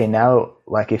 okay, now,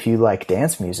 like if you like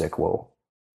dance music, well,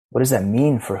 what does that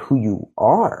mean for who you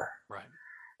are? Right.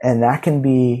 And that can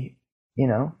be,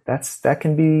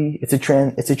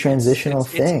 it's a transitional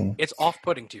thing. It's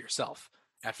off-putting to yourself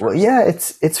at first. Well, yeah,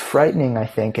 it's frightening, I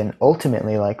think. And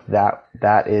ultimately like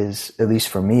that is, at least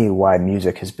for me, why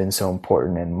music has been so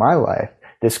important in my life.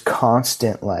 This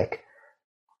constant like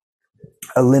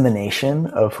elimination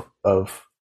of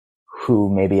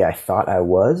who maybe I thought I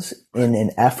was in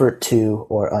an effort to,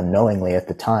 or unknowingly at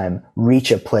the time, reach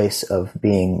a place of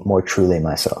being more truly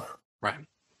myself. Right.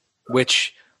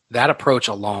 Which that approach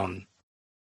alone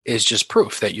is just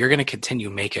proof that you're going to continue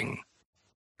making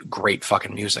great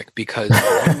fucking music because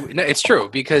it's true,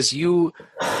 because you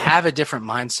have a different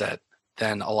mindset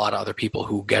than a lot of other people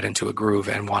who get into a groove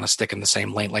and want to stick in the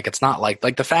same lane. Like it's not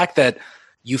like the fact that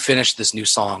you finished this new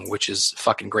song, which is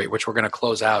fucking great, which we're going to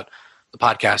close out the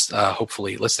podcast,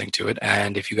 hopefully listening to it.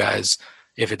 And if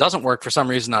it doesn't work for some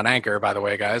reason on Anchor, by the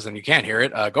way, guys, and you can't hear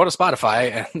it, go to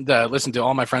Spotify and listen to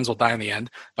All My Friends Will Die in the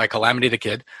End by Calamity the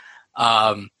Kid.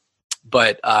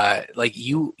 But like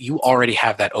you already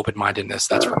have that open-mindedness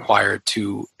that's required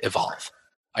to evolve,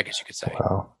 I guess you could say.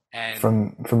 Wow. And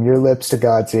from your lips to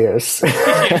God's ears.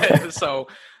 Yeah, so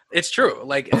it's true.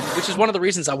 Like, which is one of the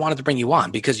reasons I wanted to bring you on,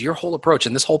 because your whole approach,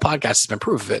 and this whole podcast has been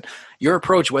proof of it, your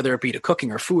approach, whether it be to cooking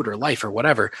or food or life or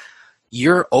whatever,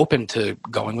 you're open to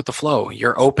going with the flow.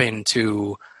 You're open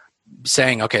to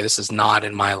saying, okay, this is not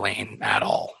in my lane at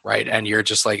all. Right. And you're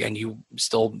just like, and you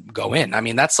still go in. I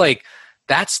mean, that's the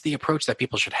approach that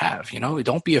people should have,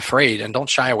 don't be afraid and don't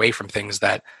shy away from things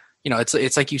that,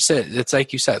 it's like you said,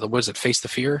 what is it? Face the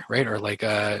fear, right? Or like,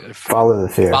 follow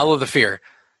the fear.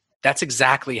 That's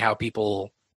exactly how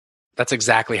people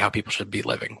should be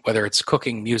living, whether it's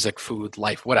cooking, music, food,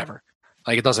 life, whatever.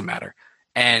 Like it doesn't matter.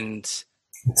 And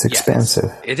it's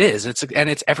expensive. It is. It's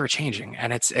ever changing.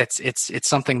 And it's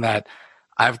something that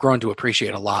I've grown to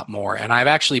appreciate a lot more. And I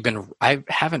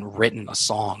haven't written a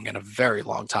song in a very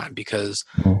long time because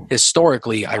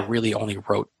historically I really only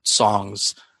wrote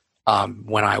songs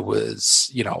when I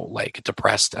was, like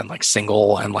depressed and like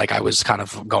single and like I was kind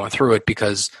of going through it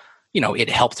because, it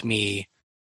helped me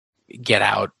get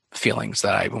out feelings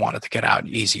that I wanted to get out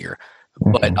easier.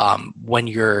 But when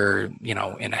you're,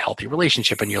 in a healthy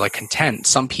relationship and you're like content,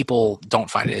 some people don't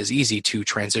find it as easy to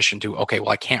transition to, okay, well,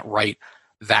 I can't write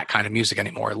that kind of music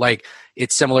anymore. Like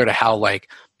it's similar to how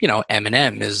like,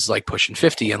 Eminem is like pushing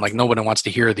 50 and like nobody wants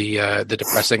to hear the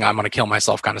depressing, I'm going to kill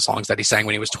myself kind of songs that he sang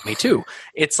when he was 22.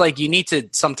 It's like, you need to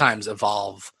sometimes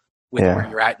evolve with where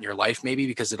you're at in your life, maybe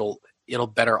because it'll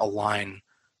better align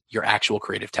your actual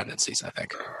creative tendencies, I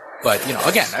think. But, you know,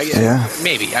 again, Yeah.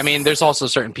 maybe. I mean, there's also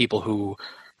certain people who,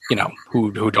 you know,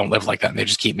 who don't live like that, and they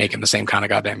just keep making the same kind of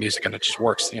goddamn music, and it just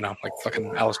works, you know, like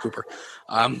fucking Alice Cooper.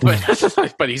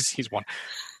 But he's one.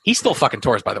 He still fucking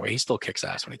tours, by the way. He still kicks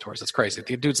ass when he tours. It's crazy.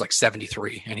 The dude's like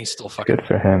 73, and he's still fucking Good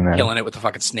for him, man. killing it with the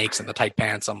fucking snakes and the tight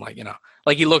pants. I'm like, you know,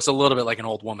 like he looks a little bit like an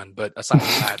old woman, but aside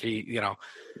from that, he, you know,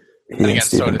 He and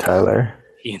Steven Tyler.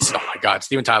 Oh my God,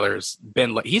 Steven Tyler's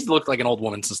been, he's looked like an old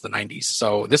woman since the 90s.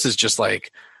 So this is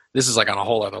like on a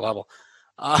whole other level.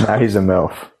 Now he's a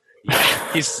MILF.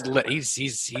 Yeah, he's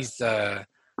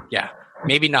yeah,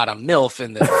 maybe not a MILF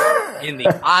in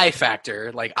the I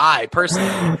factor, like I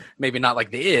personally, maybe not like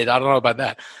the id. I don't know about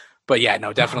that, but yeah,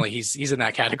 no, definitely he's in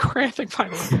that category. I think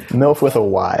finally. MILF with a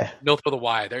Y. MILF with a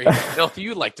Y. There you go. MILF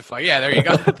you like to fuck. Yeah, there you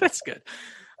go. That's good.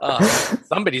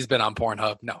 Somebody's been on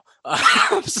Pornhub. No.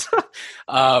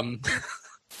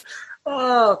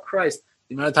 Oh Christ!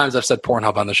 The amount of times I've said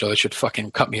Pornhub on the show, they should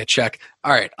fucking cut me a check.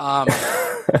 All right.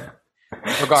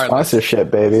 Regardless,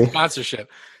 sponsorship, baby. Sponsorship.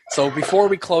 So before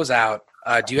we close out,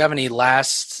 do you have any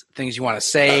last things you want to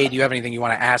say? Do you have anything you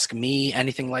want to ask me?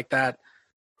 Anything like that?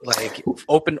 Like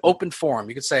open forum.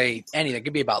 You could say anything. It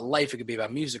could be about life. It could be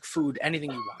about music, food,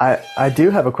 anything you want. I do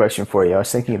have a question for you. I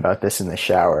was thinking about this in the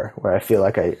shower, where I feel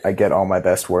like I get all my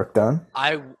best work done.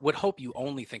 I would hope you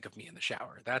only think of me in the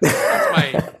shower.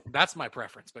 That's my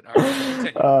preference. But all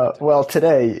right, continue. Well,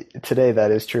 today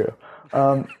that is true.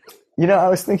 You know, I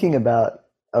was thinking about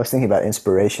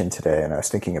inspiration today, and I was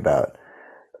thinking about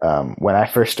when I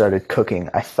first started cooking.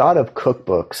 I thought of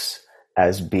cookbooks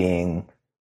as being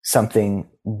something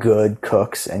good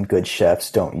cooks and good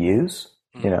chefs don't use.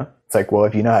 You know, it's like, well,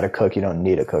 if you know how to cook, you don't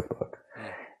need a cookbook.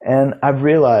 And I've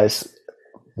realized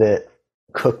that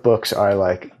cookbooks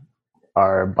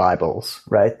are Bibles,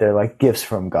 right? They're like gifts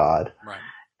from God. Right.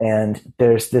 And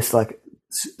there's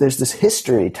this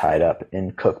history tied up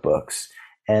in cookbooks.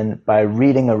 And by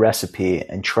reading a recipe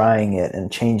and trying it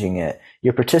and changing it,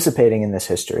 you're participating in this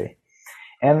history.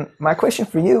 And my question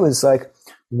for you is like,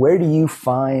 where do you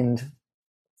find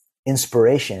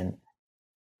inspiration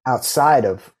outside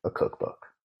of a cookbook?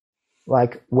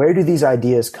 Like, where do these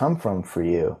ideas come from for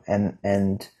you?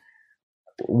 And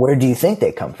where do you think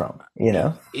they come from? You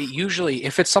know, usually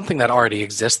if it's something that already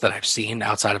exists that I've seen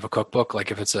outside of a cookbook,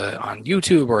 like if it's on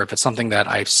YouTube, or if it's something that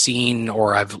I've seen,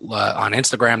 or I've on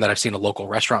Instagram that I've seen a local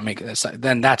restaurant make this,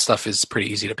 then that stuff is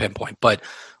pretty easy to pinpoint. But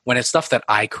when it's stuff that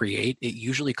I create, it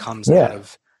usually comes out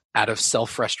of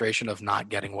self-frustration of not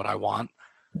getting what I want.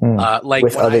 Like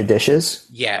with other dishes?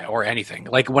 Yeah, or anything.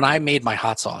 Like when I made my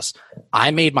hot sauce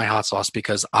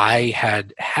because I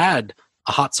had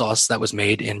a hot sauce that was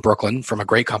made in Brooklyn from a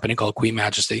great company called Queen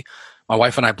Majesty. My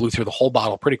wife and I blew through the whole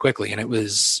bottle pretty quickly, and it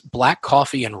was black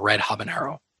coffee and red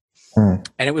habanero. And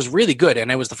it was really good,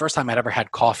 and it was the first time I'd ever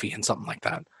had coffee in something like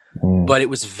that. But it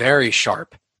was very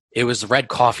sharp. It was red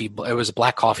coffee. It was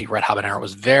black coffee, red habanero. It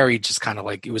was very just kind of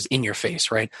like, it was in your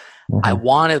face, right? I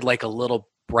wanted like a little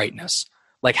brightness,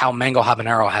 like how mango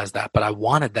habanero has that, but I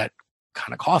wanted that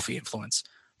kind of coffee influence,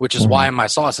 which is why my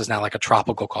sauce is now like a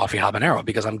tropical coffee habanero,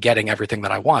 because I'm getting everything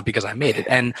that I want because I made it.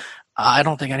 And I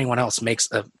don't think anyone else makes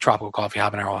a tropical coffee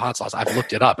habanero hot sauce. I've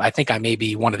looked it up. I think I may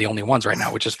be one of the only ones right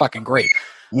now, which is fucking great.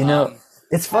 You know,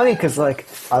 it's funny because like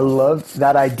I love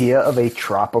that idea of a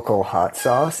tropical hot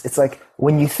sauce. It's like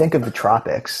when you think of the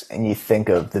tropics and you think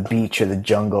of the beach or the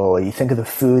jungle, or you think of the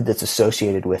food that's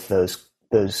associated with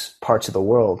those parts of the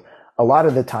world, a lot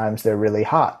of the times they're really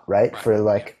hot, right? For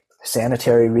like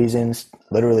sanitary reasons,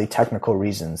 literally technical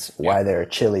reasons why there are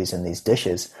chilies in these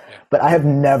dishes. But I have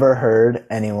never heard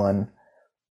anyone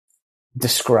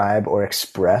describe or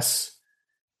express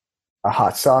a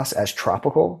hot sauce as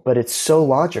tropical, but it's so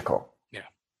logical.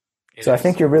 So I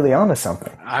think you're really onto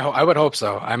something. I would hope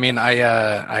so. I mean, I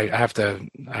have to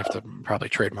probably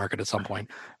trademark it at some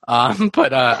point.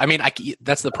 But I mean,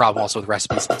 that's the problem also with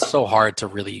recipes. It's so hard to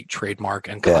really trademark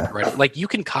and copyright it. Like you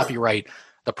can copyright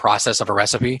the process of a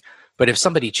recipe, but if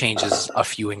somebody changes a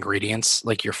few ingredients,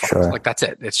 like you're fucked. Like that's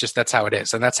it. It's just, that's how it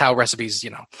is. And that's how recipes,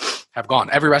 have gone.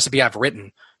 Every recipe I've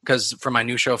written, because for my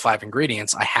new show, 5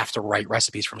 Ingredients, I have to write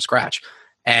recipes from scratch.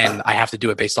 And I have to do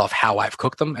it based off how I've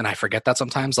cooked them. And I forget that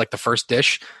sometimes. Like the first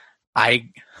dish, I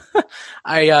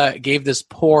gave this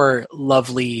poor,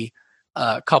 lovely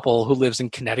couple who lives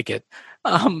in Connecticut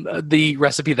the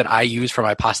recipe that I use for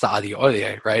my pasta aglio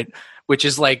olio, right? Which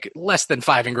is like less than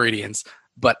 5 ingredients.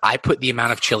 But I put the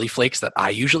amount of chili flakes that I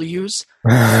usually use.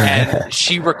 And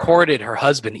she recorded her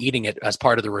husband eating it as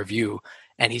part of the review.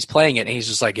 And he's playing it. And he's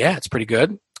just like, yeah, it's pretty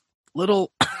good.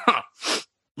 Little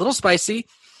spicy.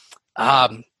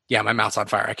 yeah, my mouth's on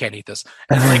fire. I can't eat this.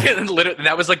 And like, literally,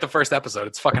 that was like the first episode.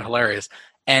 It's fucking hilarious.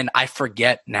 And I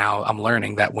forget now, I'm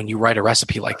learning that when you write a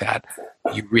recipe like that,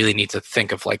 you really need to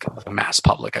think of like the mass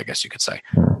public, I guess you could say.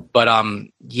 But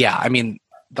yeah, I mean,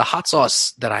 the hot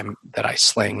sauce that I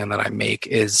sling and that I make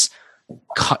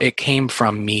it came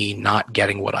from me not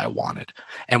getting what I wanted.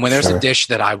 And when there's a dish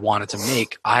that I wanted to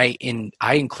make, I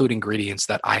include ingredients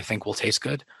that I think will taste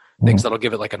good, things that'll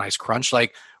give it like a nice crunch.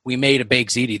 Like we made a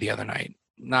baked ziti the other night.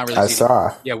 Not really. I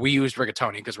saw. Yeah, we used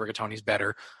rigatoni because rigatoni's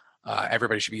better.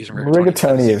 Everybody should be using rigatoni.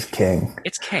 Rigatoni is king.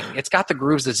 It's king. It's got the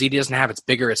grooves that ziti doesn't have. It's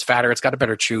bigger. It's fatter. It's got a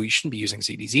better chew. You shouldn't be using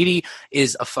ziti. Ziti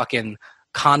is a fucking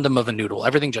condom of a noodle.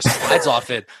 Everything just slides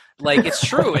off it. Like, it's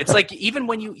true. It's like, even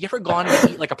when you ever gone and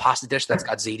eat like a pasta dish that's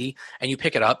got ziti and you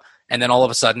pick it up and then all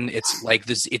of a sudden it's like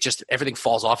this, it just, everything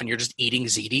falls off and you're just eating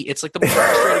ziti. It's like the most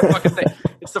frustrating fucking thing.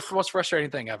 It's the most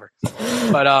frustrating thing ever.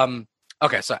 But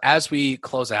okay, so as we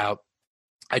close out,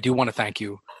 I do want to thank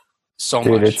you so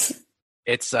much.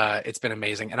 It's been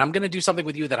amazing. And I'm going to do something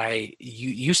with you that you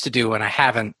used to do and I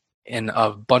haven't in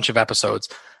a bunch of episodes.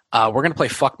 We're going to play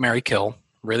Fuck, Marry, Kill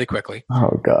really quickly.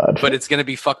 Oh, God. But it's going to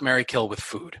be Fuck, Marry, Kill with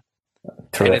food.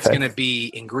 Terrific. And it's going to be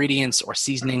ingredients or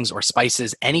seasonings or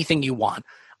spices, anything you want.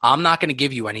 I'm not going to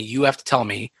give you any. You have to tell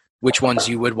me which ones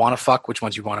you would want to fuck, which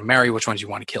ones you want to marry, which ones you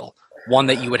want to kill. One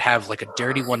that you would have like a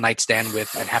dirty one-night stand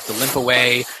with and have to limp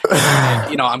away.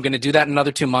 You know, I'm going to do that in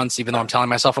another 2 months, even though I'm telling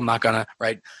myself I'm not going to,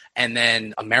 right? And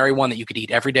then a marry one that you could eat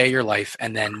every day of your life.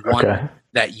 And then one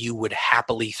that you would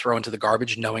happily throw into the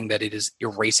garbage knowing that it is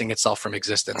erasing itself from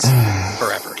existence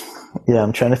forever. Yeah,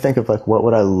 I'm trying to think of like, what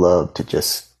would I love to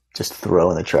just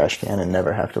throw in the trash can and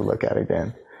never have to look at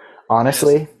again?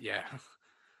 Honestly, yeah,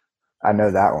 I know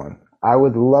that one. I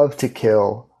would love to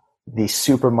kill the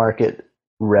supermarket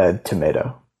red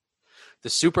tomato. The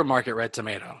supermarket red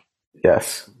tomato.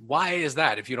 Yes. Why is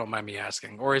that, if you don't mind me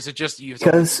asking? Or is it just you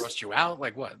grossed you out?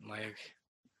 Like what? Like,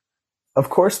 of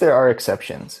course there are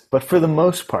exceptions, but for the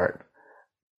most part,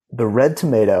 the red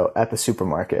tomato at the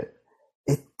supermarket,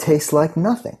 it tastes like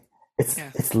nothing.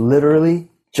 It's literally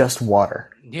just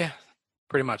water. Yeah,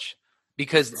 pretty much.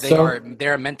 Because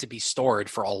they're meant to be stored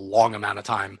for a long amount of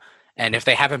time. And if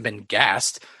they haven't been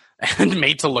gassed and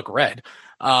made to look red,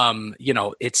 you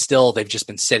know, it's still, they've just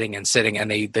been sitting and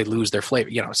they lose their flavor,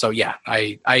 you know. So yeah,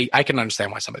 I can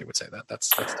understand why somebody would say that. That's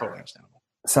totally understandable.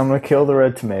 So I'm going to kill the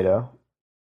red tomato.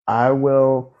 I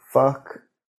will fuck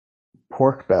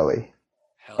pork belly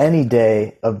any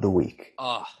day of the week.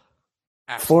 Oh,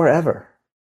 forever.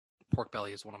 Pork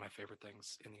belly is one of my favorite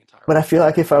things in the entire world. But I feel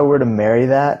like if I were to marry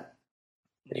that,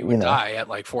 you would die at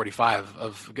like 45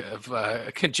 of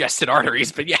congested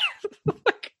arteries, but yeah.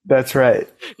 That's right.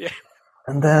 Yeah.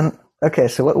 And then, okay,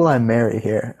 so what will I marry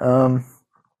here?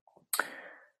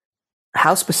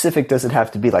 How specific does it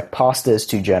have to be? Like, pasta is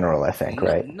too general, I think,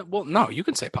 right? Well, no, you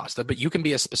can say pasta, but you can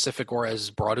be as specific or as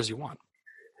broad as you want.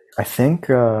 I think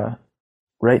right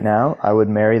now I would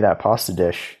marry that pasta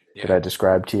dish that I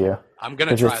described to you. I'm going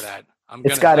to try that.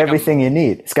 It's got everything you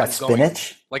need. It's got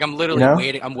spinach. I'm literally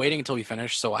waiting. I'm waiting until we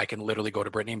finish so I can literally go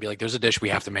to Brittany and be like, there's a dish we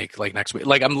have to make like next week.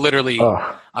 Like, I'm literally,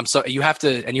 you have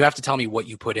to tell me what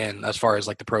you put in as far as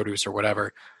like the produce or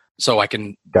whatever, so I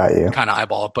can kind of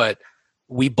eyeball it. But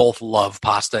we both love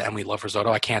pasta and we love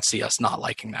risotto. I can't see us not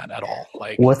liking that at all.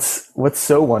 Like, what's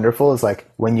so wonderful is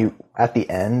like when you, at the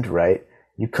end, right,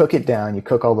 you cook it down, you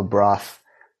cook all the broth,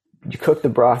 you cook the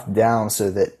broth down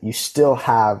so that you still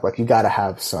have, like, you got to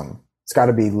have some, it's got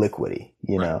to be liquidy,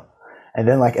 you know? And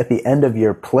then like at the end of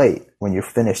your plate, when you're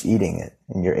finished eating it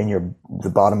and you're in the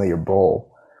bottom of your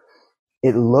bowl,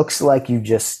 it looks like you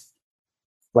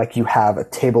have a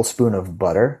tablespoon of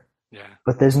butter,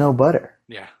 but there's no butter.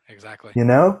 Yeah, exactly. You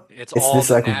know, it's all this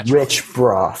like natural, rich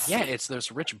broth. Yeah, it's this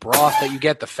rich broth that you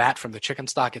get, the fat from the chicken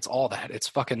stock. It's all that. It's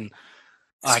fucking.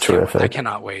 I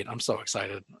cannot wait. I'm so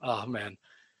excited. Oh man.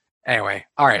 Anyway,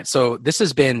 all right. So this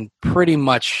has been pretty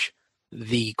much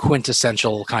the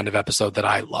quintessential kind of episode that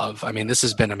I love. I mean, this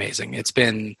has been amazing.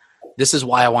 This is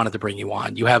why I wanted to bring you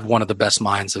on. You have one of the best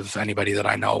minds of anybody that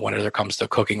I know when it comes to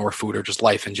cooking or food or just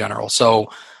life in general.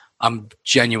 So I'm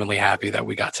genuinely happy that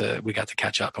we got to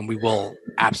catch up, and we will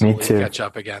absolutely catch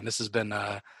up again. This has been,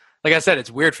 like I said, it's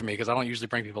weird for me because I don't usually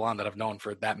bring people on that I've known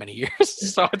for that many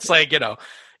years. So it's like, you know,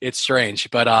 it's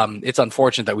strange, but it's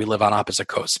unfortunate that we live on opposite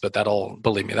coasts, but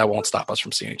believe me, that won't stop us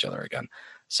from seeing each other again.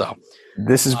 So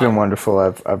this has been wonderful.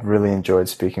 I've really enjoyed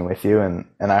speaking with you, and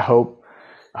I hope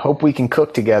we can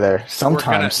cook together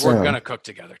sometime soon. We're gonna cook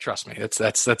together. Trust me.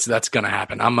 That's gonna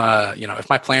happen. I'm you know, if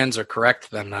my plans are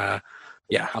correct, then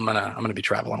yeah, I'm gonna be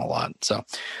traveling a lot. So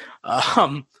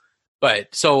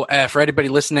But so for anybody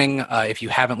listening, if you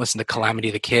haven't listened to Calamity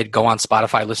the Kid, go on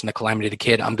Spotify, listen to Calamity the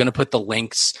Kid. I'm going to put the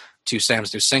links to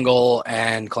Sam's new single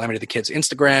and Calamity the Kid's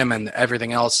Instagram and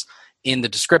everything else in the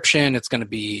description. It's going to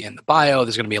be in the bio.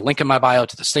 There's going to be a link in my bio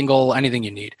to the single, anything you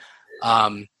need.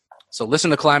 So listen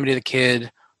to Calamity the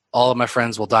Kid. All of my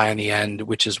friends will die in the end,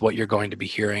 which is what you're going to be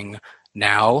hearing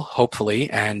now, hopefully.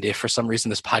 And if for some reason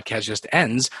this podcast just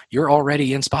ends, you're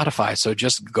already in Spotify. So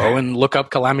just go and look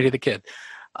up Calamity the Kid.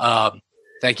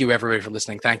 Thank you, everybody, for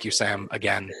listening. Thank you, Sam,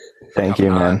 again. Thank you,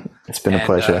 man. It's been a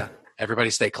pleasure.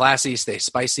 Everybody stay classy, stay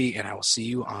spicy, and I will see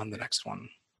you on the next one.